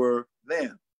what we were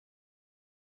then.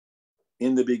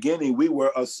 In the beginning, we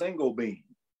were a single being,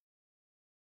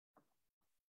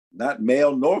 not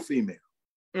male nor female.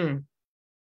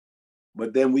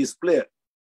 But then we split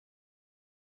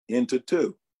into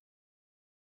two.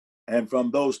 And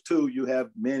from those two, you have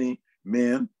many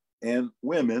men and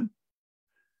women,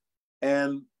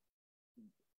 and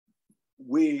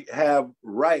we have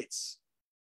rights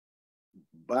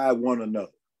by one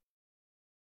another.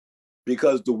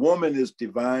 Because the woman is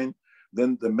divine,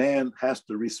 then the man has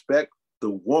to respect the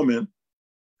woman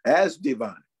as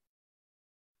divine,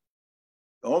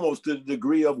 almost to the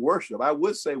degree of worship. I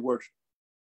would say worship.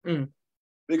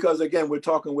 Because again, we're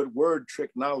talking with word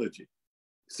technology.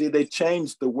 See, they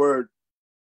changed the word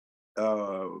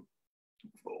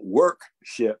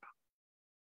workship.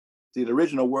 See, the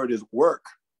original word is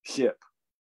workship.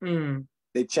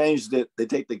 They changed it. They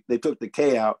took the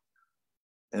K out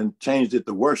and changed it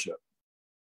to worship.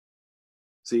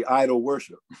 See, idol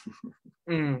worship.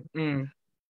 Either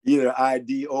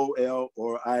IDOL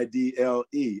or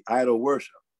IDLE, idol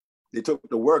worship. They took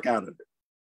the work out of it.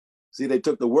 See, they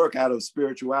took the work out of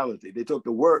spirituality. They took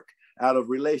the work out of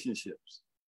relationships.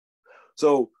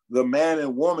 So the man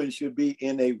and woman should be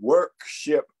in a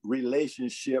workship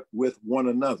relationship with one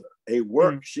another, a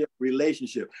workship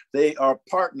relationship. They are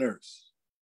partners.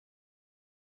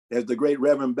 As the great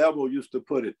Reverend Bevel used to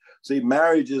put it. See,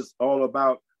 marriage is all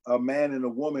about a man and a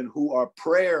woman who are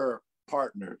prayer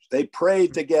partners. They pray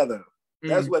together.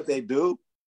 That's what they do.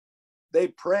 They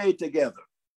pray together.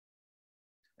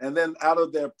 And then out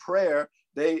of their prayer,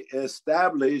 they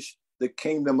establish the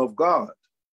kingdom of God.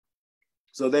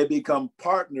 So they become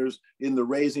partners in the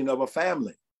raising of a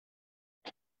family.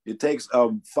 It takes a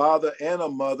father and a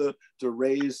mother to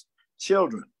raise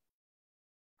children.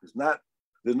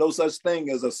 There's no such thing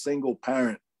as a single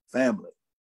parent family.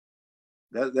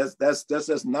 That's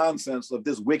just nonsense of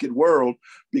this wicked world,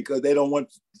 because they don't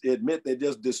want to admit they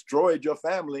just destroyed your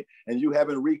family and you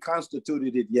haven't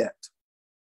reconstituted it yet.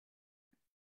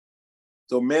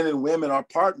 So men and women are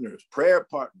partners, prayer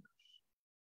partners,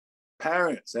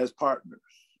 parents as partners,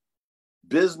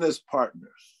 business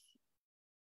partners.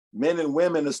 Men and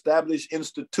women establish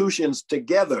institutions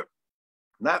together,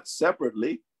 not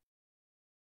separately.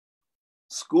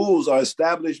 Schools are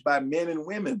established by men and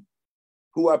women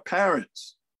who are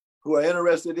parents, who are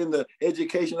interested in the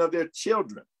education of their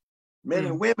children. Men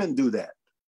and women do that.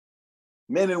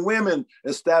 Men and women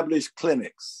establish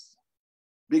clinics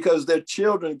because their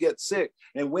children get sick,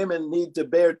 and women need to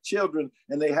bear children,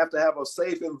 and they have to have a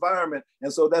safe environment.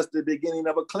 And so that's the beginning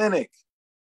of a clinic.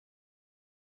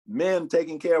 Men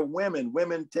taking care of women,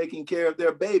 women taking care of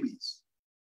their babies.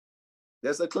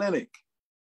 That's a clinic.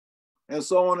 And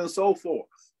so on and so forth.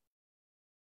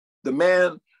 The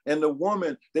man and the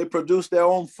woman, they produce their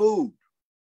own food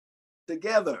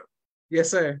together.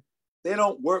 Yes, sir. They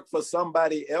don't work for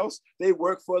somebody else. They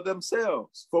work for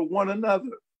themselves, for one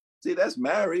another. See, that's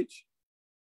marriage.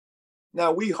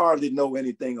 Now, we hardly know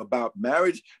anything about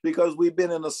marriage because we've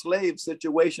been in a slave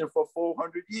situation for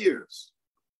 400 years.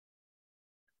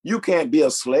 You can't be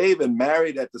a slave and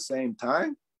married at the same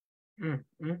time.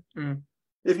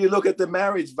 If you look at the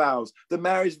marriage vows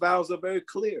are very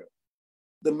clear.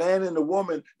 The man and the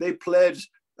woman, they pledge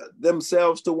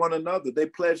themselves to one another. They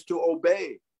pledge to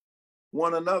obey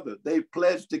one another. They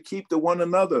pledge to keep to one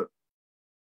another.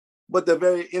 But the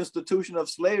very institution of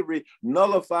slavery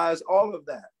nullifies all of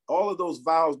that. All of those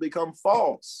vows become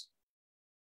false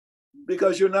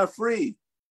because you're not free.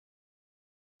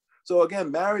 So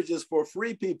again, marriage is for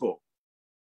free people.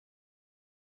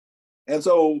 And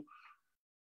so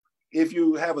if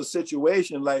you have a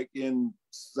situation like in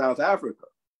South Africa,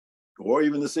 or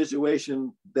even the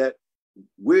situation that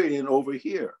we're in over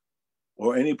here,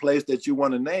 or any place that you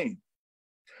want to name,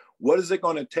 what is it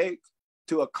going to take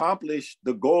to accomplish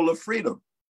the goal of freedom?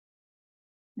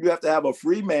 You have to have a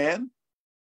free man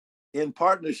in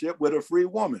partnership with a free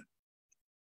woman.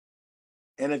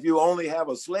 And if you only have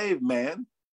a slave man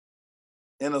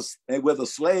and with a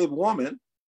slave woman,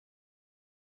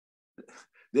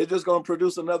 they're just going to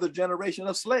produce another generation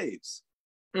of slaves.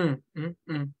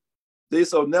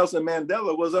 So Nelson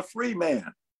Mandela was a free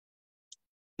man.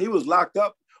 He was locked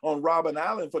up on Robben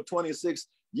Island for 26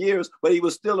 years, but he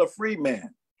was still a free man,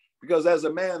 because as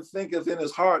a man thinketh in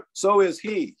his heart, so is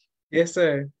he. Yes,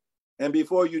 sir. And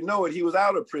before you know it, he was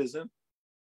out of prison.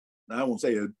 Now, I won't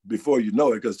say it before you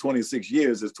know it, because 26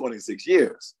 years is 26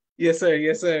 years. Yes, sir.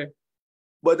 Yes, sir.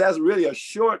 But that's really a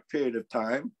short period of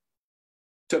time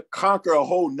to conquer a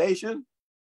whole nation.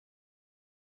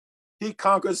 He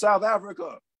conquered South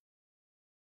Africa.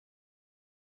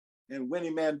 And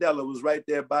Winnie Mandela was right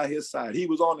there by his side. He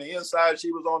was on the inside,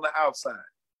 she was on the outside.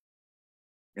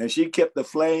 And she kept the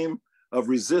flame of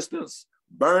resistance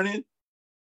burning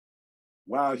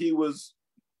while he was,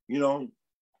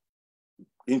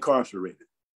 incarcerated.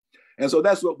 And so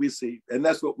that's what we see, and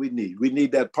that's what we need. We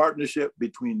need that partnership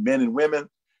between men and women.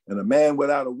 And a man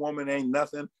without a woman ain't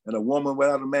nothing, and a woman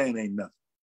without a man ain't nothing.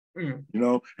 You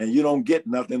know, and you don't get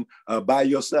nothing by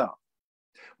yourself.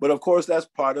 But of course, that's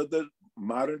part of the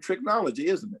modern technology,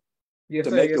 isn't it? Yes, to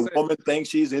sir, make yes, the sir. woman think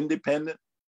she's independent,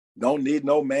 don't need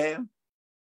no man.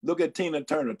 Look at Tina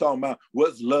Turner talking about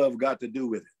what's love got to do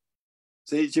with it.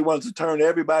 See, she wants to turn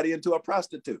everybody into a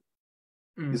prostitute.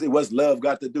 You see, what's love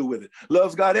got to do with it?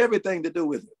 Love's got everything to do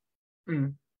with it.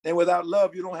 And without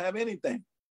love, you don't have anything.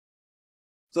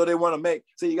 So they want to make,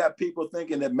 see, you got people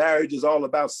thinking that marriage is all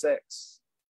about sex.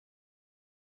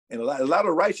 And a lot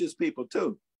of righteous people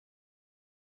too.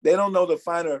 They don't know the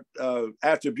finer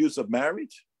attributes of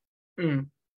marriage.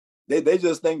 They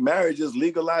just think marriage is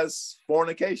legalized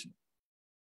fornication.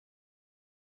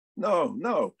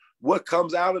 No. What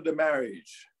comes out of the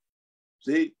marriage?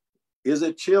 See, is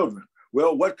it children?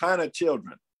 Well, what kind of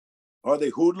children? Are they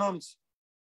hoodlums?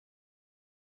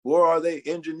 Or are they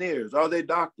engineers? Are they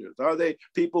doctors? Are they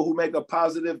people who make a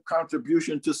positive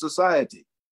contribution to society?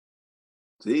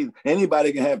 See,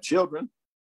 anybody can have children,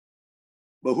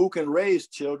 but who can raise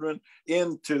children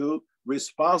into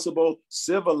responsible,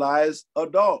 civilized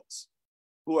adults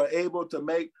who are able to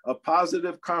make a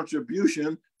positive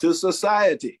contribution to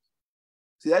society?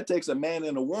 See, that takes a man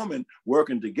and a woman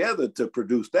working together to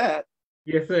produce that.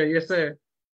 Yes, sir. Yes, sir.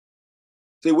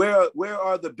 See, where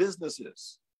are the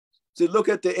businesses? See, look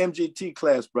at the MGT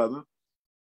class, brother.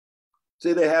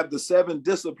 See, they have the 7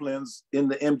 disciplines in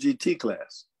the MGT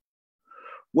class.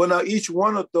 Well, now each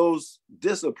one of those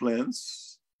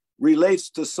disciplines relates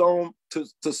to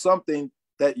something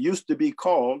that used to be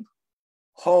called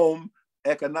home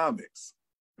economics.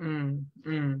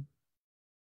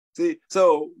 See,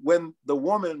 so when the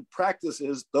woman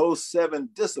practices those 7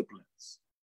 disciplines,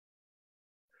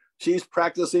 she's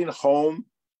practicing home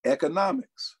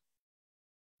economics.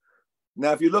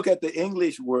 Now, if you look at the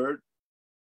English word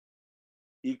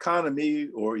economy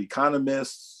or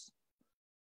economists,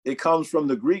 it comes from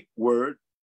the Greek word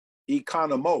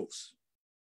economos,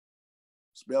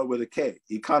 spelled with a K,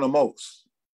 economos.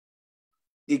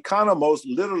 Economos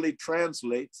literally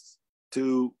translates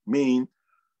to mean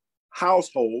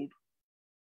household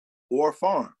or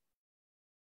farm.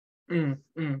 So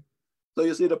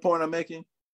you see the point I'm making?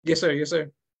 Yes, sir. Yes, sir.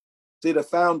 See, the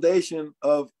foundation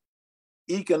of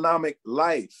economic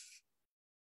life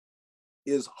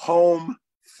is home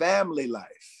family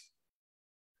life,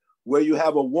 where you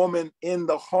have a woman in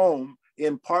the home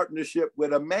in partnership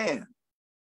with a man.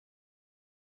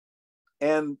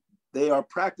 And they are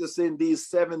practicing these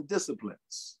 7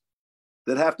 disciplines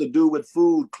that have to do with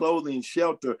food, clothing,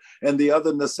 shelter, and the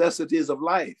other necessities of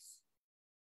life.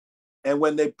 And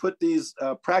when they put these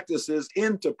practices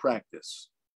into practice,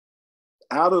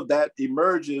 out of that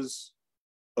emerges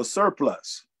a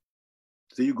surplus.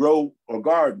 So you grow a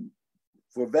garden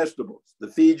for vegetables to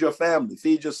feed your family,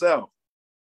 feed yourself.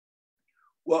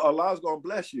 Well, Allah's going to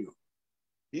bless you.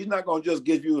 He's not going to just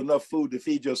give you enough food to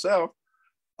feed yourself.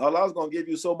 Allah's going to give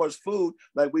you so much food,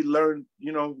 like we learned,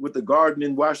 with the garden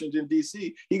in Washington,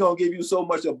 D.C. He's going to give you so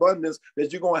much abundance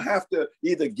that you're going to have to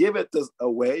either give it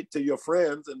away to your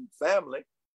friends and family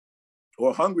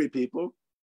or hungry people,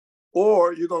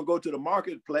 or you're going to go to the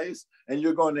marketplace and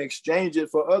you're going to exchange it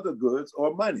for other goods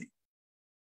or money.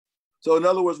 So in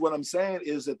other words, what I'm saying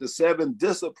is that the 7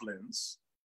 disciplines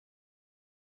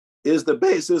is the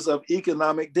basis of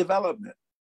economic development.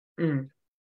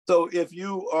 So if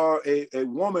you are a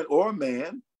woman or a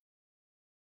man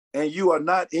and you are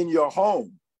not in your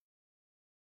home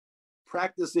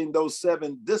practicing those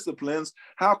 7 disciplines,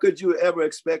 how could you ever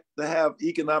expect to have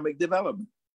economic development?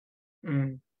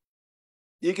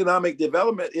 Economic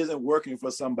development isn't working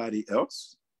for somebody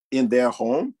else in their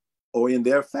home or in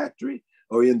their factory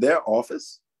or in their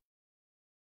office.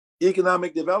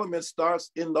 Economic development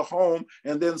starts in the home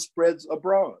and then spreads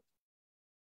abroad.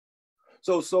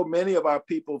 So many of our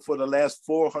people for the last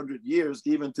 400 years,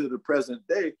 even to the present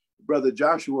day, Brother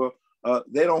Joshua,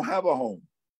 they don't have a home.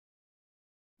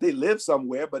 They live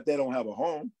somewhere, but they don't have a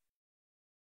home.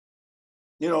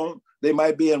 They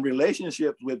might be in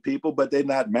relationships with people, but they're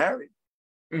not married.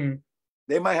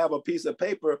 They might have a piece of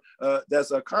paper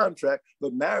that's a contract,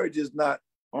 but marriage is not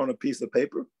on a piece of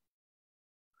paper.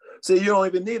 See, you don't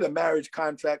even need a marriage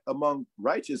contract among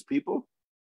righteous people.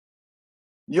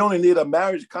 You only need a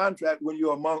marriage contract when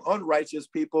you're among unrighteous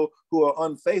people who are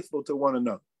unfaithful to one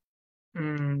another.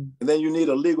 And then you need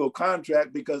a legal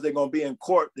contract because they're going to be in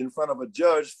court in front of a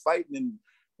judge fighting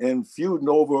and feuding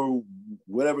over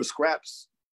whatever scraps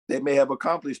they may have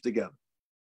accomplished together.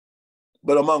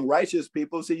 But among righteous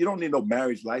people, see, you don't need no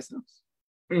marriage license.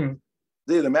 See,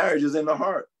 the marriage is in the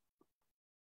heart.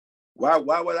 Why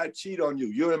would I cheat on you?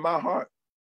 You're in my heart.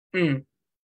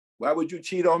 Why would you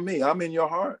cheat on me? I'm in your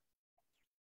heart.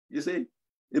 You see,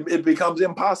 it becomes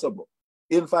impossible.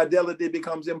 Infidelity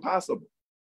becomes impossible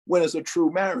when it's a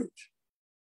true marriage.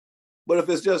 But if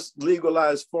it's just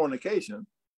legalized fornication,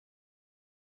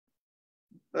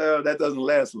 well, that doesn't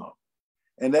last long.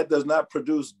 And that does not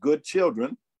produce good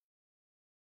children.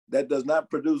 That does not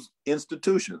produce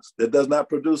institutions. That does not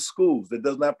produce schools. That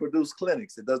does not produce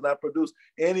clinics. It does not produce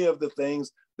any of the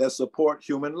things that support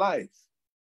human life.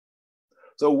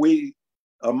 So we,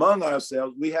 among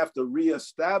ourselves, we have to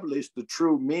reestablish the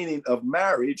true meaning of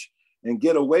marriage and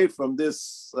get away from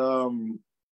this.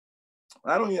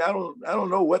 I don't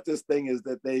know what this thing is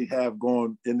that they have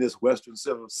going in this Western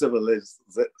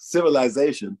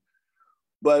civilization,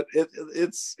 but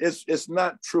it's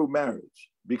not true marriage,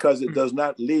 because it does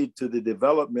not lead to the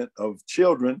development of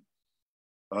children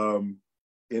in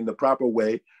the proper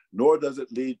way, nor does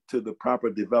it lead to the proper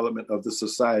development of the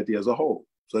society as a whole.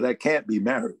 So that can't be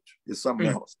marriage. It's something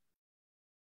else.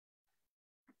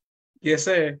 Yes,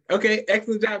 sir. Okay,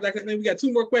 excellent job, Dr. We got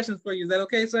 2 more questions for you. Is that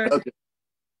okay, sir? Okay.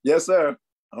 Yes, sir.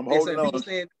 I'm holding on.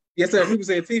 Yes, sir. People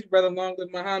say, teach, brother, long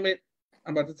live Muhammad.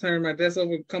 I'm about to turn my desk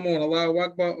over. Come on, Allah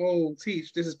Akbar. Oh,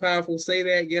 teach. This is powerful. Say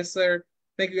that. Yes, sir.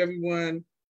 Thank you, everyone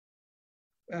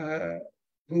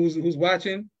who's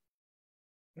watching.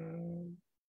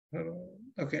 Okay.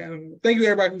 Thank you,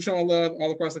 everybody who's showing love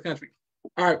all across the country.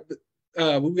 All right.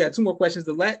 We've got 2 more questions.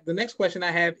 The next question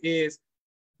I have is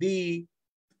the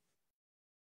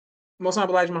Most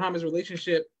Honorable Elijah Muhammad's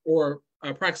relationship or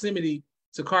proximity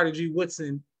to Carter G.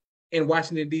 Woodson in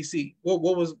Washington, D.C.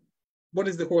 What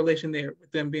is the correlation there with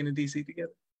them being in D.C.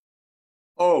 together?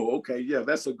 Oh, okay. Yeah,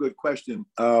 that's a good question.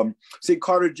 See,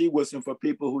 Carter G. Woodson, for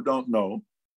people who don't know,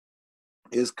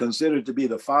 is considered to be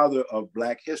the father of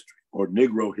Black history, or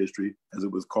Negro history, as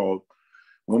it was called.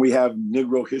 When we have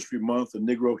Negro History Month or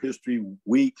Negro History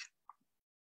Week,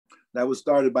 that was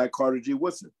started by Carter G.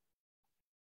 Woodson.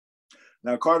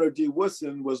 Now, Carter G.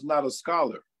 Woodson was not a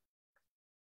scholar,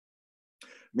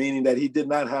 meaning that he did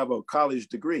not have a college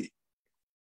degree,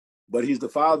 but he's the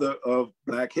father of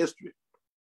Black history.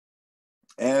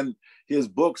 And his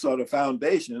books are the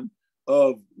foundation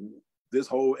of this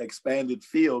whole expanded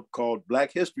field called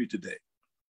Black history today.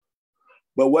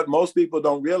 But what most people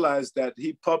don't realize, that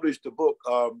he published a book,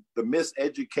 The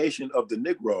Miseducation of the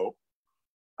Negro,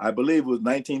 I believe it was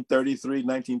 1933,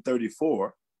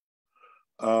 1934,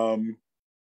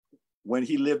 when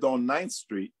he lived on 9th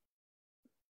Street.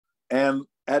 And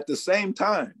at the same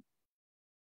time,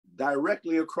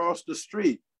 directly across the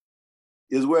street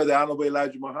is where the Honorable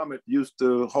Elijah Muhammad used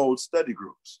to hold study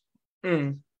groups.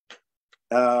 The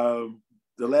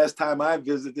last time I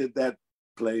visited that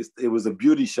place, it was a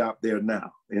beauty shop there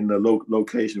now in the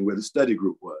location where the study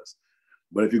group was.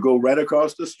 But if you go right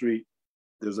across the street,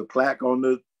 there's a plaque on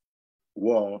the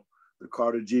wall, the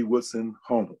Carter G. Woodson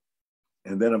home.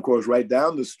 And then, of course, right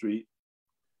down the street,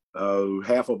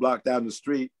 half a block down the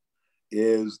street,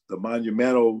 is the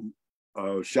monumental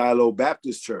Shiloh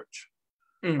Baptist Church,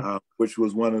 which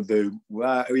was one of the,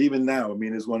 well, even now, I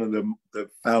mean, it's one of the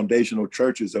foundational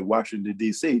churches of Washington,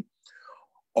 D.C.,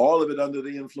 all of it under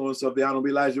the influence of the Honorable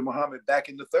Elijah Muhammad back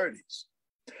in the 30s.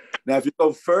 Now, if you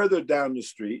go further down the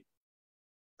street,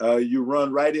 you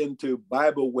run right into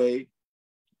Bible Way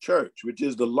Church, which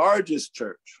is the largest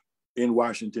church in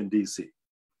Washington, D.C.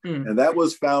 And that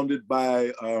was founded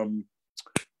by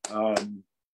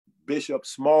Bishop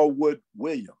Smallwood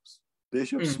Williams.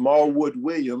 Bishop Smallwood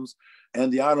Williams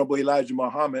and the Honorable Elijah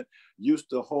Muhammad used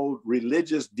to hold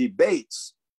religious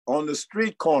debates on the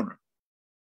street corner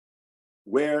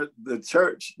where the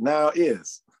church now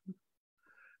is.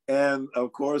 And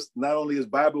of course, not only is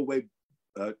Bible Way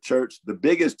Church the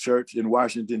biggest church in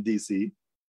Washington, D.C.,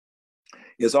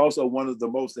 it's also one of the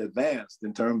most advanced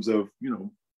in terms of,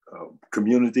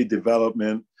 community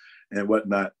development and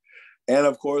whatnot. And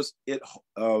of course,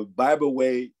 Bible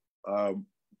Way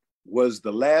was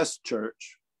the last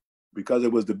church, because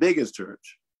it was the biggest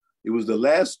church. It was the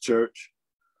last church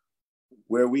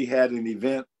where we had an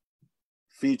event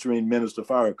featuring Minister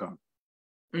Farrakhan.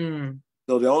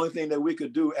 So the only thing that we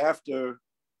could do after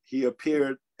he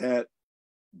appeared at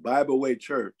Bible Way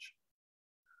Church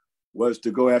was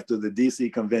to go after the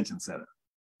DC Convention Center,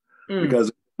 because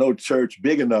there's no church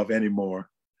big enough anymore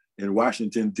in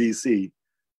Washington, DC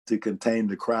to contain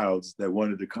the crowds that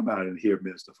wanted to come out and hear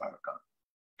Minister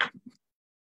Farrakhan.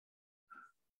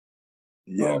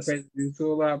 Yes.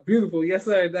 Oh, beautiful. Yes,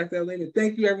 sir, Dr. Alim.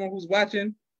 Thank you, everyone who's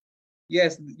watching.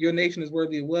 Yes, your nation is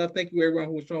worthy of love. Thank you, everyone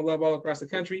who is showing love all across the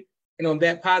country. And on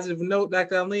that positive note,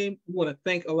 Dr. Alim, we want to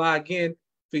thank Allah again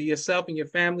for yourself and your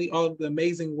family, all of the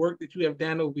amazing work that you have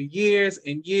done over years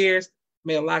and years.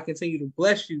 May Allah continue to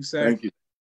bless you, sir. Thank you.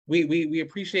 We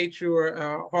appreciate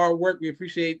your hard work. We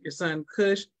appreciate your son,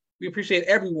 Kush. We appreciate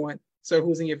everyone, sir,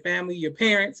 who's in your family, your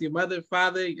parents, your mother,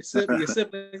 father, your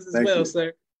siblings as well, you.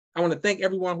 Sir. I want to thank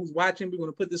everyone who's watching. We're going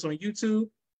to put this on YouTube.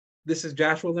 This is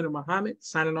Joshua Leonard Muhammad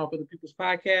signing off of the People's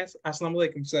Podcast. Assalamu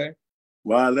alaikum, sir.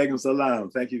 Wa alaikum salam.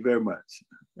 Thank you very much.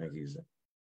 Thank you, sir.